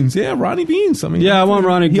Ronnie Beans? Yeah, Ronnie Beans. I mean, I want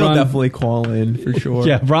Ronnie. He'll definitely call in for sure.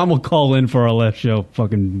 Yeah, Ron will call in for our last show.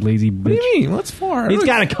 Fucking lazy bitch. What do you mean? What's for? He's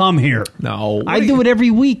got to come here. No. I do it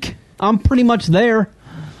every week. I'm pretty much there.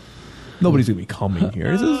 Nobody's going to be coming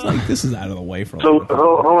here. This is out of the way for a So,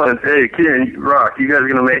 little hold on. Hey, Kieran, Rock, you guys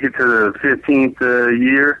going to make it to the 15th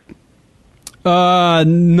year?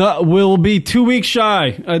 No, we'll be 2 weeks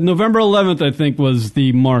shy. November 11th, I think, was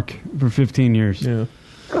the mark for 15 years. Yeah.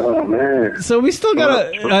 Oh, man. So we still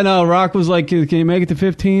got to... I know, Rock was like, can you make it to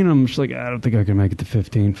 15? I'm just like, I don't think I can make it to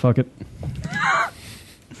 15. Fuck it.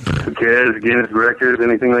 Guinness records,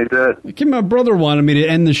 anything like that? My brother wanted me to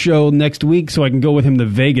end the show next week so I can go with him to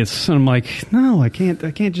Vegas. And I'm like, no, I can't. I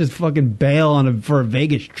can't just fucking bail for a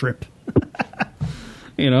Vegas trip.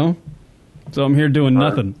 You know? So I'm here doing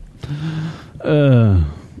nothing.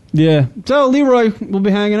 Yeah. So Leroy, we'll be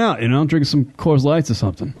hanging out, drinking some Coors Lights or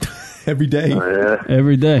something. Every day. Oh, yeah.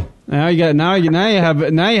 Every day. Now you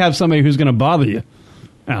have somebody who's going to bother you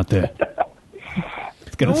out there.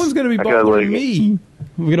 No one's going to be bothering me.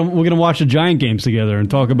 We're gonna watch the Giant games together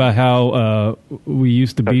and talk about how we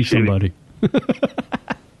used to be somebody. How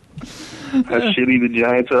shitty the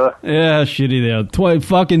Giants are. Yeah, shitty they are.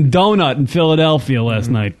 Fucking donut in Philadelphia last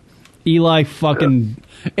night. Eli fucking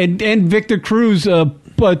and Victor Cruz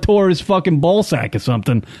tore his fucking ball sack or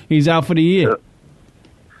something. He's out for the year.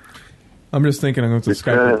 I'm just thinking I'm going to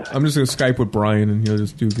Skype. I'm just going to Skype with Brian, and he'll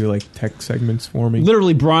just do like tech segments for me.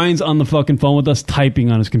 Literally, Brian's on the fucking phone with us,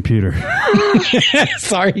 typing on his computer.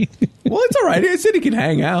 Sorry. Well, it's all right. I said he can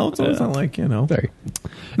hang out, so it's not like, you know. Sorry.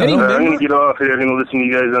 I'm going to get off here. I'm going to listen to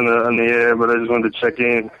you guys on the air, but I just wanted to check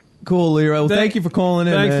in. Cool, Leroy. Well, thank you for calling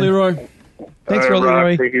in. Thanks, man. Leroy. Thanks, All right,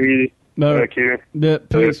 Leroy. Rock, take it easy. Back here. Yeah,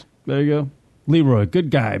 peace. There you go. Leroy, good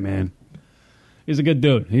guy, man. He's a good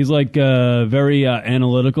dude. He's like very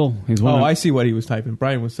analytical. He's one I see what he was typing.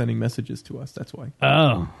 Brian was sending messages to us. That's why.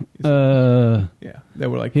 Oh. Yeah, they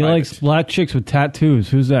were like he private. likes black chicks with tattoos.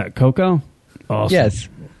 Who's that? Coco? Awesome. Yes.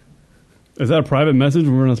 Is that a private message?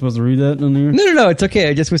 We're not supposed to read that on here? No, it's okay.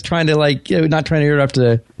 I just was trying to not trying to interrupt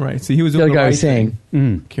the right. See, he was the doing other guy right was saying.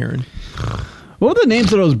 Karen. What were the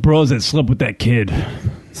names of those bros that slept with that kid?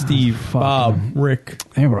 Steve, Bob, Rick,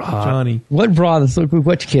 they were hot. Johnny. What bra?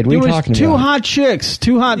 Which kid? What are you talking two about? hot chicks,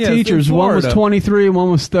 two hot Yeah, teachers. in One was Florida. 23,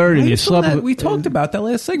 one was 30. They slept with, We talked about that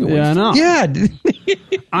last segment. Yeah, I know. Yeah.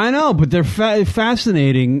 I know, but they're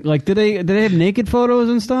fascinating. Like, did they have naked photos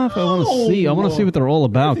and stuff? I want to see. I want to see what they're all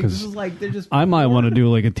about because I might want to do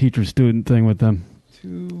like a teacher-student thing with them.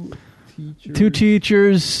 Two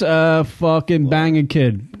teachers, fucking bang a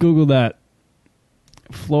kid. Google that.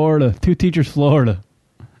 Florida. Two teachers, Florida.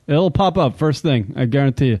 It'll pop up first thing. I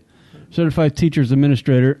guarantee you. Certified teachers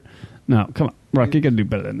administrator. No, come on, Rock. You gotta do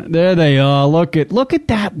better than that. There they are. Look at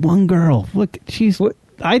that one girl. Look,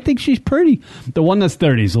 I think she's pretty. The one that's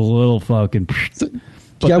 30 is a little fucking.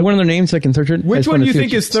 You got one of their names so I can search it? Which one do you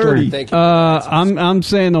think is 30? Thank you. I'm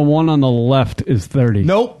saying the one on the left is 30.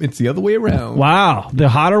 Nope, it's the other way around. Wow, the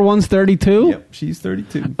hotter one's 32. Yep, she's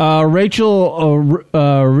 32. Rachel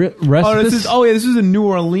Respis. This is in New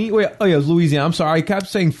Orleans. Wait, it was Louisiana. I'm sorry, I kept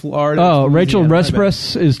saying Florida. Oh, It's Rachel Louisiana. My bad.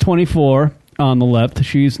 Respis is 24 on the left.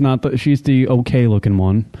 She's not. She's the okay looking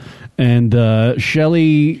one, and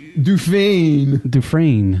Shelley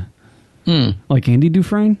Dufresne, like Andy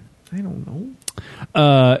Dufresne. I don't know.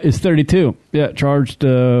 Is 32. Yeah, charged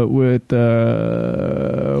with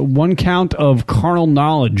one count of carnal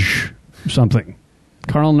knowledge, something.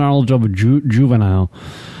 Carnal knowledge of a juvenile.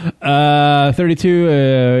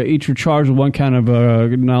 32. Each were charged with one count of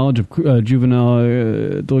knowledge of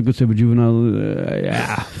juvenile delinquency of a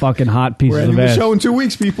juvenile. Fucking hot pieces We're of ending the ass. show in 2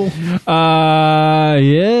 weeks, people. Yeah.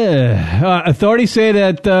 Authorities say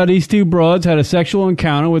that these two broads had a sexual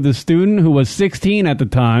encounter with a student who was 16 at the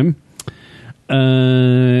time.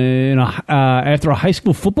 After a high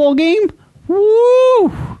school football game.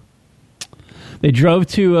 Woo! They drove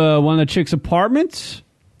to one of the chicks' apartments,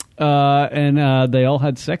 and they all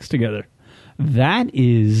had sex together. That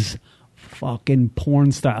is fucking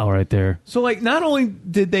porn style right there. So, like, not only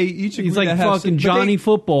did they each agree He's like to have fucking sex, Johnny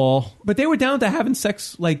Football. but they were down to having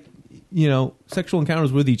sex, like, sexual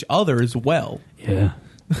encounters with each other as well. Yeah.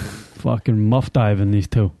 Fucking muff diving, these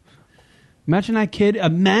two. Imagine that kid.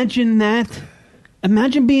 Imagine that.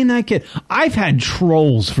 Imagine being that kid. I've had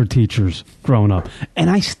trolls for teachers growing up,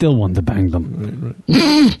 and I still wanted to bang them.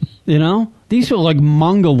 You know? These are like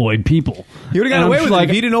mongoloid people. He would have got away with it if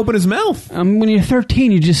he didn't open his mouth. When you're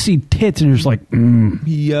 13, you just see tits, and you're just like, He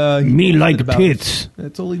me boasted like about tits. it.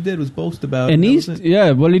 That's all he did was boast about And it. these,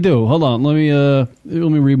 what did he do? Hold on, let me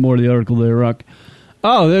read more of the article there, Rock.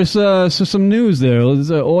 Oh, there's some news there.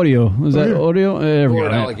 There's audio. Is that audio? There we go.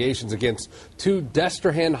 Allegations against two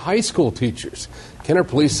Destrehan high school teachers. Kenner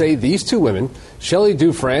police say these two women, Shelley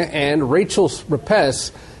Dufresne and Rachel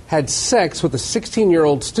Rapes, had sex with a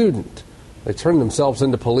 16-year-old student. They turned themselves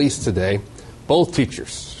into police today. Both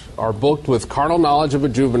teachers are booked with carnal knowledge of a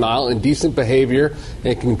juvenile, indecent behavior,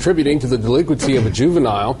 and contributing to the delinquency of a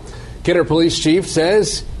juvenile. Kenner Police Chief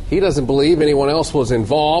says he doesn't believe anyone else was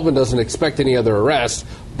involved and doesn't expect any other arrests.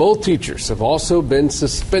 Both teachers have also been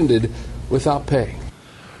suspended without pay.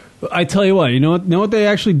 I tell you what, you know what they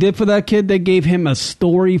actually did for that kid? They gave him a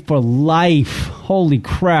story for life. Holy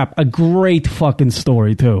crap. A great fucking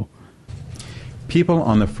story, too. People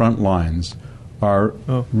on the front lines are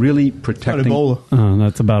really protecting... Ebola. Oh,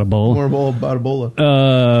 that's about Ebola. More about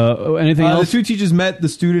Ebola. Anything else? The two teachers met the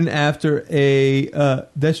student after a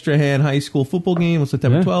Destrehan High School football game on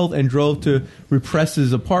September 12th and drove to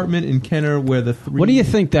Repress's apartment in Kenner where the three... What do you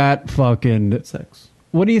think that fucking... Sex.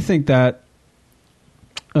 What do you think that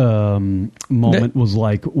moment was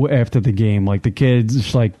like after the game? Like the kids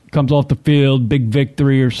just like comes off the field, big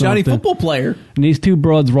victory or something. Johnny football player. And these two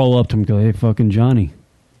broads roll up to him and go, hey, fucking Johnny.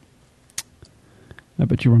 I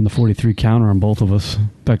bet you were on the 43 counter on both of us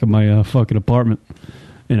back at my fucking apartment.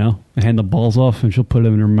 You know, I hand the balls off and she'll put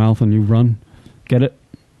them in her mouth and you run. Get it?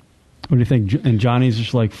 What do you think? And Johnny's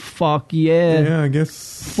just like, fuck yeah. Yeah, I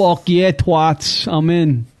guess. Fuck yeah, twats. I'm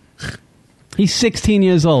in. He's 16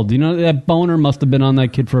 years old. You know, that boner must have been on that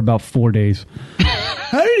kid for about 4 days.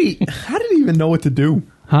 How did he even know what to do?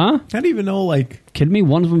 Huh? How do you even know, like... Kidding me?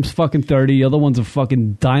 One of them's fucking 30. The other one's a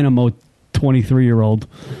fucking dynamo 23-year-old.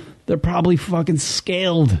 They're probably fucking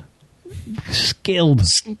scaled.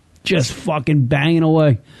 Just fucking banging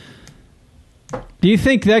away. Do you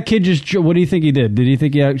think that kid just... What do you think he did? Did you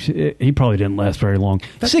think he probably didn't last very long.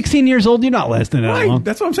 16 years old, you're not lasting that long.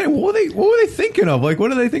 That's what I'm saying. What were they thinking of? Like, what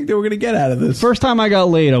did they think they were going to get out of this? First time I got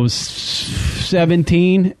laid, I was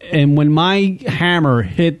 17, and when my hammer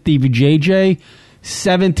hit the JJ,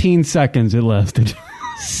 17 seconds it lasted.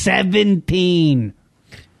 17.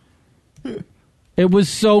 It was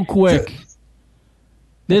so quick.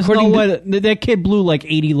 There's no way that kid blew like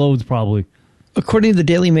 80 loads probably. According to the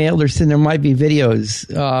Daily Mail, they're saying there might be videos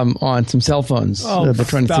on some cell phones. They're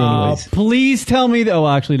trying to see anyways. Please tell me that. Oh,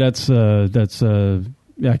 actually, that's yeah,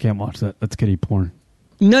 I can't watch that. That's kiddie porn.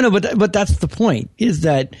 No, but that's the point. Is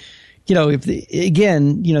that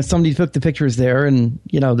if somebody took the pictures there, and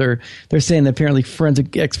they're saying that apparently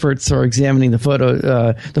forensic experts are examining the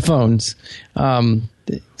phones.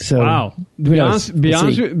 So wow, be honest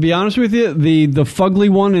with you, the fugly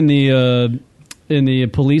one in the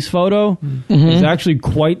police photo is actually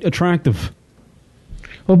quite attractive.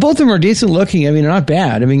 Well, both of them are decent looking. I mean, they're not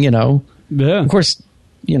bad. I mean, yeah. Of course,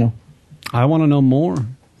 I want to know more.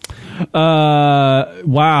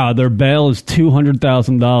 Wow, their bail is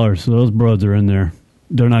 $200,000. So those broads are in there.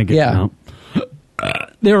 They're not getting out.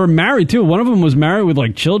 They were married too. One of them was married with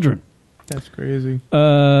like children. That's crazy.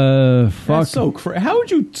 Fuck. That's so crazy. How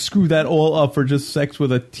would you screw that all up for just sex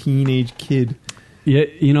with a teenage kid? Yeah,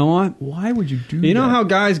 you know what? Why would you do that? You know how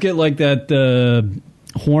guys get like that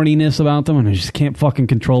horniness about them and they just can't fucking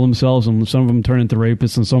control themselves, and some of them turn into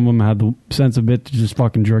rapists and some of them have the sense of it to just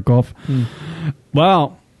fucking jerk off?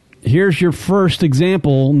 Well, here's your first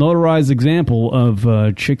example, notarized example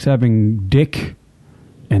of chicks having dick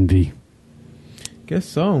envy. Guess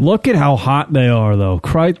so. Look at how hot they are, though.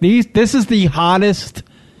 This is the hottest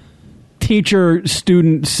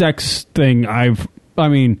teacher-student sex thing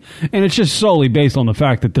and it's just solely based on the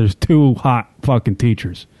fact that there's two hot fucking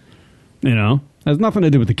teachers. Has nothing to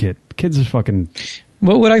do with the kid. The kid's just fucking...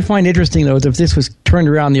 Well, what I find interesting, though, is if this was turned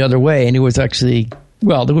around the other way and it was actually...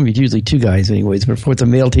 Well, there wouldn't be usually two guys anyways, but if it's a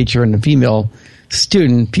male teacher and a female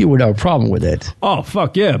student, people would have a problem with it. Oh,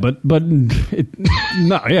 fuck yeah, but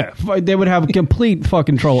no, yeah. They would have complete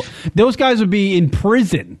fucking trouble. Those guys would be in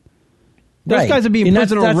prison. Those guys would be in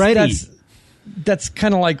prison already. That's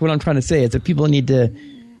kind of like what I'm trying to say, is that people need to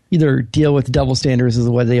either deal with double standards as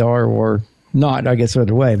the way they are or not, I guess,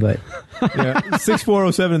 either way. But yeah,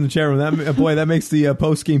 6407 in the chat room. That makes the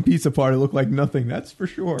post-game pizza party look like nothing. That's for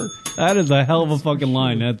sure. That is a hell of a fucking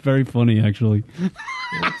line. That's very funny, actually.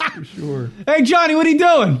 That's for sure. Hey, Johnny, what are you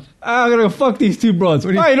doing? I'm going to go fuck these two broads.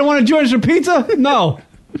 You don't want to join us for pizza? No,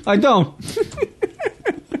 I don't.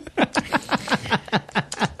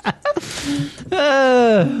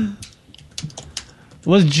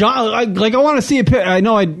 Was John I want to see a picture? I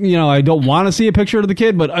know I don't want to see a picture of the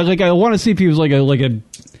kid, but I want to see if he was like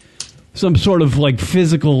some sort of like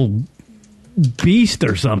physical beast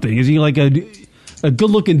or something. Is he like a good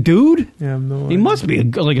looking dude? Yeah, no. He must be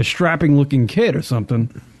like a strapping looking kid or something.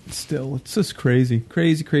 Still, it's just crazy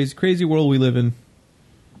world we live in.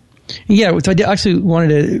 Yeah, so I actually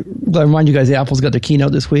wanted to remind you guys that Apple's got their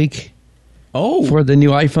keynote this week. Oh, for the new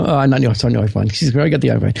iPhone, no iPhone. Excuse me, I got the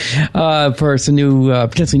iPhone. For some new,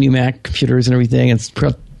 potentially new Mac computers and everything. It's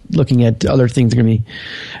looking at other things they're going to be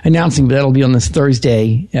announcing, but that'll be on this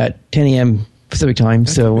Thursday at 10 a.m. Pacific time.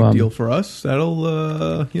 That's a big deal for us. That'll,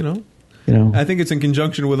 I think it's in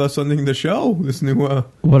conjunction with us on the show. This new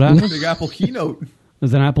what happened? Big Apple keynote.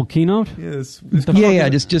 Is it an Apple keynote? Yes.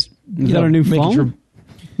 Just is that a new phone? Sure.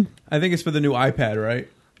 I think it's for the new iPad, right?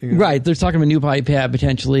 Right, they're talking about a new iPad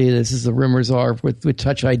potentially. This is the rumors are with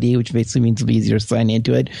Touch ID, which basically means it'll be easier to sign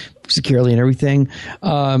into it securely and everything.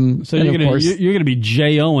 So you're gonna be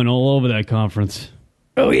J.O.ing all over that conference.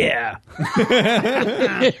 Oh yeah.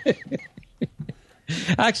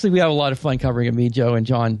 Actually, we have a lot of fun covering it. Me, Joe, and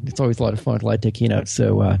John. It's always a lot of fun to live tech keynotes.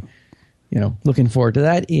 So looking forward to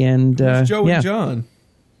that. And Joe and John.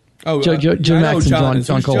 Oh, Joe Max and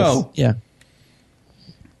John Coles. Joe? Yeah.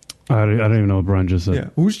 I don't even know what Brian just said. Yeah.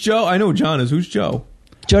 Who's Joe? I know who John is. Who's Joe?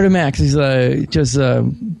 Joe DeMax. He's just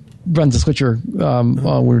runs the switcher.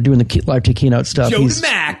 We're doing the live tech keynote stuff. Joe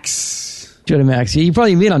DeMax. Joe DeMax. You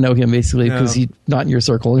probably may not know him basically because he's not in your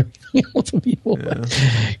circle. People.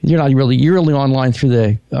 Yeah. You're really online through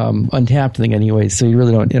the Untapped thing anyway, so you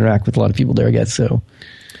really don't interact with a lot of people there, I guess. So.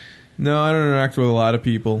 No, I don't interact with a lot of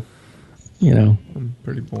people. I'm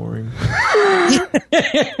pretty boring.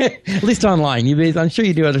 At least online. I'm sure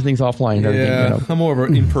you do other things offline. And everything, Yeah, you know. I'm more of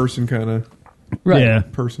an in-person kind of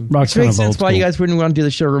person. Which makes sense why you guys wouldn't want to do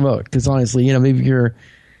the show remote. Because honestly, maybe you're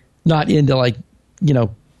not into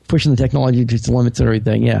pushing the technology to its limits and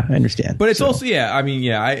everything. Yeah, I understand. But it's also, we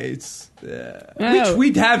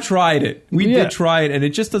have tried it. We did try it, and it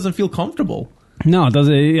just doesn't feel comfortable. No, it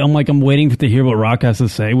doesn't. I'm waiting to hear what Rock has to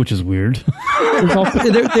say, which is weird.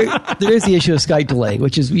 There is the issue of Skype delay,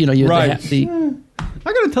 which is, Right.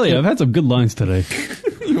 I got to tell you, I've had some good lines today.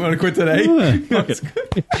 You want to quit today? Fuck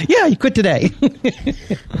it. Yeah, you quit today.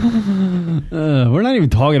 We're not even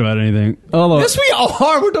talking about anything. Although, Yes, we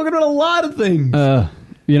are. We're talking about a lot of things.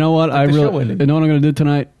 you know what? Like the show You ending. know what I'm going to do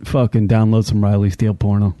tonight? Fucking download some Riley Steele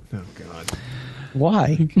porno. Oh, God.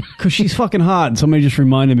 Why? Because she's fucking hot, and somebody just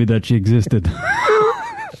reminded me that she existed.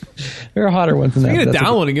 There are hotter ones than that. Speaking of That's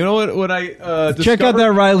downloading, you know what I discovered? Check out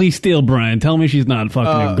that Riley Steele, Brian. Tell me she's not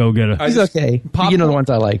fucking a go-getter. She's okay. You know the ones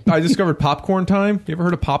I like. I discovered Popcorn Time. You ever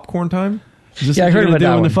heard of Popcorn Time? Is this Yeah, I what heard you're about gonna do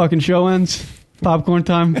that when one. the fucking show ends? Popcorn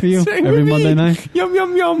time for you Same every with Monday me. night? Yum,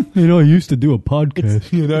 yum, yum. You know, I used to do a podcast.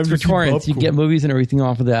 It's for torrents. You get movies and everything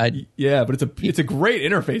off of that. Yeah, but it's a great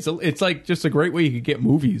interface. It's like just a great way you could get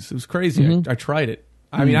movies. It was crazy. Mhm. I tried it.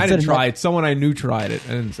 I mean, I didn't Instead of try it. Someone I knew tried it.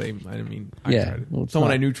 I didn't say. I didn't mean. I Yeah, tried it. well, it's Someone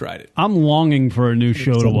not- I knew tried it. I'm longing for a new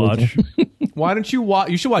show to watch. Why don't you watch?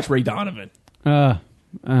 You should watch Ray Donovan. All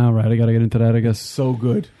right, I got to get into that, I guess. So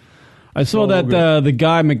good. I saw So that good. the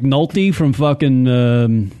guy McNulty from fucking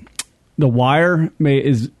The Wire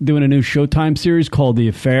is doing a new Showtime series called The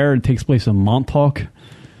Affair. It takes place in Montauk.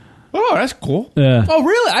 Oh, that's cool. Yeah. Oh,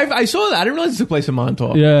 really? I saw that. I didn't realize it took place in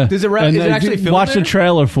Montauk. Yeah. Does it? And, Is it actually filmed watch there? the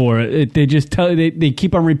trailer for it. They just tell they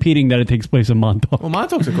keep on repeating that it takes place in Montauk. Well,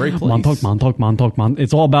 Montauk's a great place. Montauk.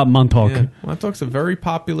 It's all about Montauk. Yeah. Montauk's a very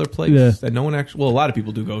popular place Yeah. that no one actually. Well, a lot of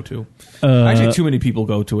people do go to. Uh, Actually, too many people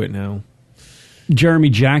go to it now. Jeremy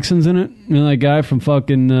Jackson's in it. You know that guy from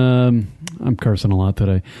fucking. I'm cursing a lot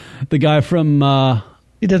today. The guy from.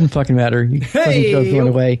 It doesn't fucking matter. You fucking show's going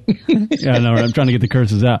away. Yeah, I know. Right? I'm trying to get the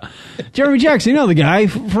curses out. Jeremy Jackson, you know the guy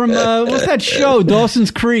from what's that show?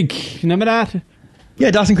 Dawson's Creek. Remember that?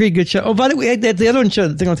 Yeah, Dawson Creek, good show. Oh, by the way, the other one show,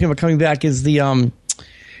 the thing I was thinking about coming back is the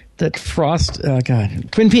that Frost.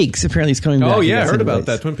 Twin Peaks apparently is coming back. Oh yeah, I heard That's about in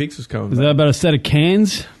place. that. Twin Peaks is coming. Is back. that about a set of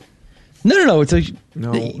cans? No. It's a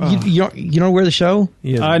No. You don't wear the show.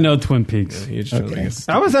 I know Twin Peaks. You're just trying to make us-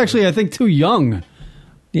 I was actually, I think, too young.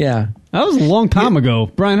 Yeah, That was a long time ago.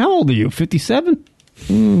 Brian, how old are you? 57?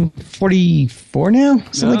 44 now,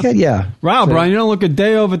 something like that. Yeah. Wow, So- Brian, you don't look a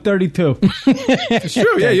day over 32. It's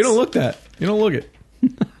true. Yeah, you don't look that. You don't look it.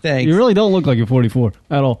 Thanks. You really don't look like you're 44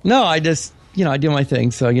 at all. No, I just I do my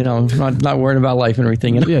thing, so I'm not worrying about life and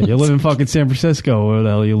everything. Yeah, you live in fucking San Francisco, where the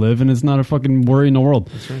hell you live, and it's not a fucking worry in the world.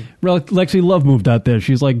 That's right. Lexi Love moved out there.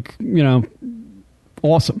 She's like,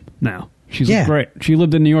 awesome now. She's Yeah. great. She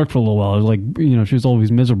lived in New York for a little while. It was like, she was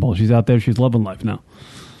always miserable. She's out there. She's loving life now.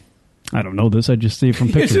 I don't know this. I just see it from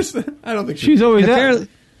It's pictures. just. I don't think She's always out.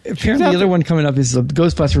 Apparently, the other one coming up is the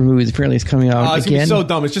Ghostbuster movies. Apparently, it's coming out Oh, it's gonna again. be so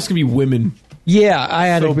dumb. It's just gonna be women. Yeah, I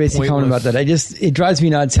had So a basic comment pointless. about that. It drives me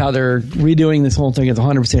nuts how they're redoing this whole thing as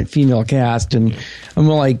 100% female cast, and I'm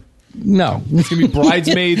like, no. It's gonna be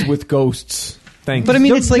bridesmaids with ghosts. Thanks. But I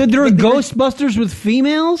mean, it's like there are like, Ghostbusters with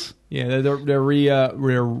females, yeah, they're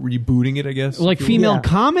rebooting it. I guess like If you female will.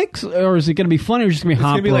 comics, or is it going to be funny, or just going to be It's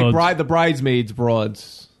hot gonna be like broads? the bridesmaids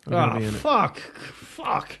broads. are gonna Oh, be in it. fuck.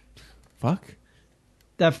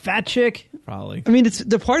 That fat chick. Probably. I mean, it's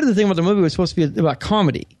the part of the thing about the movie was supposed to be about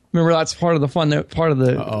comedy. Remember, that's part of the fun. Part of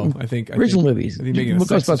the I think original movies. I think making a What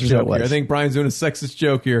sexist Ghostbusters joke that was. here. I think Brian's doing a sexist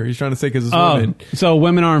joke here. He's trying to say because it's Oh, women. so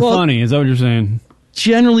women aren't Well- funny? Is that what you're saying?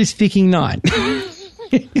 Generally speaking, not.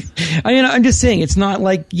 I mean, I'm just saying it's not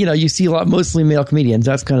like you see a lot mostly male comedians.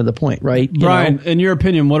 That's kind of the point, right? You Brian, know? in your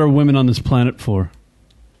opinion, what are women on this planet for?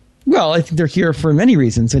 Well, I think they're here for many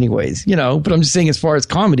reasons, anyways. But I'm just saying, as far as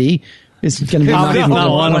comedy, it's going to be Comedy's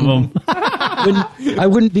not one of them. I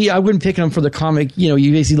wouldn't pick them for the comic. You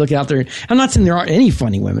basically look out there. I'm not saying there aren't any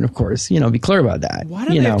funny women, of course. Be clear about that. Why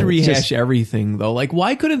do they have to rehash everything though? Like,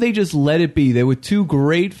 why couldn't they just let it be? They were two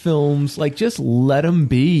great films. Like, just let them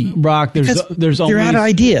be. Rock, there's They're only out of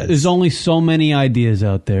ideas. There's only so many ideas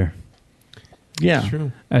out there. Yeah,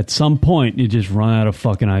 True. At some point, you just run out of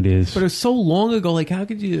fucking ideas. But it was so long ago. Like, how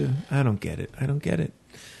could you? I don't get it.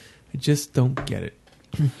 I just don't get it.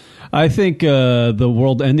 I think the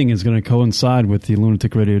world ending is going to coincide with the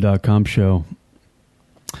lunaticradio.com show.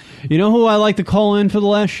 You know who I like to call in for the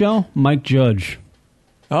last show? Mike Judge.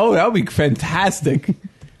 Oh, that would be fantastic.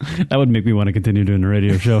 That would make me want to continue doing the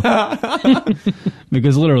radio show.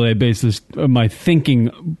 Because literally I base this my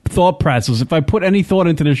thought process. If I put any thought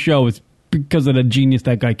into this show, it's because of the genius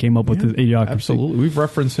that guy came up with the Idiocracy. Absolutely. We've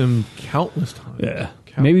referenced him countless times. Yeah.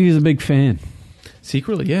 Maybe he's a big fan.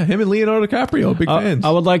 Secretly, yeah. Him and Leonardo DiCaprio, big fans.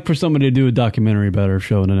 I would like for somebody to do a documentary about our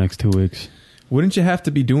show in the next 2 weeks. Wouldn't you have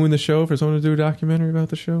to be doing the show for someone to do a documentary about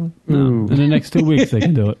the show? No. In the next 2 weeks, they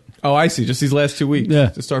can do it. Oh, I see. Just these last 2 weeks. Yeah.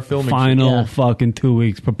 To start filming. Final fucking 2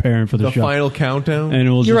 weeks preparing for the show. The final countdown.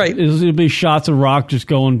 And You're right. It'll be shots of Rock just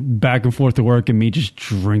going back and forth to work and me just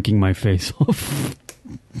drinking my face off.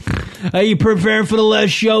 Are you preparing for the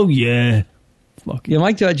last show? Yeah. Yeah,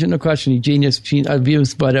 Mike Judge, no question, genius.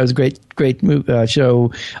 Views, but it was a great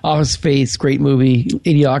show. Office Space, great movie.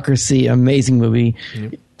 Idiocracy, amazing movie.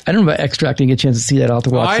 Yep. I don't know about Extracting. Get a chance to see that. I'll have to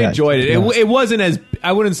watch that. I enjoyed it. Yeah. It wasn't as,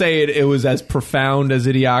 I wouldn't say it was as profound as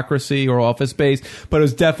Idiocracy or Office Space, but it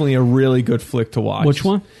was definitely a really good flick to watch. Which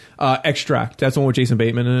one? Extract. That's the one with Jason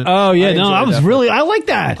Bateman in it. Oh, yeah. I like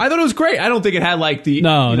that. I thought it was great. I don't think it had like the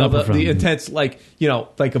the intense, like,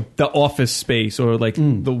 the Office Space or like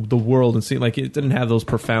the world, and see, like, it didn't have those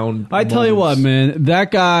profound I tell you what, man, that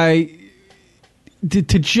guy, to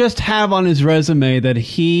just have on his resume that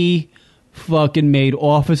he fucking made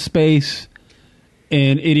Office Space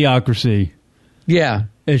and Idiocracy. Yeah.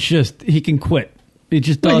 It's just, he can quit. It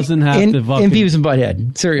just doesn't have to fucking... And Beavis and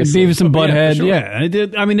Butthead. Seriously. Beavis and Butthead, yeah.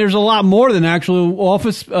 Yeah. I mean, there's a lot more than actual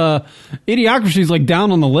Office. Idiocracy is like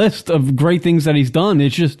down on the list of great things that he's done.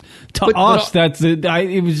 It's just, it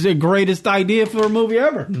was the greatest idea for a movie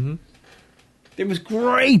ever. Mm-hmm. It was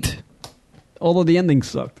great. Although the ending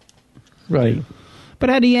sucked. Right. But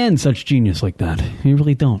how do you end such genius like that? You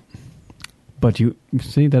really don't. But you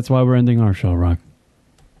see, that's why we're ending our show, Rock.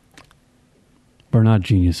 We're not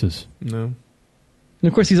geniuses. No. And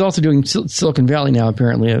of course, he's also doing Silicon Valley now,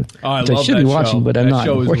 apparently. I which I should be watching, but I'm not. That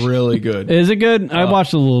show is really good. Is it good? I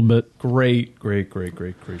watched a little bit. Great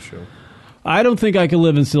show. I don't think I could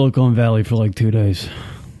live in Silicon Valley for like 2 days.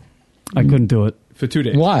 I couldn't do it. For 2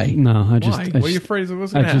 days? Why? No, Why? What are you afraid of?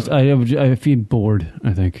 What's going to happen? I feel bored,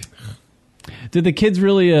 I think. Did the kids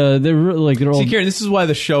really, they're all... See, Karen, this is why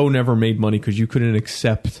the show never made money, because you couldn't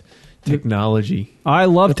accept technology. I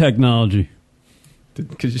love technology.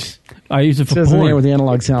 I use it for porn. Here with the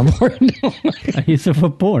analog soundboard. I use it for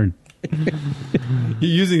porn. You're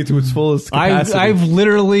using it to its fullest capacity. I've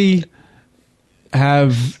literally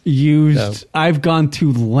have used... No. I've gone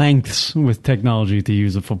to lengths with technology to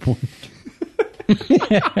use it for porn.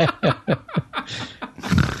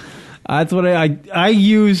 That's what I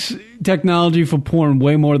use technology for porn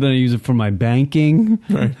way more than I use it for my banking,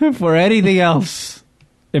 right. For anything else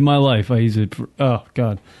in my life. I use it for, oh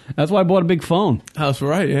God. That's why I bought a big phone. That's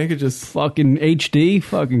right. Yeah, I could just fucking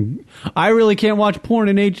HD. I really can't watch porn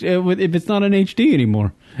in if it's not in HD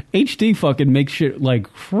anymore. HD fucking makes shit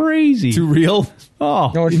like crazy. Too real?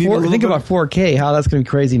 Oh, no, think about 4K. How that's going to be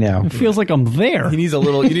crazy now. It feels like I'm there. You need a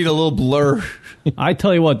little blur. I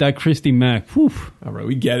tell you what, that Christy Mack. Whew. All right,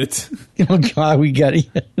 we get it. Oh God, we get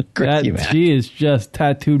it. She is just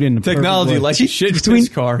tattooed in the technology, like a shit and piss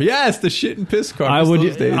car. Yes, the shit and piss car. I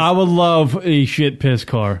would love a shit piss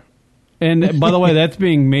car. And by the way, that's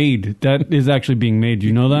being made. That is actually being made. Do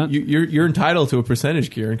you know that? You're entitled to a percentage,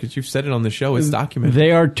 Kieran, because you've said it on the show. It's documented.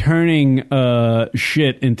 They are turning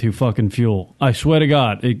shit into fucking fuel. I swear to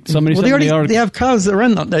God. They have cars that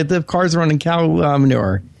run. They have cars running cow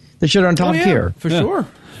manure. They should on top here for sure.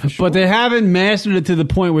 But they haven't mastered it to the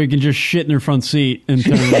point where you can just shit in their front seat and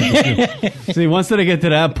turn it into See, once they get to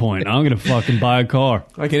that point, I'm going to fucking buy a car.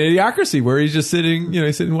 Like an Idiocracy, where he's just sitting,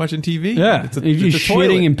 he's sitting watching TV. Yeah. He's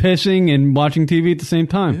shitting and pissing and watching TV at the same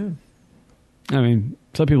time. Yeah. I mean,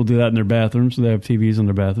 some people do that in their bathrooms. They have TVs in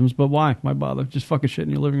their bathrooms. But why? Why bother? Just fucking shit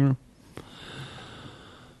in your living room.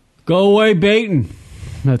 Go away, baiting.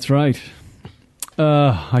 That's right.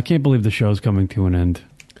 I can't believe the show's coming to an end.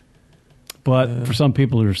 But for some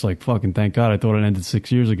people, they're just like, fucking thank God, I thought it ended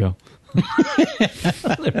 6 years ago.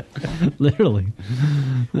 Literally.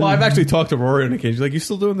 Well, I've actually talked to Rory on occasion. He's like, you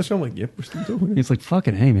still doing the show? I'm like, yep, we're still doing it. He's like,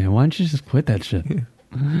 fucking hey, man, why don't you just quit that shit? Yeah.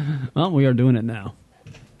 Well, we are doing it now.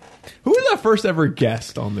 Who was our first ever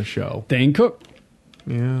guest on the show? Dane Cook.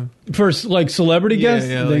 Yeah. First, celebrity guest?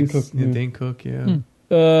 Yeah, Dane Cook. Yeah, Dane Cook,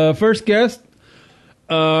 yeah. First guest.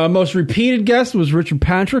 Most repeated guest was Richard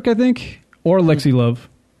Patrick, I think. Or Lexi Love.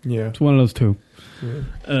 Yeah. It's one of those two.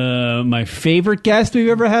 Yeah. My favorite guest we've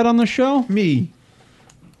ever had on the show? Me.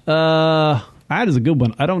 That is a good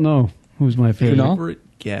one. I don't know who's my favorite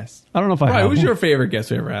guest. I don't know if I have. Who's your favorite guest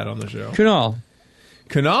we ever had on the show? Kunal.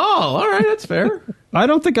 All right, that's fair. I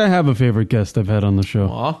don't think I have a favorite guest I've had on the show.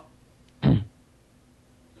 Aw.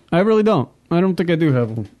 I really don't. I don't think I do have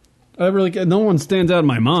one. No one stands out in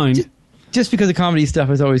my mind. just because the comedy stuff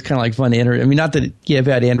is always kind of like fun to enter. I mean, not that you've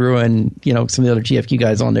had Andrew and some of the other GFQ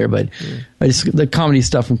guys on there, but the comedy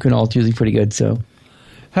stuff from Kunal is usually pretty good. So,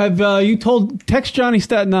 have you text Johnny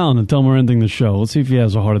Staten Island and tell him we're ending the show? Let's see if he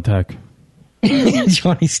has a heart attack.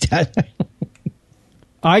 Johnny Staten Island.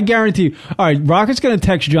 I guarantee you. All right, Rocket's going to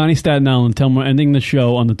text Johnny Staten Island and tell him we're ending the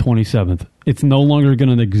show on the 27th. It's no longer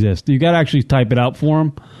going to exist. You got to actually type it out for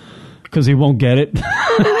him because he won't get it.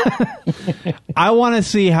 I want to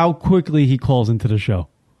see how quickly he calls into the show.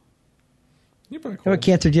 How about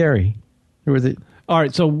Cancer Jerry? Or was it? All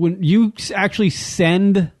right, so when you actually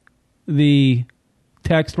send the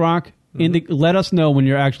text, Rock, let us know when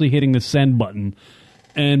you're actually hitting the send button,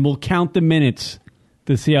 and we'll count the minutes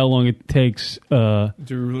to see how long it takes. Do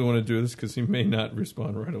we really want to do this? Because he may not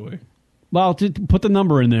respond right away. Well, just put the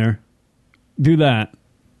number in there. Do that.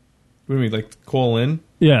 What do you mean, like call in?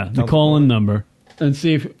 Yeah, the call-in number. And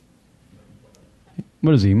see if...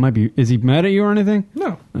 What is he? Is he mad at you or anything?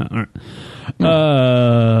 No. All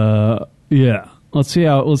right. Yeah. Let's see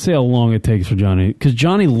how long it takes for Johnny, because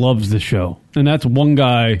Johnny loves the show, and that's one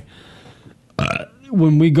guy.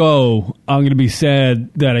 When we go, I'm going to be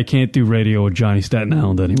sad that I can't do radio with Johnny Staten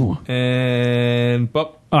Island anymore. And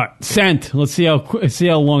all right, sent. Let's see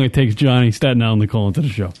how long it takes Johnny Staten Island to call into the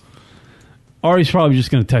show. Or he's probably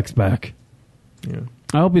just going to text back. Yeah.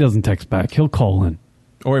 I hope he doesn't text back. He'll call in.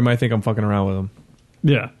 Or he might think I'm fucking around with him.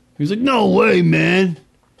 Yeah. He's like, no way, man.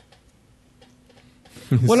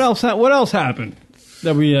 What else happened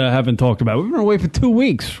that we haven't talked about? We've been away for 2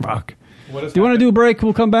 weeks, Rock. Do you want to do a break?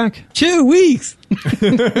 We'll come back. 2 weeks.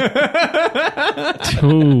 2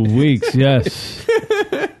 weeks, yes.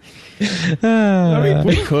 I mean,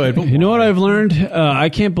 we could. But you know what I've learned? I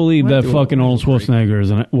can't believe that fucking Arnold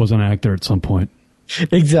Schwarzenegger was an actor at some point.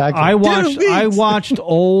 Exactly. I've been watching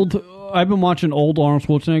old Arnold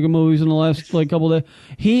Schwarzenegger movies in the last couple of days.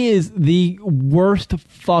 He is the worst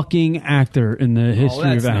fucking actor in the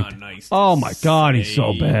history of acting. Nice oh my God, he's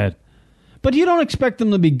so bad. But you don't expect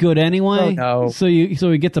him to be good anyway. Oh, no. So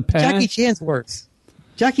he gets a pass. Jackie Chan's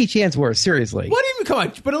worse. Seriously. What even? Come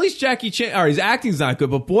on! But at least Jackie Chan. All right, his acting's not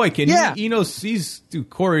good, but boy, can he knows he's do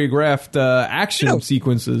choreographed action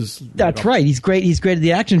sequences. That's right. He's great. He's great at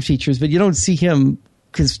the action features, but you don't see him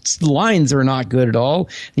because the lines are not good at all.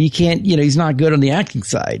 And you can't. He's not good on the acting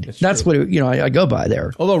side. That's what I go by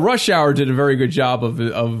there. Although Rush Hour did a very good job of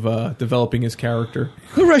developing his character.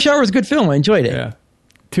 Rush Hour was a good film. I enjoyed it. Yeah.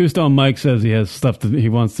 Two Stone Mike says he has stuff he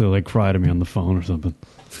wants to cry to me on the phone or something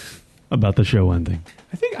about the show ending.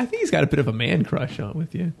 I think he's got a bit of a man crush on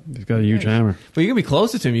with you. He's got a huge hammer. But you're gonna be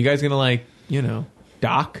closer to him. You guys gonna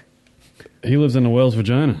dock? He lives in the Wales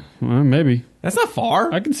vagina. Well, maybe. That's not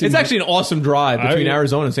far. I can see. It's actually an awesome drive between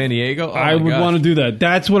Arizona and San Diego. Oh, I would want to do that.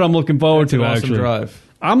 That's what I'm looking forward to. Awesome actually, drive.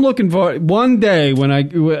 I'm looking for one day when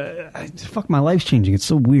fuck, my life's changing. It's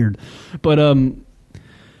so weird, but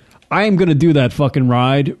I am going to do that fucking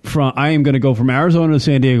ride. I am going to go from Arizona to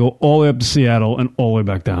San Diego all the way up to Seattle and all the way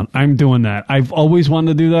back down. I'm doing that. I've always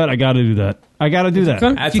wanted to do that. I got to do that.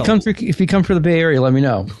 If you come for the Bay Area, let me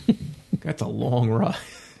know. That's a long ride.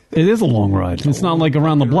 It is a long ride. It's not like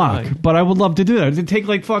around the block, but I would love to do that. It'd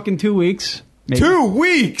take fucking 2 weeks. Maybe. 2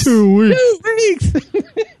 weeks. 2 weeks.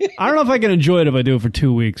 I don't know if I can enjoy it if I do it for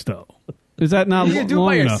 2 weeks though. Is that not you can do it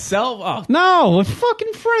by enough? yourself? Oh. No, with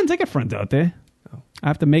fucking friends. I got friends out there. I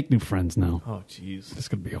have to make new friends now. Oh, jeez. It's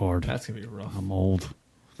going to be hard. That's going to be rough. I'm old.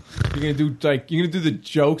 You're going to do the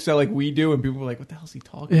jokes that we do and people are like, what the hell is he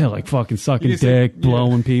talking about? Yeah, like fucking sucking dick,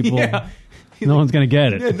 blowing people. Yeah. No one's going to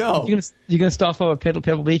get it. Yeah, no. You going to stop off at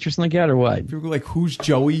Pebble Beach or something like that or what? People are like, who's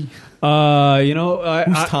Joey?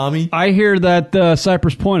 Who's Tommy? I hear that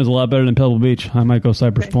Cypress Point is a lot better than Pebble Beach. I might go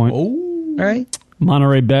Cypress Point. Oh. All right.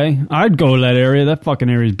 Monterey Bay. I'd go to that area. That fucking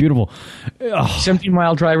area is beautiful.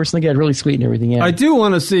 17-mile drive or something like that. Really sweet and everything. Yeah. I do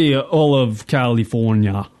want to see all of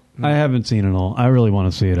California. I haven't seen it all. I really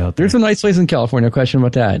want to see it out there. There's some nice places in California. No question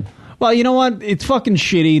about that. Well, you know what? It's fucking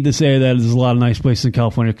shitty to say that there's a lot of nice places in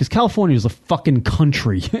California because California is a fucking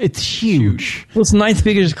country. It's huge. Well, it's the ninth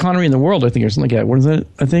biggest economy in the world, I think, or something like that. What is it?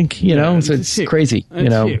 I think, so it's crazy.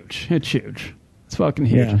 Huge. It's huge. It's fucking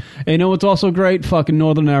huge. Yeah. And you know what's also great? Fucking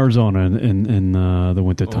northern Arizona in the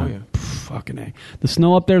wintertime. Oh, yeah. Fucking A. The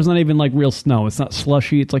snow up there is not even like real snow. It's not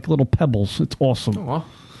slushy. It's like little pebbles. It's awesome. Aww.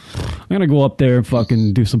 I'm going to go up there and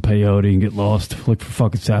fucking do some peyote and get lost. Look for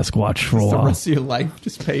fucking Sasquatch for a while. The rest of your life,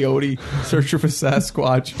 just peyote, searching for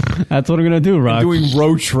Sasquatch. That's what I'm going to do, Rock. Doing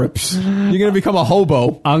road trips. You're going to become a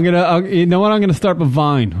hobo. You know what? I'm going to start with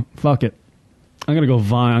Vine. Fuck it. I'm gonna go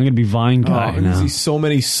Vine. I'm gonna be Vine guy I now. see so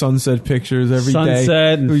many sunset pictures every day.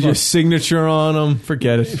 Sunset and with your signature on them.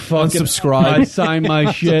 Forget it. Unsubscribe. I sign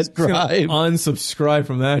my shit. Unsubscribe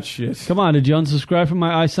from that shit. Come on, did you unsubscribe from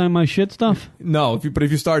my I sign my shit stuff? No, but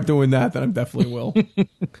if you start doing that, then I definitely will.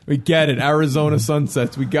 We get it. Arizona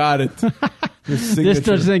sunsets. We got it. This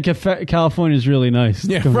does think California is really nice.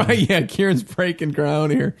 Yeah, right. Yeah, Kieran's breaking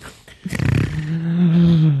ground here.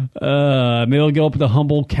 Maybe I'll go up to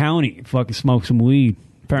Humboldt County, fucking smoke some weed.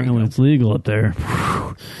 Apparently it's legal up there.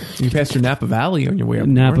 You passed through Napa Valley on your way up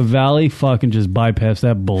Napa north. Valley, fucking just bypass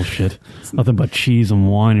that bullshit. Nothing but cheese and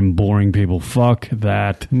wine and boring people. Fuck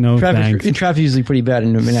that. No thanks. Traffic's usually pretty bad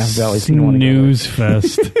in Napa Valley. So you don't want to News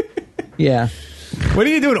fest. Yeah. What do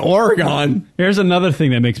you do in Oregon? Here's another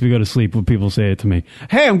thing that makes me go to sleep when people say it to me.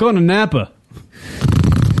 Hey, I'm going to Napa.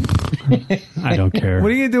 I don't care.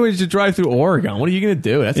 What are you going to do as you drive through Oregon? What are you going to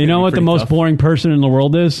do? That's you know what the most tough. boring person in the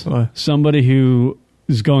world is? What? Somebody who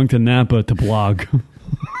is going to Napa to blog.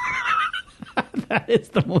 That is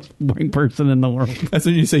the most boring person in the world. That's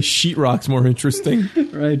when you say sheetrock's more interesting.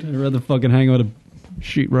 Right. I'd rather fucking hang out with a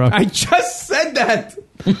sheetrock. I just said that.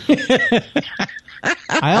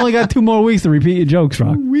 I only got 2 more weeks to repeat your jokes,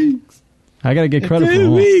 Rock. 2 weeks. I got to get credit for 2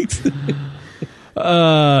 them. weeks.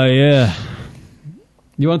 Yeah.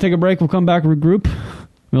 You want to take a break? We'll come back and regroup.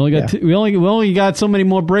 We only got we only got so many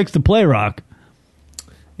more breaks to play, Rock.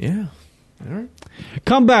 Yeah. All right.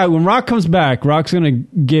 Come back. When Rock comes back, Rock's going to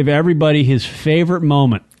give everybody his favorite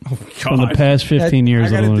moment from the past 15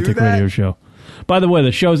 years of the Lunatic Radio Show. By the way,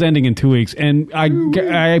 the show's ending in 2 weeks, and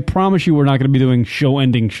I promise you we're not going to be doing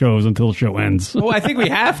show-ending shows until the show ends. Well, I think we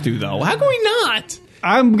have to, though. How can we not?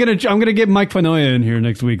 I'm gonna get Mike Fanoia in here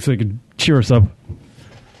next week so he can cheer us up.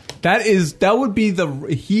 That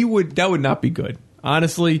would not be good.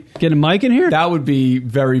 Honestly, getting Mike in here, that would be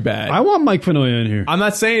very bad. I want Mike Fanoia in here. I'm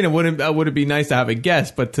not saying it would be nice to have a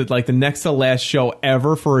guest, but to like the next to last show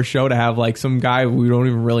ever for a show to have like some guy we don't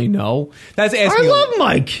even really know. That's asking. I love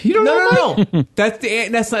Mike. You don't know Mike? No.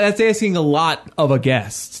 That's asking a lot of a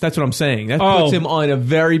guest. That's what I'm saying. That puts him on a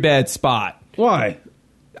very bad spot. Why?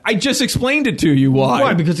 I just explained it to you. Why?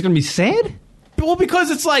 Why? Because it's going to be sad? Well,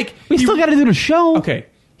 because it's like we still got to do the show. Okay,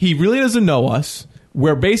 he really doesn't know us.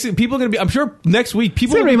 Where basically people are going to be, I'm sure next week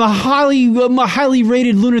people it's going to be a highly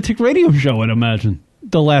rated Lunatic Radio show. I'd imagine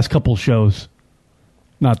the last couple shows,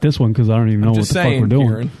 not this one because I don't even know what the fuck we're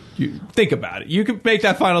doing. Kieran, think about it. You can make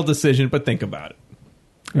that final decision, but think about it.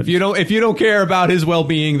 If you don't care about his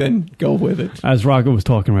well-being, then go with it. As Rocket was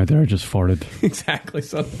talking right there, I just farted. Exactly.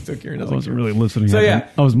 So Kieran I wasn't really listening. So yeah,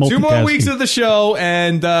 I was multitasking. 2 more weeks of the show,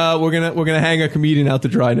 and we're gonna hang a comedian out to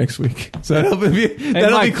dry next week. So that'll be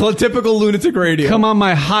typical Lunatic Radio. Come on,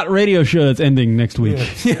 my hot radio show that's ending next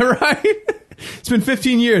week. Yeah, right. It's been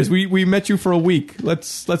 15 years. We met you for a week.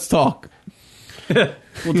 Let's talk.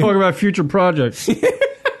 We'll talk about future projects.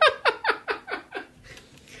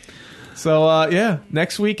 So,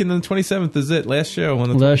 next week and then the 27th is it. Last show. On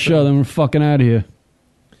the last show, then we're fucking out of here.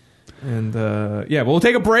 And, we'll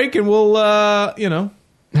take a break and we'll, How you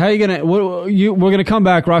going to... We're going to come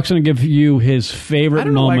back. Rock's going to give you his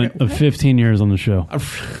favorite moment of 15 years on the show.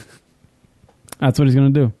 That's what he's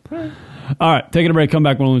going to do. All right, taking a break. Come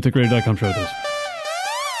back when lunaticradio.com show this.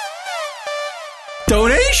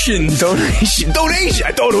 Donation!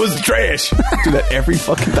 I thought it was trash. Do that every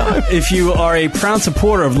fucking time. If you are a proud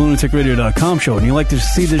supporter of lunaticradio.com show and you like to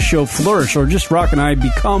see this show flourish or just Rock and I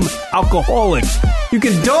become alcoholics, you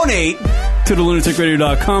can donate to the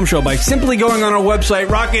lunaticradio.com show by simply going on our website,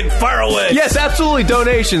 Rocket Fire Away. Yes, absolutely.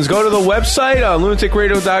 Donations. Go to the website on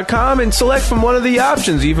lunaticradio.com and select from one of the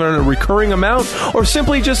options, either a recurring amount or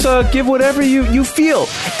simply just give whatever you feel.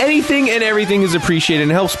 Anything and everything is appreciated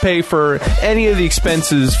and helps pay for any of the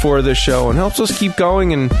expenses for the show and helps us keep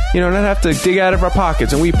going and not have to dig out of our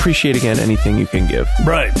pockets. And we appreciate, again, anything you can give.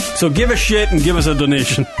 Right. So give a shit and give us a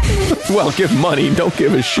donation. Well, give money. Don't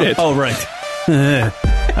give a shit. Oh, right.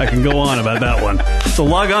 I can go on about that one. So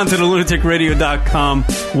log on to the lunaticradio.com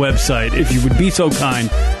website if you would be so kind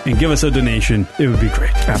and give us a donation. It would be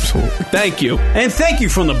great. Absolutely. Thank you. And thank you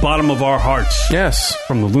from the bottom of our hearts. Yes.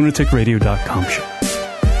 From the lunaticradio.com show.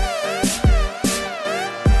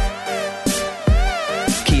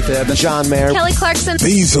 Keith Evans, John Mayer, Kelly Clarkson.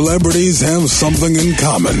 These celebrities have something in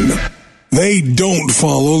common. They don't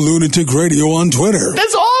follow Lunatic Radio on Twitter.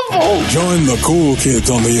 That's awful. Join the cool kids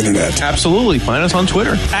on the internet. Absolutely. Find us on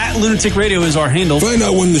Twitter. At Lunatic Radio is our handle. Find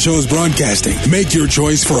out when the show is broadcasting. Make your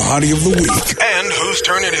choice for Hottie of the Week. And whose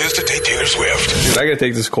turn it is to take Taylor Swift. Dude, I gotta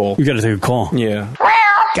take this call. You gotta take a call. Yeah.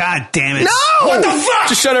 God damn it. No! What the fuck?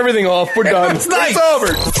 Just shut everything off. We're done. It's nice. It's over.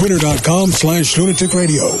 Twitter.com/Lunatic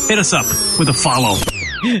Radio. Hit us up with a follow.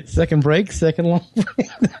 Second break, second long break.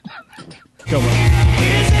 Go on.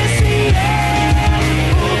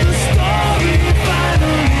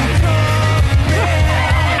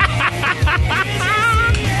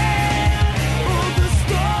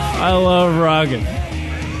 I love rocking.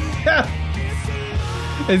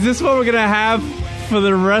 Is this what we're going to have for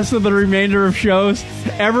the rest of the remainder of shows?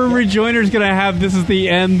 Every rejoinder is going to have this is the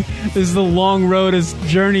end. This is the long road. His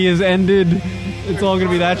journey has ended. It's all going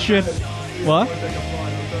to be that shit. What?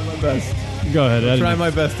 Best. Go ahead. I'll try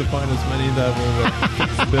my best to find as many that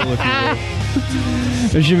will fill, if you will.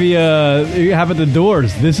 There should be you have at the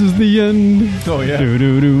doors. This is the end. Oh, yeah.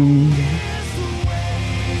 Do-do-do.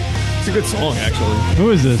 It's a good song, actually.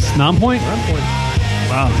 Who is this? Nonpoint? Nonpoint.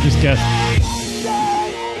 Wow, just guessed.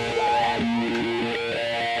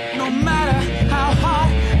 No matter how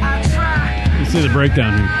hard I try. Let's see the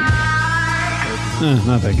breakdown here.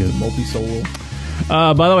 Not that good. Multi-solo.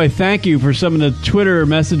 By the way, thank you for some of the Twitter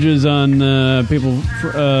messages on people.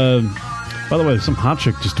 By the way, some hot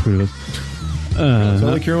chick just tweeted us. Sounds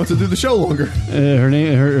like Kieran wants to do the show longer. Her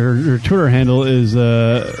name, her Twitter handle is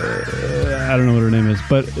I don't know what her name is,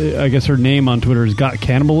 but I guess her name on Twitter is Got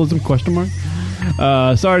Cannibalism ?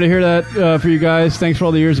 Sorry to hear that for you guys. Thanks for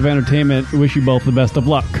all the years of entertainment. Wish you both the best of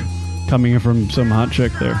luck. Coming in from some hot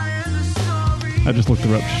chick there. I just looked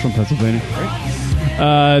her up. She's from Pennsylvania.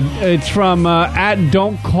 It's from at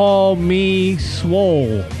Don't Call Me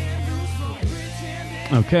Swole.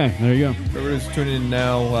 Okay, there you go. Everybody's tuning in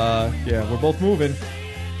now. Yeah, we're both moving.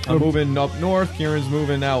 I'm moving up north. Kieran's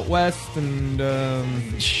moving out west, and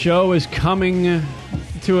show is coming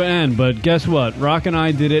to an end. But guess what? Rock and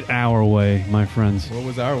I did it our way, my friends. What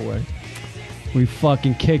was our way? We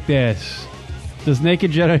fucking kicked ass. Does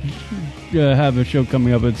Naked Jedi have a show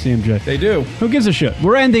coming up at CMJ? They do. Who gives a shit?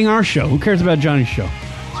 We're ending our show. Who cares about Johnny's show?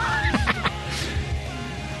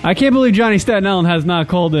 I can't believe Johnny Staten Island has not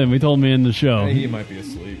called in. We told me in the show. He might be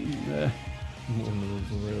asleep. One of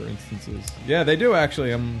those rare instances. Yeah, they do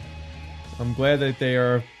actually. I'm glad that they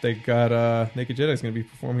got Naked Jedi's going to be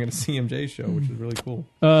performing at a CMJ show, which is really cool.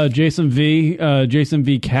 Jason V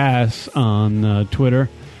Cass on Twitter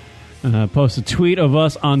posts a tweet of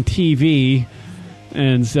us on TV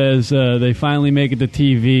and says they finally make it to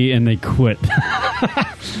TV and they quit.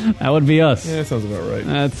 That would be us. Yeah, that sounds about right.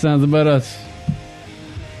 That sounds about us.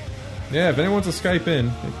 Yeah, if anyone wants to Skype in,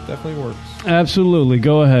 it definitely works. Absolutely.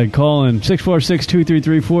 Go ahead. Call in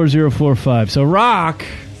 646-233-4045. So, Rock.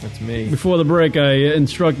 That's me. Before the break, I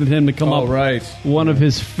instructed him to come up with one of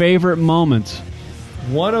his favorite moments.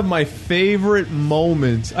 One of my favorite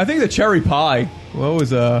moments. I think the cherry pie. What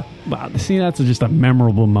was Wow, see, that's just a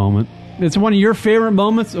memorable moment. It's one of your favorite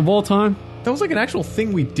moments of all time? That was like an actual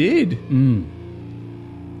thing we did.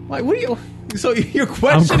 Like, what do you... So you're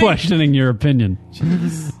questioning? I'm questioning your opinion.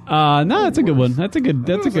 No, that's a good one. That's a good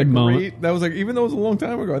moment. That was like, even though it was a long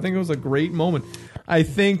time ago, I think it was a great moment. I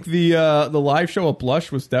think the live show at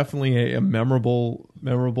Blush was definitely a memorable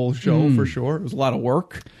show for sure. It was a lot of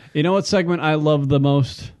work. You know what segment I love the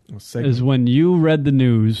most? Is when you read the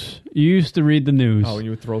news. You used to read the news. Oh, and you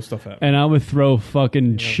would throw stuff at me. And I would throw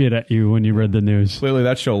fucking shit at you when you read the news. Clearly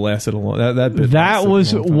that show lasted a long time. That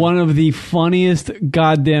was one of the funniest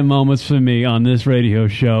goddamn moments for me on this radio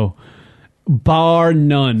show. Bar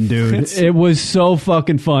none, dude. It was so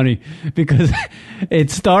fucking funny because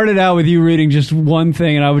it started out with you reading just one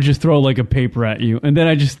thing and I would just throw like a paper at you. And then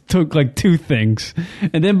I just took like two things.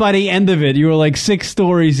 And then by the end of it, you were like 6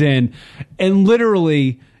 stories in. And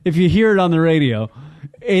literally, if you hear it on the radio,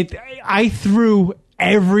 I threw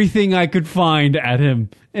everything I could find at him.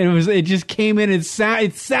 And it just came in. It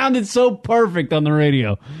sounded so perfect on the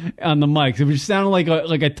radio, on the mics. It just sounded like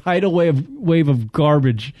a tidal wave of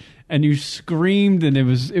garbage. And you screamed, and it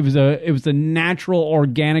was a natural,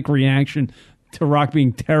 organic reaction to Rock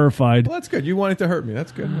being terrified. Well, that's good. You wanted to hurt me.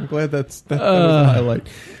 That's good. I'm glad that was a highlight.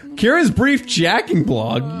 Kieran's brief jacking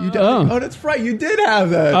blog. Oh, that's right. You did have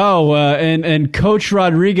that. Oh, and Coach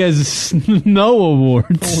Rodriguez Snow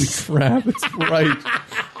Awards. Holy crap! That's right.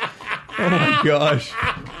 Oh my gosh.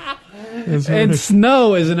 And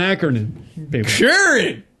Snow is an acronym.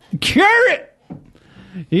 Kieran.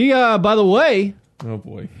 He, by the way. Oh,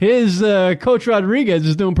 boy. His Coach Rodriguez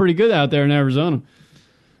is doing pretty good out there in Arizona.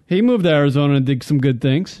 He moved to Arizona and did some good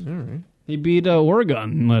things. All right. He beat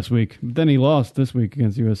Oregon last week. But then he lost this week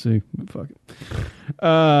against USC. Fuck it.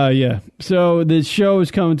 Yeah. So the show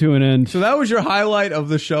is coming to an end. So that was your highlight of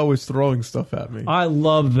the show, was throwing stuff at me. I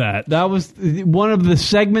love that. That was one of the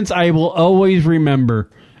segments I will always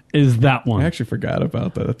remember. is that one. I actually forgot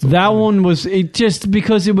about that. That's That one was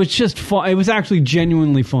because it was just fun. It was actually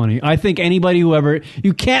genuinely funny. I think anybody who ever,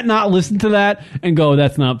 you can't not listen to that and go,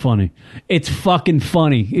 that's not funny. It's fucking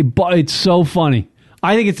funny. It's so funny.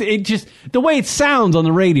 I think it just the way it sounds on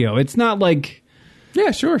the radio. It's not like,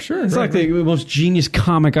 yeah, sure. It's like the most genius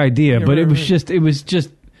comic idea, but it was just.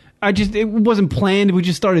 It wasn't planned. We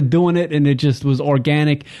just started doing it, and it just was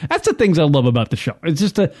organic. That's the things I love about the show. It's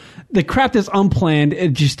just the crap that's unplanned.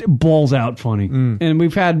 It just balls out funny, and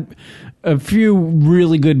we've had a few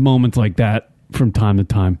really good moments like that from time to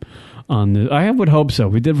time. I would hope so.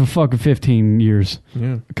 We did for fucking 15 years.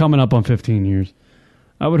 Yeah, coming up on 15 years.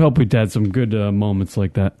 I would hope we'd had some good moments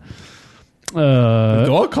like that. The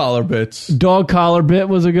dog collar bits. Dog collar bit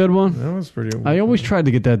was a good one. That was pretty. I always tried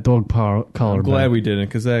to get that dog collar I'm glad bit. we didn't,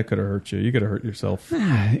 because that could have hurt you. You could have hurt yourself.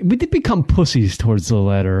 We did become pussies towards the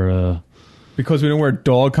latter. Because we didn't wear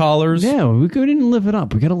dog collars? Yeah, we didn't live it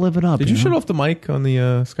up. We got to live it up. Did you shut off the mic on the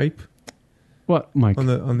Skype? What mic? On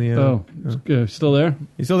the still there?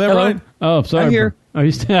 You still there, Hello? Ryan? Oh, sorry. I'm here. Are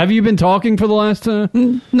you have you been talking for the last?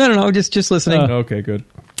 No. Just listening. Okay, good.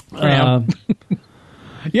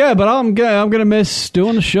 Yeah, but I'm gonna miss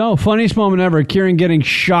doing the show. Funniest moment ever: Kieran getting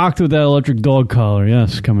shocked with that electric dog collar.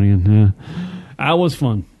 Yes, coming in. Yeah, that was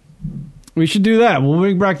fun. We should do that. We'll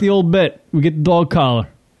bring back the old bit. We get the dog collar.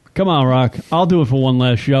 Come on, Rock. I'll do it for one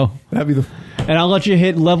last show. That'd be and I'll let you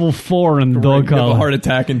hit level 4 in the dog collar. Have a heart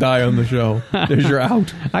attack and die on the show. There's your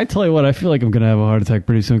out. I tell you what, I feel like I'm gonna have a heart attack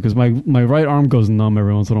pretty soon because my right arm goes numb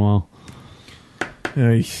every once in a while.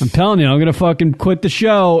 Nice. I'm telling you, I'm going to fucking quit the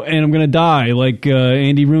show and I'm going to die like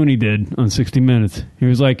Andy Rooney did on 60 Minutes. He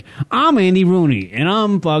was like, I'm Andy Rooney and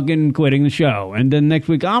I'm fucking quitting the show. And then next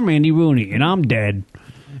week, I'm Andy Rooney and I'm dead.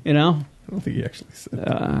 You know? I don't think he actually said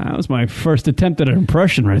that. That was my first attempt at an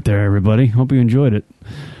impression right there, everybody. Hope you enjoyed it.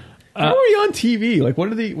 How are we on TV? Like, what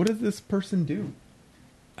does this person do?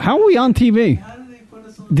 How are we on TV?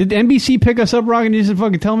 Did NBC pick us up, Rock, and you just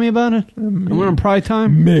fucking tell me about it? And we're on prime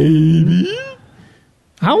time? Maybe.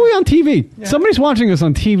 How are we on TV? Yeah. Somebody's watching us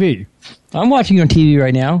on TV. I'm watching you on TV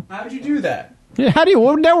right now. How would you do that? Yeah,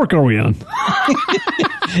 what network are we on?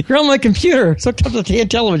 You're on my computer. It's hooked up to the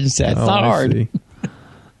television set. It's not hard.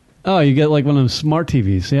 Oh, you get like one of those smart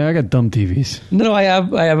TVs. Yeah, I got dumb TVs. No, I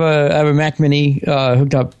have a Mac Mini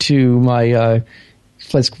hooked up to my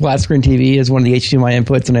flat screen TV as one of the HDMI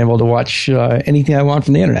inputs, and I'm able to watch anything I want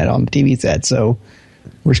from the internet on the TV set. So,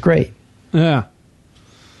 works great. Yeah.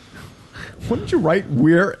 Why don't you write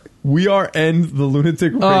we are end the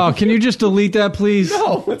lunatic radio? Oh, can you just delete that, please?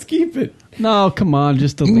 No, let's keep it. No, come on,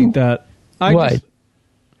 just delete that. What?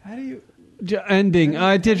 How do you ending?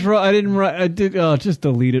 I didn't write. Just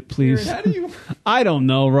delete it, please. How do you? I don't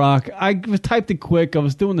know, Rock. I typed it quick. I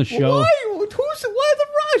was doing the show. Why? Why the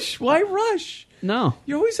rush? Why rush? No,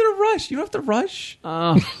 you're always in a rush. You don't have to rush.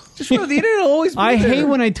 Just remember, the internet will always be I there. hate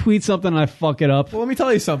when I tweet something and I fuck it up. Well, let me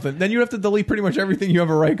tell you something. Then you have to delete pretty much everything you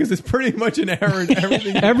ever write because it's pretty much an error in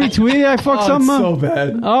everything. Every tweet I fuck something it's up? so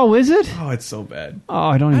bad. Oh, is it? Oh, it's so bad. Oh,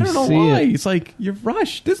 I don't even know see why. it. It's like, you're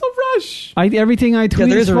rushed. There's no rush. Everything I tweet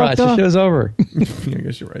there is is a rush. fucked up. The show's over. Yeah, I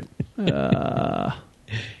guess you're right.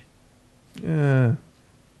 Yeah.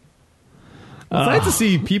 It's nice to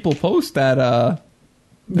see people post that.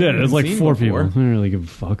 Yeah, there's like 4 people. I don't really give a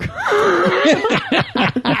fuck.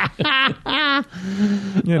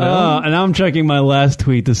 You know? And I'm checking my last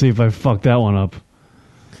tweet to see if I fucked that one up.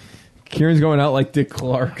 Kieran's going out like Dick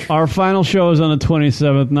Clark. Our final show is on the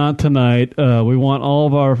 27th, not tonight. We want all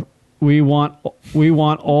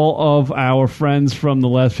of our friends from the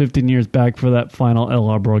last 15 years back for that final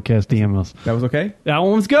LR broadcast DMS. That was okay? That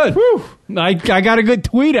one was good. Whew. I got a good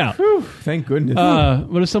tweet out. Whew. Thank goodness.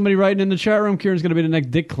 What is somebody writing in the chat room? Kieran's going to be the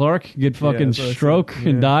next Dick Clark. Get fucking stroke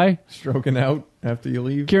and die. Stroking out after you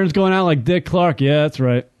leave. Kieran's going out like Dick Clark. Yeah, that's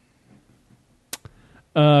right.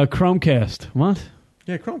 Chromecast. What?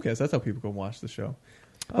 Yeah, Chromecast. That's how people go watch the show.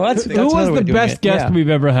 Well, who was the best guest we've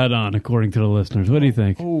ever had on, according to the listeners? What do you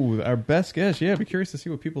think? Oh, our best guest. Yeah, I'd be curious to see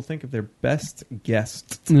what people think of their best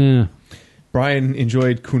guest. Yeah. Brian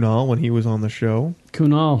enjoyed Kunal when he was on the show.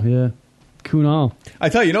 Kunal, yeah. Kunal. I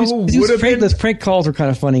tell you, who would have been? Those prank calls were kind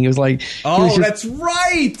of funny. It was like, that's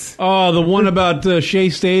right. Oh, the one about Shea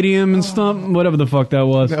Stadium and stuff. Whatever the fuck that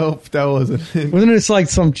was. Nope, that wasn't. Wasn't it like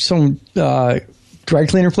some dry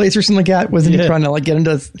cleaner place or something like that? Wasn't he trying to like get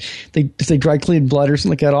into they dry clean blood or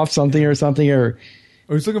something like that off something or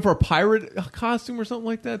he's looking for a pirate costume or something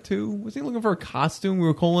like that too? Was he looking for a costume? We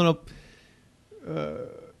were calling up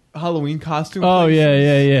Halloween costume. Oh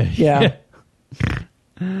places. yeah.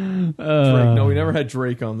 Drake. No, we never had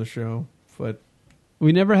Drake on the show, but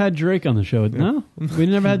We never had Drake on the show. No, we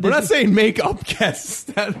never had. We're not saying make up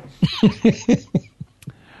guests.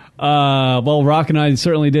 Well, Rock and I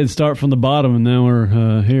certainly did start from the bottom, and now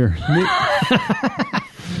we're here.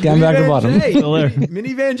 Down back to the bottom.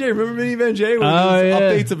 Minivan J. Remember Minivan J? With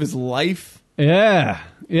updates of his life. Yeah.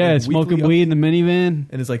 Like smoking weed in the minivan.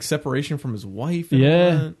 And his like separation from his wife. And Yeah.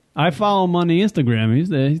 all that. I follow him on the Instagram. He's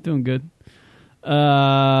there. He's doing good.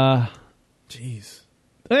 Jeez.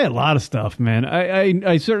 A lot of stuff, man.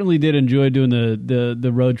 I certainly did enjoy doing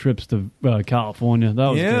the road trips to California. That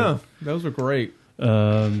was good. Those were great.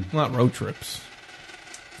 Not road trips.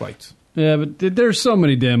 Flights. Yeah, but there's so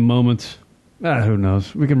many damn moments. Who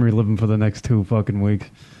knows? We can relive them for the next 2 fucking weeks.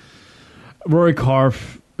 Rory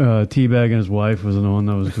Karff teabagging his wife was the one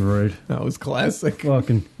that was great. That was classic.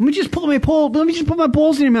 Fucking. Let me just put my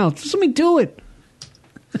balls in your mouth. Just let me do it.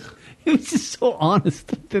 It was just so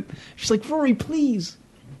honest. She's like, Rory, please.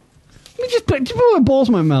 Let me just put my balls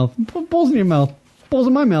in my mouth. Put balls in your mouth. Balls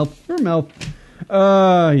in my mouth. Your mouth.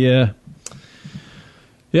 Yeah.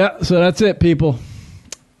 Yeah, so that's it, people.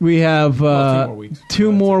 We have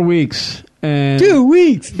 2 more weeks. And 2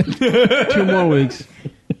 weeks. 2 more weeks.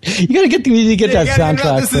 You gotta get that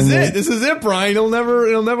soundtrack. This is it, Brian. It'll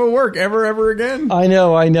never work ever again. I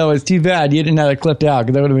know. It's too bad you didn't have it clipped out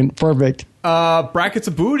because that would have been perfect. Brackets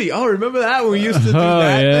of booty. Oh, remember that when we used to do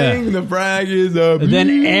that thing? The brackets of booty. And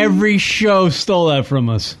then every show stole that from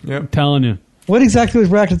us. Yep. I'm telling you. What exactly was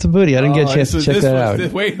brackets of booty? I didn't get a chance to check that out.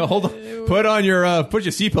 Wait, hold on. Put your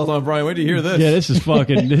seatbelt on, Brian. Wait to hear this. Yeah, this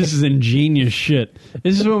is ingenious shit.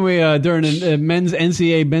 This is when we during a men's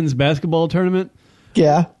NCAA men's basketball tournament.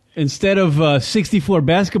 Yeah. Instead of 64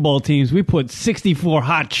 basketball teams, we put 64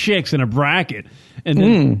 hot chicks in a bracket, and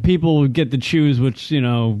then people would get to choose which.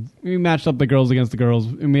 We matched up the girls against the girls,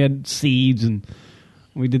 and we had seeds, and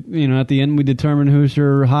we did. At the end, we determined who's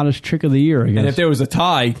your hottest chick of the year. I guess. And if there was a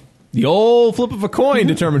tie, the old flip of a coin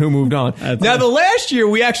determined who moved on. Now, the last year,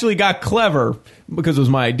 we actually got clever, because it was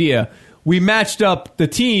my idea. We matched up the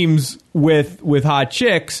teams with hot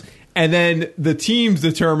chicks, and then the teams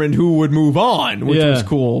determined who would move on, which was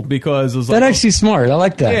cool, because it was that's actually smart. I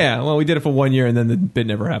like that. Yeah, well, we did it for 1 year, and then the bit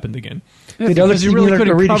never happened again. Did other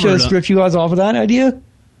radio shows rip you guys off of that idea?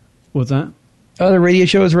 What's that? Other radio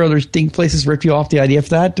shows or other places rip you off the idea for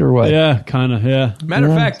that, or what? Yeah, kind of, yeah. Matter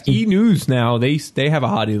of fact, E! News now, they have a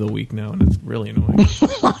Hottie of the Week now, and it's really annoying.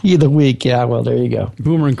 Hottie of the Week, yeah, well, there you go.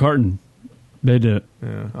 Boomer and Carton, they did it.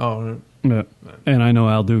 Yeah. Oh, yeah. And I know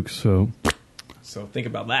Al Dukes, so think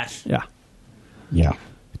about that. Yeah. Yeah.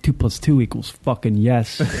 2 + 2 = fucking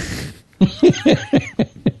yes.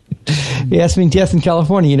 Yes means yes in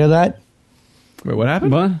California, you know that? Wait, what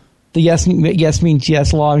happened? What? The yes means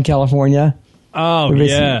yes law in California. Oh,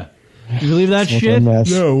 yeah. You believe that shit?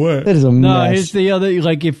 No, what? That is a mess. No, here's the other,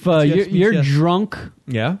 like, if you're drunk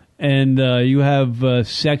yeah, and you have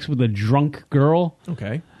sex with a drunk girl,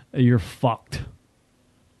 okay, you're fucked.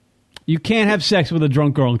 You can't have sex with a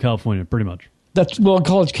drunk girl in California, pretty much. On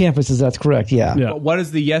college campuses, that's correct, yeah. But what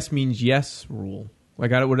is the yes means yes rule?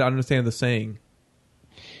 Like, I would understand the saying.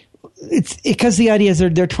 It's because the idea is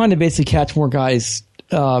they're trying to basically catch more guys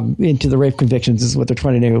into the rape convictions is what they're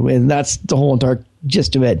trying to do, and that's the whole entire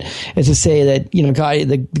gist of it. Is to say that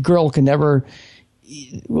the girl can never.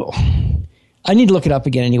 Well, I need to look it up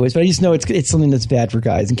again, anyways. But I just know it's something that's bad for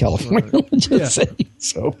guys in California.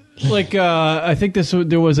 So, like, I think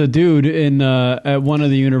there was a dude in at one of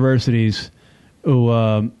the universities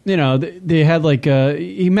who, they had like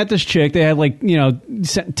he met this chick. They had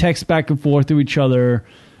sent texts back and forth to each other.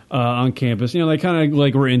 On campus, they kind of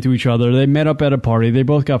like were into each other. They met up at a party. They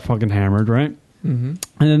both got fucking hammered, right? Mm-hmm. And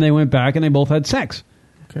then they went back and they both had sex.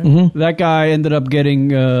 Okay. Mm-hmm. That guy ended up getting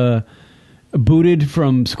booted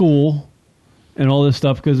from school and all this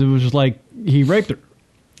stuff because it was just like he raped her.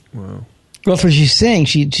 Wow. Well, that's what she's saying.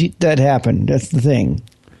 She that happened. That's the thing.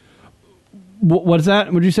 What's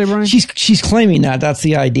that? What did you say, Brian? She's claiming that. That's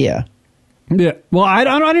the idea. Yeah. Well, I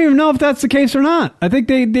don't even know if that's the case or not. I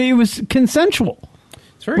think it was consensual.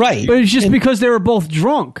 Right, but it's just because they were both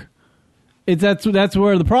drunk. That's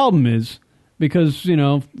where the problem is. Because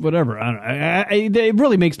whatever. It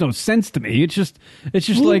really makes no sense to me. It's just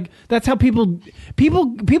like that's how people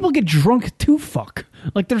get drunk to fuck.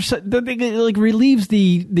 Like they like relieves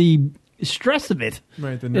the stress of it.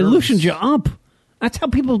 Right, it loosens you up. That's how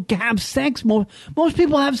people have sex. Most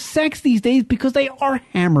people have sex these days because they are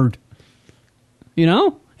hammered.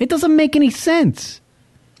 It doesn't make any sense.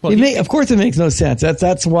 Well, of course, it makes no sense.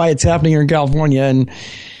 That's why it's happening here in California, and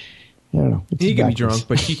I don't know. He can be drunk,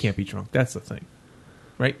 but she can't be drunk. That's the thing,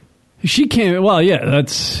 right? She can't. Well, yeah,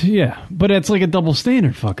 but it's like a double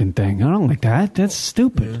standard fucking thing. I don't like that. That's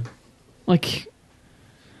stupid. Yeah. Like,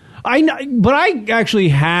 But I actually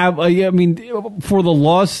have. I mean, for the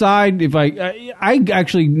law side, if I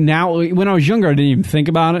actually now, when I was younger, I didn't even think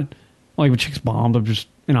about it. Like, if a chick's bombed,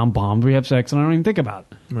 I'm bombed. We have sex, and I don't even think about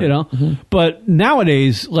it. Right. You know. Mm-hmm. But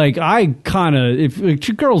nowadays, like, I kind of, if a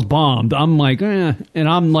girl's bombed, I'm like, and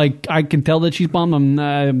I'm like, I can tell that she's bombed.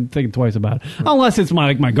 I'm thinking twice about it, unless it's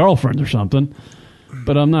my girlfriend or something.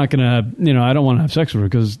 But I'm not gonna, I don't want to have sex with her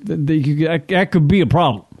because that could be a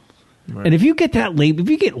problem. Right. And if you get that if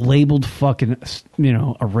you get labeled fucking,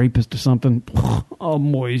 a rapist or something, oh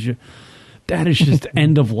boy, that is just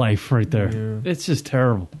end of life right there. Yeah. It's just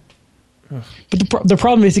terrible. But the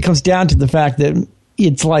problem is, it comes down to the fact that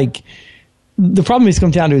it's like, the problem is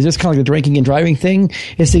comes down to is just kind of like the drinking and driving thing.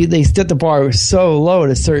 Is they set the bar so low at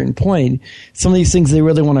a certain point. Some of these things they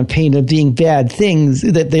really want to paint as being bad things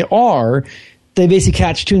that they are. They basically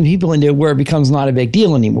catch two people into it where it becomes not a big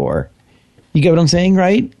deal anymore. You get what I'm saying,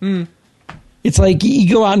 right? Mm. It's like you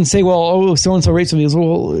go out and say, well, so and so raped somebody.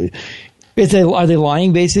 Well, are they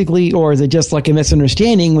lying basically, or is it just like a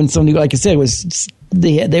misunderstanding when somebody, like I said, was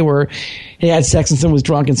they had sex and someone was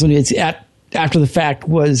drunk and somebody after the fact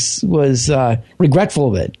was regretful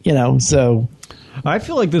of it, So I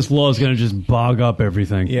feel like this law is going to just bog up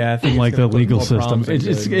everything. Yeah, I think like the legal system. But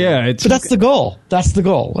that's the goal. That's the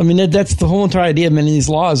goal. I mean, that's the whole entire idea of many of these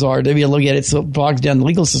laws are to be able to get it so it bogs down the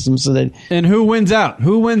legal system so that. And who wins out? The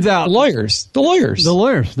lawyers. The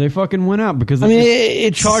lawyers. They fucking win out because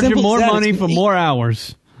it's charge you more money for more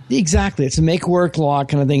hours. Exactly. It's a make work law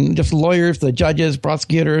kind of thing. Just lawyers, the judges,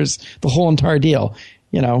 prosecutors, the whole entire deal.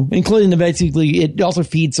 Including it also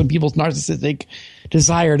feeds some people's narcissistic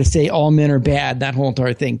desire to say all men are bad, that whole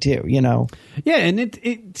entire thing too, Yeah, and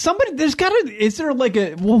is there like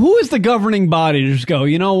who is the governing body to just go,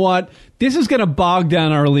 you know what? This is going to bog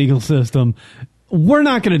down our legal system. We're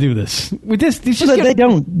not going to do this. With this they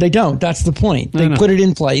don't. That's the point. They put it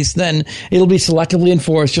in place, then it'll be selectively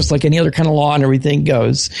enforced just like any other kind of law and everything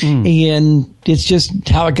goes. And it's just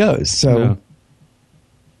how it goes. So yeah.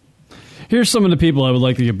 Here's some of the people I would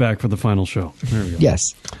like to get back for the final show. There we go.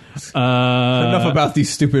 Yes. Enough about these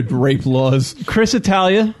stupid rape laws. Chris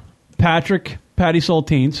Italia, Patrick, Patty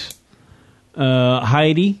Saltines,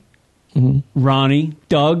 Heidi, Ronnie,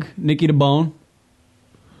 Doug, Nikki DeBone,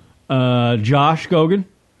 Josh Gogan.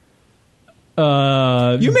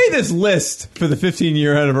 You made this list for the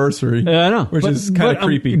 15-year anniversary. I know. Which is kind of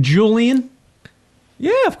creepy. Julian.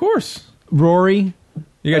 Yeah, of course. Rory.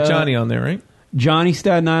 You got Johnny on there, right? Johnny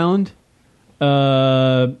Staten Island.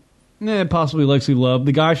 Possibly Lexi Love.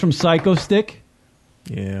 The guys from Psycho Stick.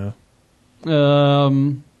 Yeah.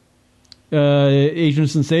 Asian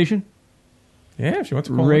Sensation. Yeah, if she wants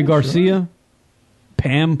to call Ray in, Garcia. Sure.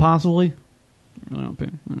 Pam, possibly. I don't know,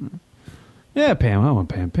 Pam. Yeah, Pam. I want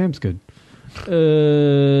Pam. Pam's good. But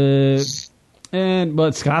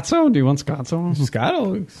Scotzo? Do you want Scotzo?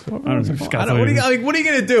 Scotto? I don't know. Scotzo. What are you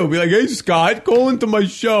going to do? Be like, hey, Scott, call into my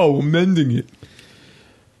show. I'm ending it.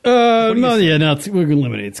 We're going to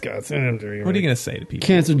eliminate Scotts. What are you going to say to people?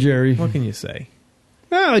 Cancel Jerry. What can you say?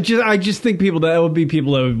 No, I just think that would be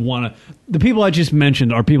people that would want to. The people I just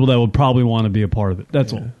mentioned are people that would probably want to be a part of it.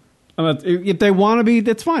 That's all. If they want to be,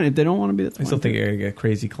 that's fine. If they don't want to be, that's fine. I still think I get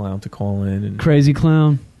Crazy Clown to call in. And Crazy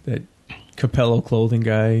Clown. That Capello clothing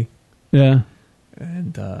guy. Yeah.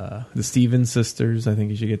 And the Stevens sisters, I think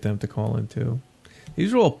you should get them to call in too.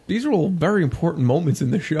 These are all very important moments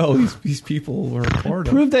in the show. These people were a part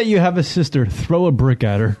of. Prove that you have a sister. Throw a brick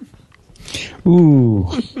at her. Ooh.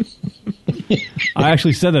 I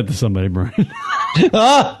actually said that to somebody, Brian.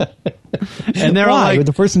 And they were Why? like, With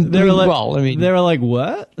the person they were like, they were like,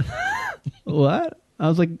 what? What? I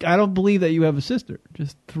was like, I don't believe that you have a sister.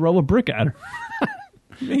 Just throw a brick at her.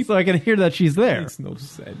 So I can hear that she's there. Makes no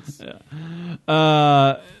sense. Yeah.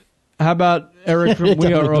 How about Eric from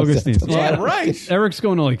We Are Augustine? Yeah, right. Eric's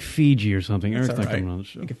going to like Fiji or something. That's Eric's not right. coming on the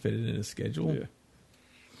show. You can fit it in a schedule. Yeah.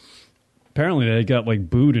 Apparently they got like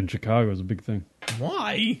booed in Chicago. It was a big thing.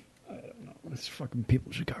 Why? I don't know. These fucking people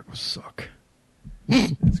in Chicago suck.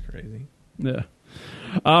 That's crazy. Yeah.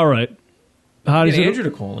 All right. How Get does Andrew to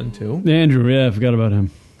call in too. Andrew, yeah, I forgot about him.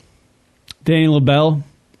 Danny LaBelle.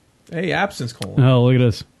 Hey, Absence calling. Oh, look at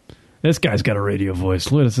this. This guy's got a radio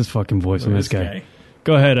voice. Look at this fucking voice on this guy.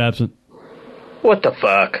 Go ahead, Absent. What the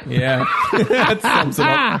fuck? Yeah. That sums it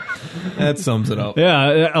up. That sums it up.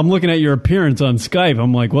 Yeah, I'm looking at your appearance on Skype.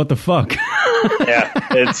 I'm like, what the fuck? Yeah,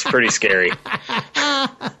 it's pretty scary. Are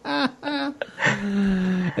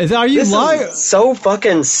you lying? Is so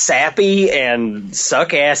fucking sappy and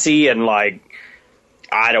suck-assy and like,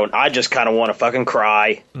 I just kind of want to fucking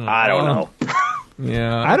cry. I don't know.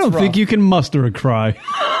 Yeah. I don't think you can muster a cry.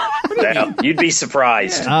 Yeah, you'd be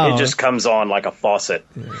surprised. Oh. It just comes on like a faucet.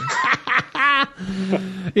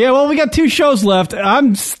 Yeah, well, we got 2 shows left.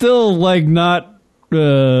 I'm still like not.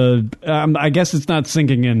 I guess it's not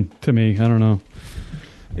sinking in to me. I don't know.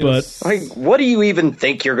 But like, what do you even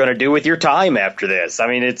think you're going to do with your time after this? I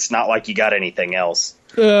mean, it's not like you got anything else.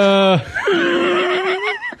 I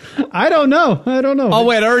don't know. Oh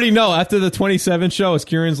wait, I already know. After the 27th show, as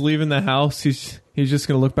Kieran's leaving the house, he's just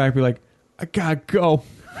gonna look back and be like, I gotta go.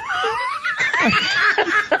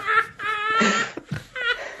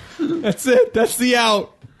 That's it. That's the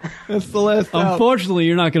out. That's the last out. Unfortunately,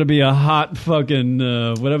 you're not going to be a hot fucking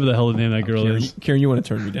whatever the hell the name of that girl is. Kieran, you want to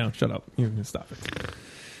turn me down? Shut up. You can stop it.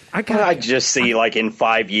 I just see, like, in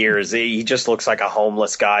 5 years, he just looks like a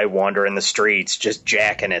homeless guy wandering the streets, just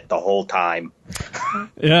jacking it the whole time.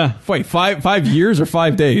 Yeah. Wait, 5 years or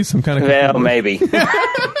 5 days? I'm kind of well, maybe.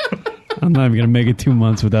 I'm not even going to make it 2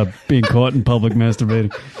 months without being caught in public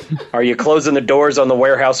masturbating. Are you closing the doors on the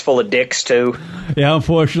warehouse full of dicks, too? Yeah,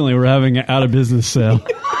 unfortunately, we're having an out-of-business sale.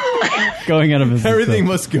 Going out of business. Everything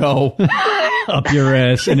must go. Up your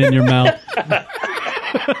ass and in your mouth.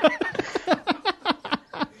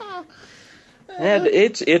 And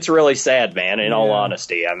it's really sad, man, in all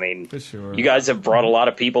honesty. I mean, for sure. You guys have brought a lot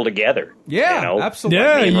of people together. Yeah, you know? absolutely.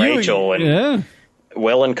 Like me and Rachel and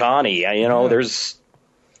Will and Connie. You know,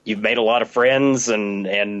 you've made a lot of friends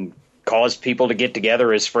and caused people to get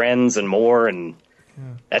together as friends and more, and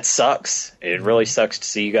that sucks. It really sucks to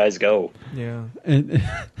see you guys go. Yeah. And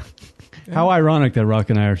how ironic that Rock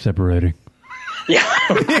and I are separating. Yeah.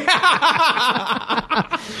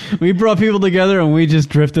 We brought people together and we just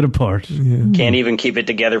drifted apart. Can't even keep it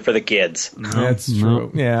together for the kids. That's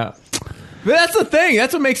true. Yeah. But that's the thing.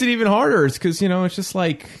 That's what makes it even harder. It's because, it's just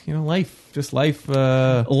like, life. Just life.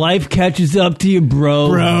 Life catches up to you,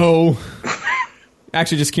 bro.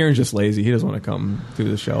 Actually, just Kieran's just lazy. He doesn't want to come do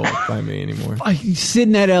the show by me anymore. Sit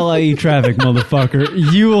in that LIE traffic,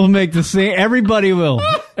 motherfucker. You will make the same. Everybody will.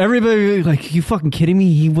 Everybody will be like, you fucking kidding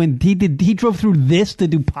me? He drove through this to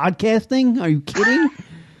do podcasting? Are you kidding?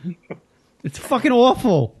 It's fucking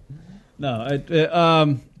awful. No,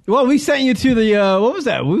 well, we sent you to the, what was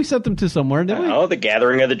that? We sent them to somewhere, didn't we? Oh, the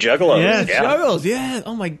Gathering of the Juggalos. Yeah, Juggalos, yeah.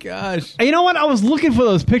 Oh, my gosh. Hey, you know what? I was looking for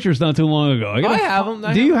those pictures not too long ago. I have them.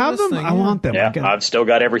 Do you have them? I want them. Yeah, I've still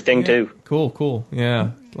got everything, too. Cool.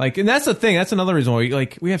 Yeah. And that's the thing. That's another reason why,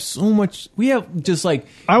 we have so much. We have just, I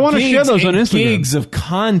want to share those on Instagram. Gigs of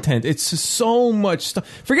content. It's just so much stuff.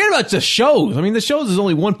 Forget about just shows. I mean, the shows is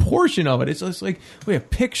only one portion of it. It's just we have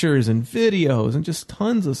pictures and videos and just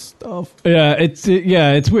tons of stuff. Yeah, it's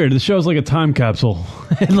weird. The show's like a time capsule.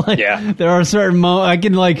 And there are certain moments. I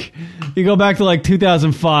can, you go back to,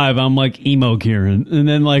 2005, I'm emo Kieran. And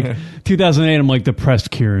then, 2008, I'm, depressed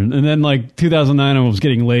Kieran. And then, 2009, I was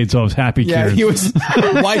getting laid, so I was happy Kieran. Yeah, he was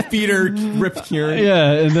wife beater, ripped Kieran.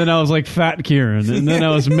 Yeah, and then I was fat Kieran, and then I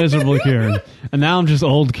was miserable Kieran, and now I'm just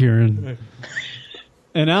old Kieran,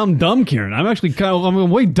 and now I'm dumb Kieran. I'm actually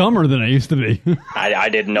I'm way dumber than I used to be. I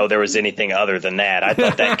didn't know there was anything other than that. I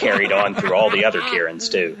thought that carried on through all the other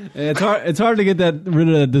Kierans too. It's hard to get rid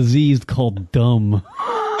of that disease called dumb.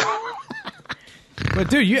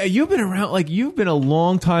 But dude, you've been around, you've been a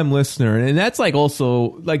long time listener, and that's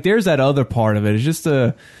also there's that other part of it. It's just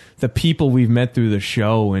the people we've met through the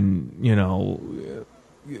show, and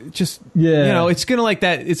it's gonna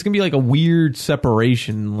it's gonna be a weird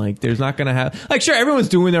separation. There's not gonna have sure, everyone's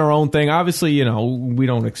doing their own thing. Obviously, we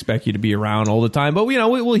don't expect you to be around all the time, but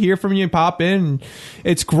we'll hear from you and pop in. And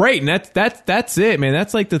it's great, and that's it, man.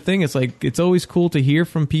 That's the thing. It's it's always cool to hear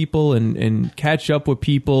from people and catch up with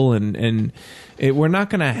people, and we're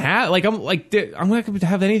not gonna have I'm not gonna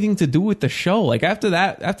have anything to do with the show. After the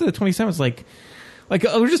 27th,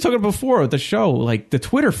 I was just talking before with the show, the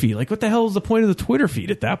Twitter feed. What the hell is the point of the Twitter feed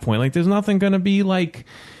at that point? There's nothing going to be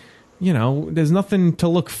there's nothing to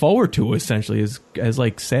look forward to, essentially, as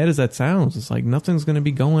sad as that sounds. It's nothing's going to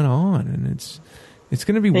be going on, and it's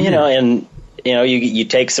going to be weird. You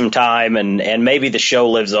take some time, and maybe the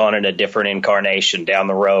show lives on in a different incarnation down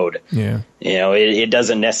the road. Yeah. It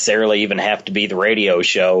doesn't necessarily even have to be the radio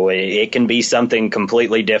show. It can be something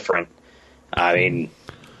completely different. I mean,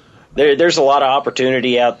 there's a lot of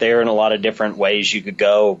opportunity out there and a lot of different ways you could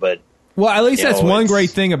go, but at least that's one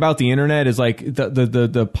great thing about the internet is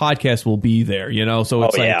the podcast will be there, so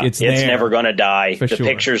it's it's there. Never going to die. For the sure.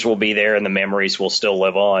 Pictures will be there and the memories will still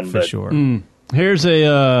live on. For sure. Here's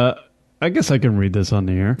I guess I can read this on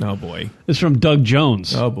the air. Oh boy. It's from Doug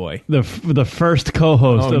Jones. Oh boy. The first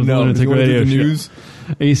co-host of the Lunatic Radio News.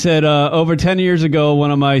 He said, over 10 years ago,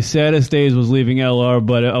 one of my saddest days was leaving LR,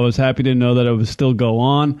 but I was happy to know that it would still go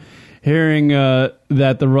on. Hearing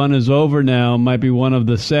that the run is over now might be one of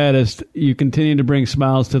the saddest. You continue to bring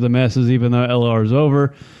smiles to the masses even though LR is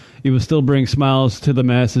over. You will still bring smiles to the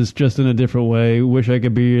masses, just in a different way. Wish I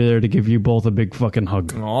could be there to give you both a big fucking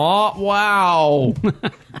hug. Oh, wow.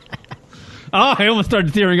 I almost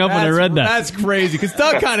started tearing up when I read that. That's crazy, because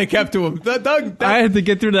Doug kind of kept to him. Doug, I had to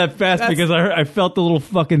get through that fast because I felt the little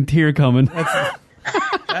fucking tear coming.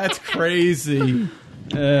 That's crazy.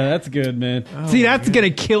 That's good, man. See, that's going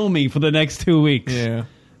to kill me for the next 2 weeks. Yeah.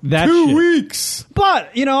 That 2 weeks.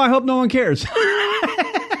 But, I hope no one cares.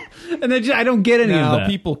 And I don't get any of that.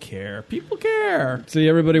 People care. People care. See,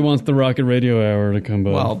 everybody wants the Rocket Radio Hour to come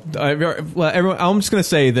by. Well, everyone, I'm just going to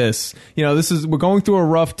say this. We're going through a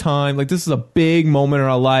rough time. Like, this is a big moment in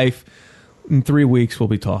our life. In 3 weeks, we'll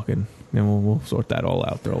be talking. And we'll sort that all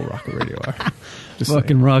out. The old Rocket Radio Hour.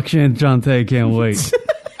 Fucking Roxanne Jante can't wait.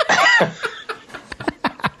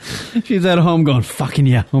 She's at home going, fucking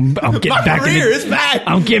yeah, I'm getting back in the back.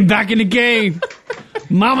 I'm getting back in the game.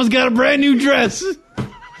 Mama's got a brand new dress.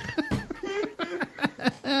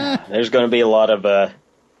 There's going to be a lot of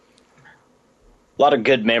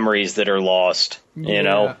good memories that are lost.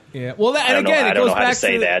 Yeah. Well, I don't know how to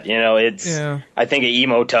say that. I think of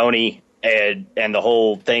Emo Tony and the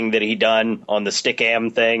whole thing that he done on the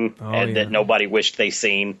Stickam thing, that nobody wished they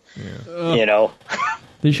seen. Did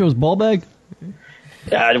he show his ball bag?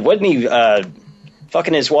 Wasn't he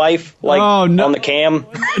fucking his wife on the cam?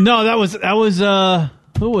 No, that was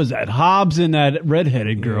who was that? Hobbs and that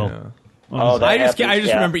redheaded girl. Yeah. I just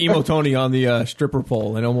remember Emo Tony on the stripper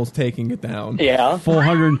pole and almost taking it down. Yeah,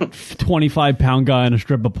 425-pound guy on a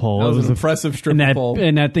stripper pole. That was an impressive stripper pole,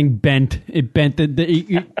 and that thing bent. It bent. I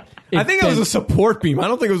think it was a support beam. I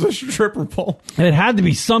don't think it was a stripper pole. It had to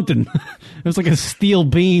be something. It was like a steel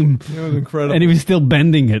beam. It was incredible, and he was still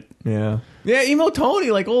bending it. Yeah, Emo Tony,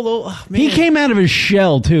 he came out of his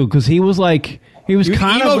shell too, because he was kind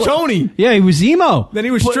of Emo Tony. Yeah, he was emo. Then he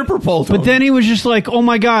was stripper pole Tony. But then he was just like, oh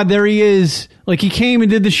my God, there he is. Like, he came and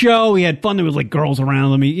did the show. He had fun. There was like girls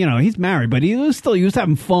around him. He's married, but he was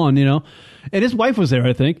having fun, And his wife was there,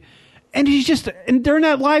 I think. And and during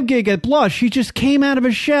that live gig at Blush, he just came out of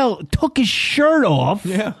his shell, took his shirt off,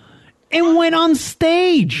 and went on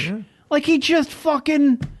stage. Yeah. Like, he just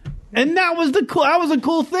fucking, and that was a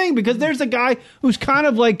cool thing, because there's a guy who's kind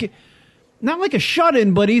of like, not like a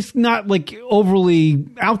shut-in, but he's not like overly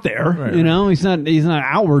out there. Right. He's not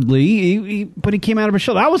outwardly. But he came out of a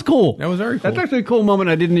show. That was cool. That was very cool. That's actually a cool moment.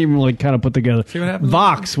 I didn't even kind of put together. See what happens?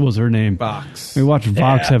 Vox was her name. Vox. We watched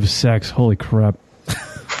Vox have sex. Holy crap!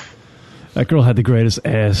 That girl had the greatest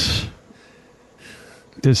ass.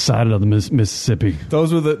 This side of the Mississippi.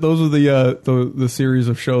 Those were the series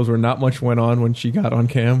of shows where not much went on when she got on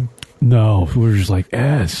cam. No, we were just like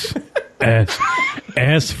ass.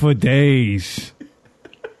 Ass for days.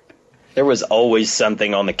 There was always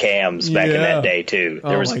something on the cams back in that day too.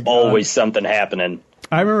 There was always something happening.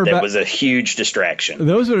 I remember that was a huge distraction.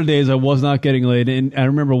 Those were the days I was not getting laid. And I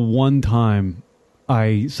remember one time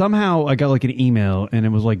I got like an email, and it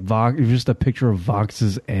was like Vox. It was just a picture of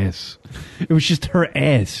Vox's ass. It was just her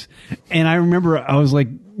ass. And I remember I was like,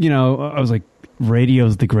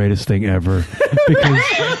 radio's the greatest thing ever, because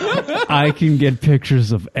I can get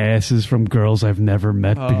pictures of asses from girls I've never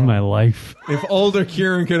met in my life. If older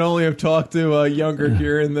Kieran could only have talked to younger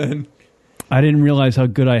Kieran, then I didn't realize how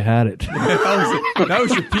good I had it. That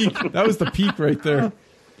was your peak. That was the peak right there.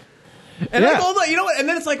 And like all the, and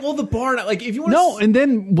then it's like all the bar. Like if you want and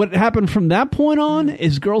then what happened from that point on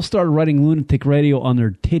is girls started writing Lunatic Radio on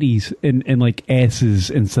their titties and like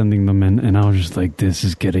asses and sending them in, and I was just like, this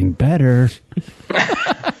is getting better.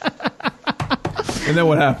 And then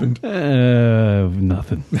what happened?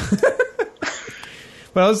 Nothing.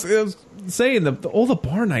 But I was saying all the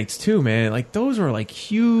bar nights too, man. Like those were like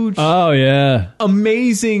huge. Oh yeah,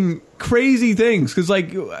 amazing. Crazy things, because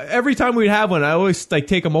like every time we'd have one, I always like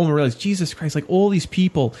take a moment and realize, Jesus Christ, like all these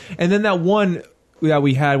people. And then that one that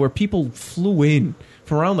we had where people flew in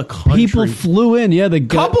from around the country. People flew in, yeah. The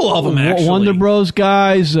couple of them actually. Wonder Bros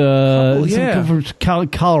guys, some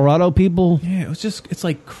Colorado people. Yeah, it's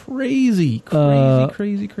like crazy.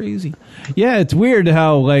 Yeah, it's weird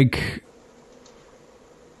how like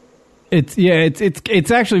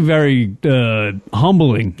it's actually very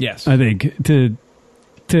humbling. Yes, I think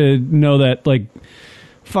to know that, like,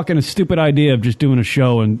 fucking a stupid idea of just doing a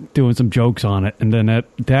show and doing some jokes on it, and then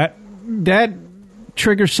that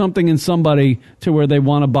triggers something in somebody to where they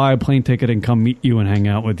want to buy a plane ticket and come meet you and hang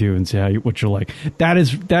out with you and see what you're like. That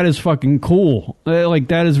is fucking cool. Like,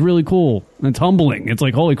 that is really cool. It's humbling. It's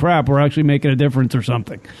like, holy crap, we're actually making a difference or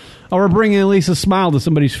something. Or we're bringing at least a smile to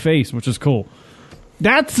somebody's face, which is cool.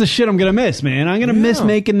 That's the shit I'm going to miss, man. I'm going to miss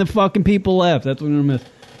making the fucking people laugh. That's what I'm going to miss.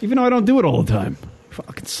 Even though I don't do it all the time. I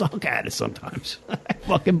fucking suck at it sometimes. I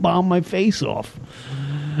fucking bomb my face off.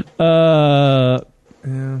 Yeah.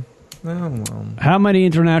 Well. How many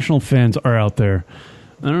international fans are out there?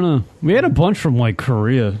 I don't know. We had a bunch from, like,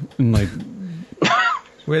 Korea and, like...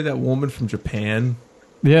 We had that woman from Japan.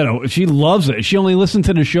 Yeah, no, she loves it. She only listened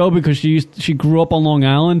to the show because she grew up on Long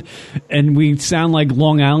Island, and we sound like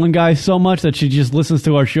Long Island guys so much that she just listens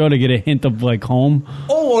to our show to get a hint of like home.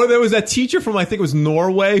 Oh, there was that teacher from I think it was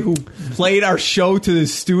Norway who played our show to the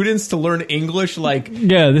students to learn English. Like,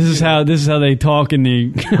 yeah, this is how they talk in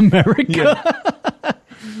the America.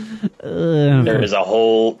 There is a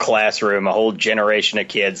whole classroom, a whole generation of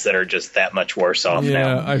kids that are just that much worse off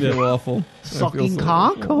now. Yeah, I feel awful. Sucking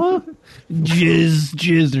cock, huh?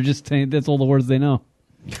 Jizz. They're just saying that's all the words they know.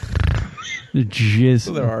 Jizz.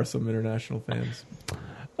 So there are some international fans.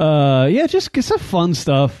 Yeah, just some fun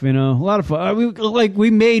stuff, you know. A lot of fun.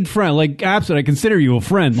 We made friends. Like Absent, I consider you a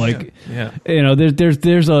friend. Like, yeah. You know,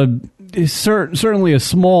 there's certainly a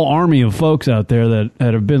small army of folks out there that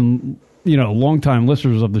have been, you know, longtime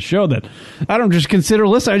listeners of the show that I don't just consider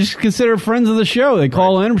listeners. I just consider friends of the show. They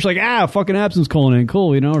call in, and we're like, fucking Absent's calling in,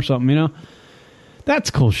 cool, you know, or something, you know.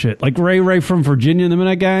 That's cool shit. Like Ray from Virginia, the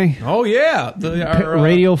minute guy. Oh yeah,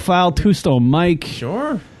 Radio File, Two Stone Mike.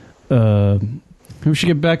 Sure. Who should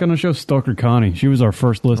get back on the show? Stalker Connie. She was our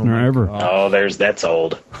first listener ever. Oh, that's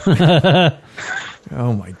old. Oh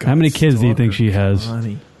my god. How many kids do you think she has?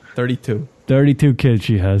 32. 32 kids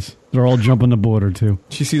she has. They're all jumping the border too.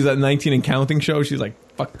 She sees that 19 and counting show. She's like,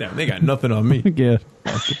 "Fuck them. They got nothing on me." Yeah.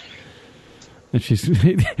 And she's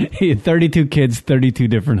 32 kids, 32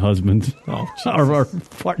 different husbands. Oh, our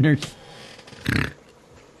partners.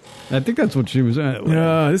 I think that's what she was at.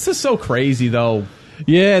 Yeah, this is so crazy though.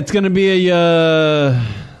 Yeah, it's gonna be a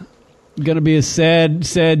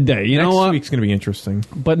sad day. You know what? Next week's gonna be interesting.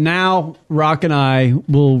 But now Rock and I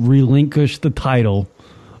will relinquish the title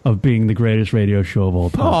of being the greatest radio show of all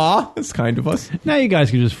time. Aw, that's kind of us. Now you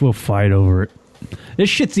guys can just fight over it. This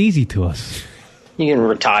shit's easy to us. You can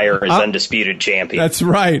retire as undisputed champion. That's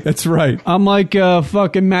right. I'm like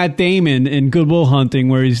fucking Matt Damon in Good Will Hunting,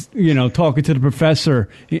 where he's, you know, talking to the professor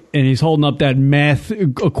and he's holding up that math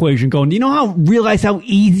equation going, do you know realize how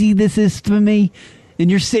easy this is for me?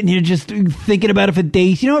 And you're sitting here just thinking about it for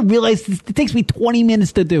days. You know, I realize it takes me 20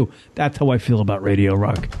 minutes to do. That's how I feel about Radio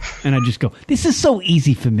Rock. And I just go, this is so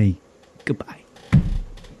easy for me. Goodbye.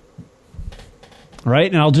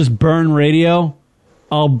 Right? And I'll just burn radio.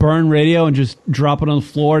 I'll burn radio and just drop it on the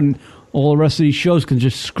floor, and all the rest of these shows can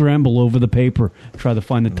just scramble over the paper, try to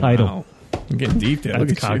find the title. Wow. I'm getting deep there.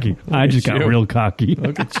 That's cocky. I just got real cocky.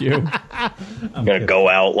 Look at you. I'm going to go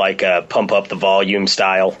out like Pump Up the Volume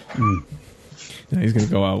style. Yeah, he's going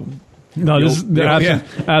to go out. No,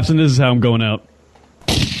 Absent, this is how I'm going out.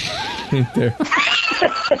 There.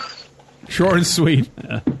 Short and sweet.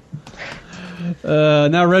 Yeah.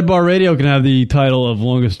 Now Red Bar Radio can have the title of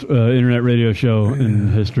longest internet radio show in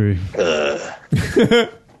history.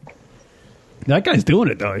 That guy's doing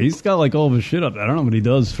it, though. He's got like all of his shit up. I don't know what he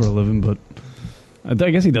does for a living, but I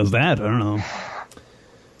guess he does that. I don't know.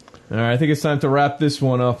 All right, I think it's time to wrap this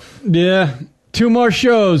one up. Yeah. 2 more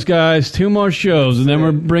shows, guys. 2 more shows, and then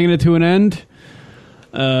we're bringing it to an end.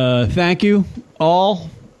 Thank you all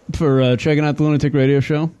for checking out the Lunatic Radio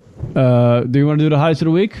Show. Do you want to do the hotties of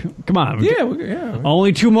the week? Come on. Yeah.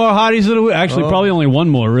 Only 2 more hotties of the week. Actually, probably only 1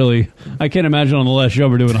 more, really. I can't imagine on the last show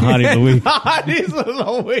we're doing a hottie of the week. Hotties of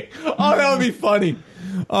the week. Oh, that would be funny.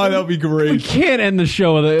 Oh, that would be great. We can't end the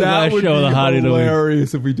show with the last show with a hottie of the week. That would be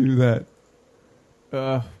hilarious if we do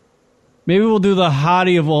that. Maybe we'll do the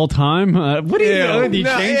hottie of all time. What do you do?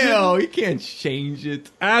 You can't change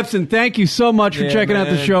it. Absent, thank you so much for checking out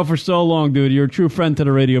the show for so long, dude. You're a true friend to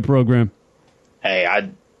the radio program. Hey,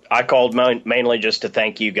 I called mainly just to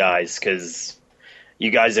thank you guys, because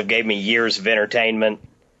you guys have gave me years of entertainment,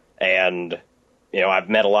 and you know, I've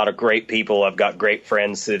met a lot of great people. I've got great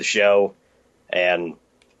friends through the show, and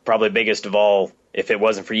probably biggest of all, if it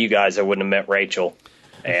wasn't for you guys, I wouldn't have met Rachel.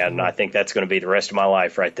 And I think that's going to be the rest of my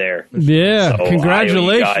life right there. Yeah, so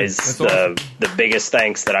congratulations. I owe you guys the biggest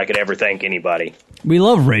thanks that I could ever thank anybody. We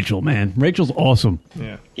love Rachel, man. Rachel's awesome.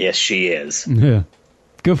 Yeah. Yes, she is. Yeah.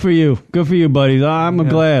 Good for you. Good for you, buddies. I'm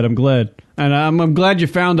glad. I'm glad. And I'm glad you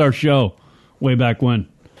found our show way back when.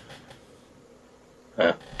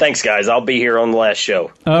 Thanks, guys. I'll be here on the last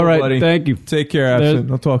show. All right. Buddy. Thank you. Take care,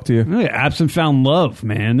 Absent. I'll talk to you. Yeah, Absent found love,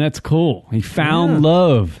 man. That's cool. He found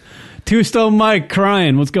love. Two Stone Mike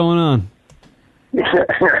crying. What's going on?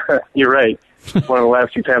 You're right. One of the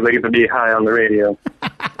last few times I get to be high on the radio.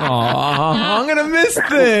 I'm gonna miss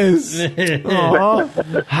this. Aw.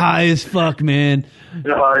 High as fuck, man.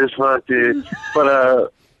 High as fuck, dude.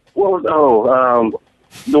 But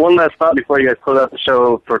the one last thought before you guys close out the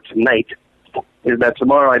show for tonight is that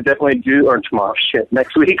tomorrow I definitely do, or tomorrow,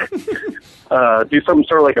 next week, do something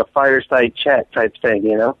sort of like a fireside chat type thing,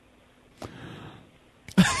 you know?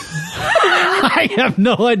 I have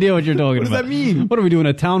no idea what you're talking about. What does that mean? What are we doing,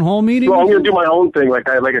 a town hall meeting? Well, I'm going to do my own thing. Like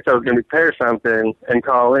I said, I was going to prepare something and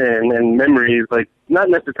call in, and memories, like not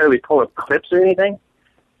necessarily pull up clips or anything.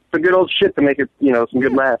 But good old shit to make it, some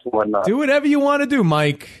good laughs and whatnot. Do whatever you want to do,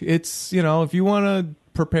 Mike. It's, if you want to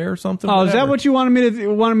prepare something. Oh, whatever. Is that what you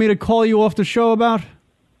wanted me to call you off the show about?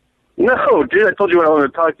 No, dude, I told you when I wanted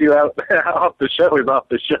to talk to you off the show is off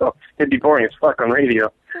the show. It'd be boring as fuck on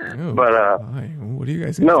radio. Oh, but, what do you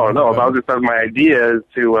guys No, I was just having my idea is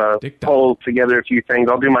to pull together a few things.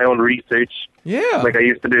 I'll do my own research. Yeah. Like I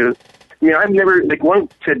used to do. I've never, one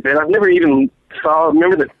tidbit, I've never even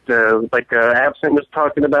remember that, Absent was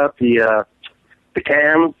talking about the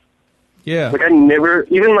cams? Yeah. Like I never,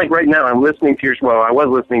 even like right now, I was listening to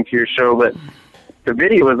your show, but the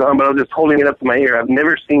video was on, but I was just holding it up to my ear. I've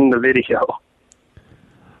never seen the video.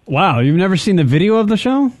 Wow, you've never seen the video of the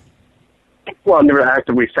show? Well, I've never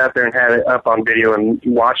actively sat there and had it up on video and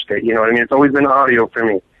watched it. You know what I mean? It's always been audio for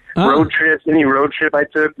me. Road trips, any road trip I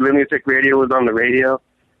took, Lunatic Radio was on the radio.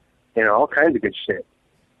 All kinds of good shit.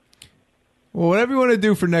 Well, whatever you want to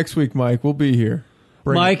do for next week, Mike, we'll be here.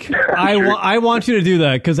 Mike, I want you to do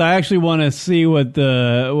that because I actually want to see what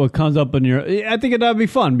comes up in your. I think that'd be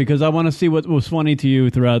fun because I want to see what was funny to you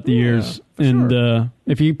throughout the years, and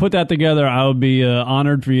if you put that together, I would be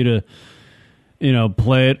honored for you to,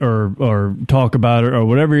 play it or talk about it or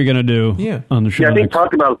whatever you're gonna do on the show. Yeah, I think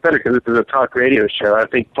talk about it better because this is a talk radio show. I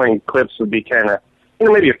think playing clips would be kind of,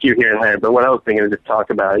 maybe a few here and there. But what I was thinking is just talk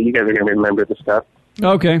about it. You guys are gonna remember the stuff.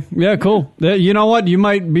 Okay. Yeah, cool. You know what? You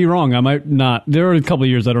might be wrong. I might not. There are a couple of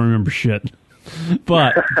years I don't remember shit.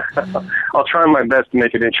 But I'll try my best to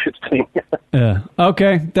make it interesting. Yeah.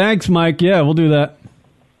 Okay. Thanks, Mike. Yeah, we'll do that.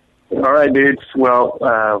 All right, dudes. Well,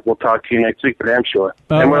 we'll talk to you next week for damn sure.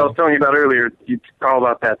 And what I was telling you about earlier, you call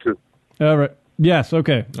about that too. All right. Yes,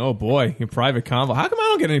 okay. Oh, boy. Your private convo. How come I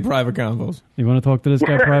don't get any private convos? You want to talk to this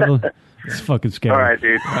guy privately? It's fucking scary. All right,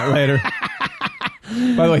 dude. All right, later.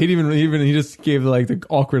 By the way, he just gave the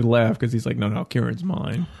awkward laugh because he's like, no, Kieran's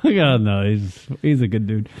mine. God, no, he's a good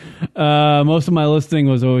dude. Most of my listening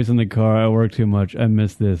was always in the car. I work too much. I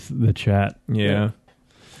miss the chat. Yeah.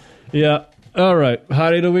 Yeah. All right.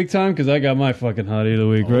 Hottie of the week time? Because I got my fucking hottie of the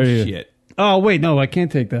week right here. Shit. Oh, wait, no, I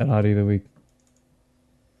can't take that hottie of the week.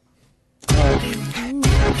 Do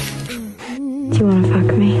you want to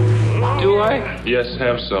fuck me? Do I? Yes,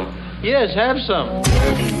 have some. Yes, have some.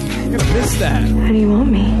 I'm gonna miss that. How do you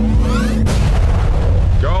want me?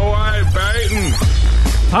 Go away, Baton.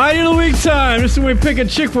 Hottie of the week time. This is when we pick a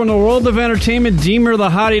chick from the world of entertainment, deem her the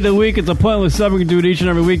hottie of the week. It's a pointless stuff. We can do it each and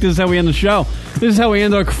every week. This is how we end the show. This is how we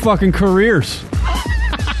end our fucking careers.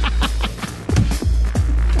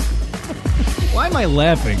 Why am I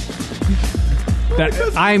laughing?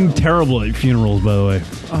 I'm terrible at funerals, by the way.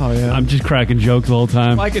 Oh, yeah. I'm just cracking jokes the whole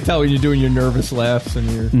time. I can tell when you're doing your nervous laughs and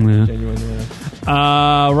your genuine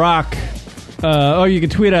laughs. Rock. You can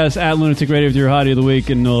tweet us at Lunatic Radio with your hottie of the week,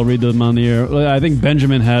 and I'll read them on the air. I think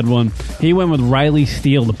Benjamin had one. He went with Riley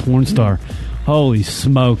Steele, the porn star. Holy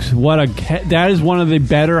smokes. That is one of the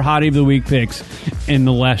better hottie of the week picks in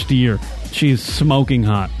the last year. She is smoking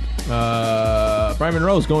hot. Brian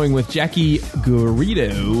Monroe's going with Jackie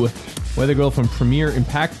Garrido, weather girl from Premier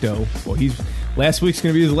Impacto. Well, last week's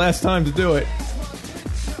going to be his last time to do it.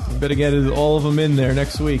 We better get all of them in there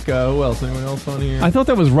next week. Who else? Anyone else on here? I thought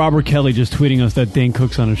that was Robert Kelly just tweeting us that Dane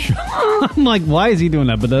Cook's on his show. I'm like, why is he doing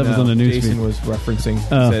that? But that was on the news Jason feed. was referencing,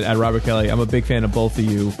 said, at Robert Kelly, I'm a big fan of both of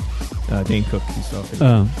you. Dane Cook, he's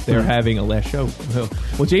talking. They're having a last show.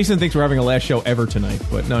 Well, Jason thinks we're having a last show ever tonight,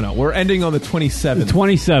 but no, we're ending on the 27th. The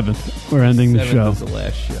 27th, we're ending the show. Is the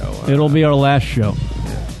last show. It'll be our last show.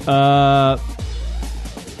 Yeah.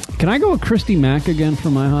 Can I go with Christy Mack again for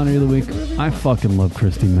my hottie of the week? I fucking love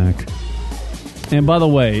Christy Mack. And by the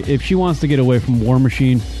way, if she wants to get away from War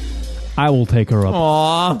Machine, I will take her up.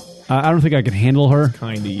 Aww. I don't think I can handle her,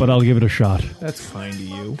 but I'll give it a shot. That's kind of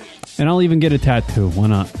you. And I'll even get a tattoo. Why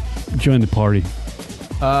not? Join the party.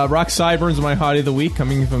 Rock Sideburns, my hottie of the week,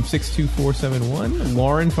 coming from 62471.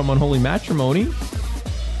 Lauren from Unholy Matrimony.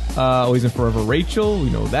 Always and Forever Rachel.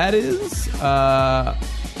 We know who that is.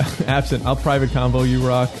 Absent. I'll private combo you,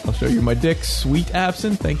 Rock. I'll show you my dick. Sweet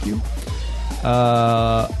Absent. Thank you.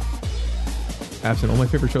 Absent. All my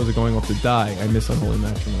favorite shows are going off to die. I miss Unholy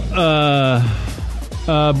Matrimony.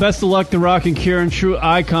 Best of luck to Rock and Kieran, true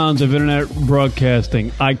icons of internet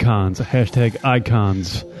broadcasting. Icons. Hashtag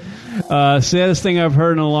icons. Saddest thing I've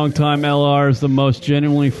heard in a long time, LR, is the most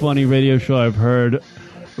genuinely funny radio show I've heard.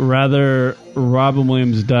 Rather, Robin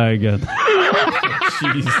Williams die again.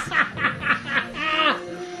 Jeez.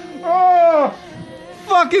 Oh,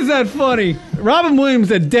 fuck is that funny? Robin Williams,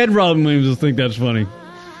 that dead Robin Williams will think that's funny.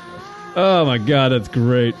 Oh my god, that's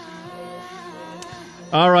great.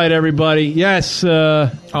 All right, everybody. Yes, I'm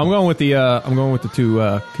going with the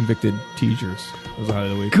two convicted teachers. Those are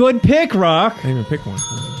the week. Good pick, Rock. I didn't even pick one.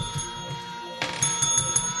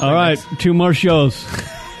 All right, 2 more shows.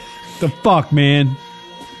 The fuck, man.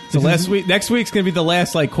 So next week's gonna be the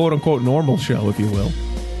last, like, quote unquote normal show, if you will,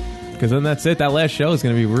 because then that's it. That last show is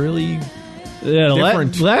gonna be really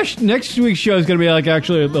different. Next week's show is gonna be like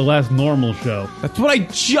actually the last normal show. That's what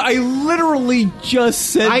I literally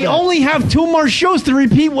just said. I only have 2 more shows to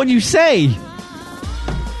repeat what you say.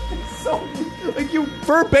 So, like, you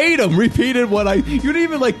verbatim repeated what you didn't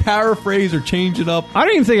even, like, paraphrase or change it up. I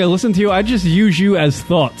don't even think I listened to you. I just use you as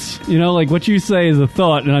thoughts. You know, like what you say is a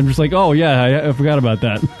thought, and I'm just like, oh yeah, I forgot about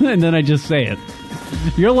that, and then I just say it.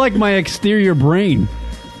 You're like my exterior brain,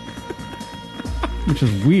 which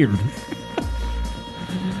is weird.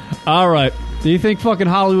 All right. Do you think fucking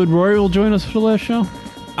Hollywood Rory will join us for the last show?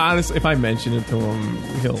 Honestly, if I mention it to him,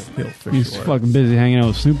 he'll for He's sure. fucking busy hanging out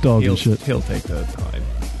with Snoop Dogg and shit. He'll take the time.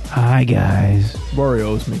 Hi, guys. Rory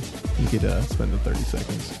owes me. He could spend the 30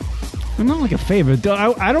 seconds. I'm not like a favor.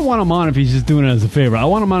 I don't want him on if he's just doing it as a favor. I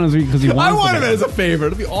want him on because he wants I want to him as a favor.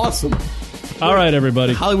 It'll be awesome. All right,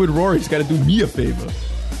 everybody. Hollywood Rory's got to do me a favor.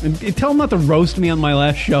 And tell him not to roast me on my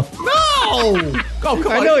last show. No! Oh, come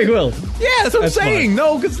on. I know he will. Yeah, that's what I'm saying. Fine.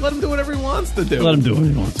 No, because let him do whatever he wants to do. Let him do what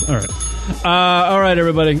he wants. All right. All right,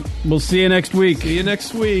 everybody. We'll see you next week. See you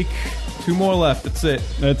next week. 2 more left. That's it.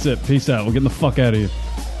 That's it. Peace out. We're getting the fuck out of here.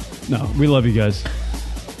 No, we love you guys.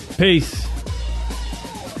 Peace.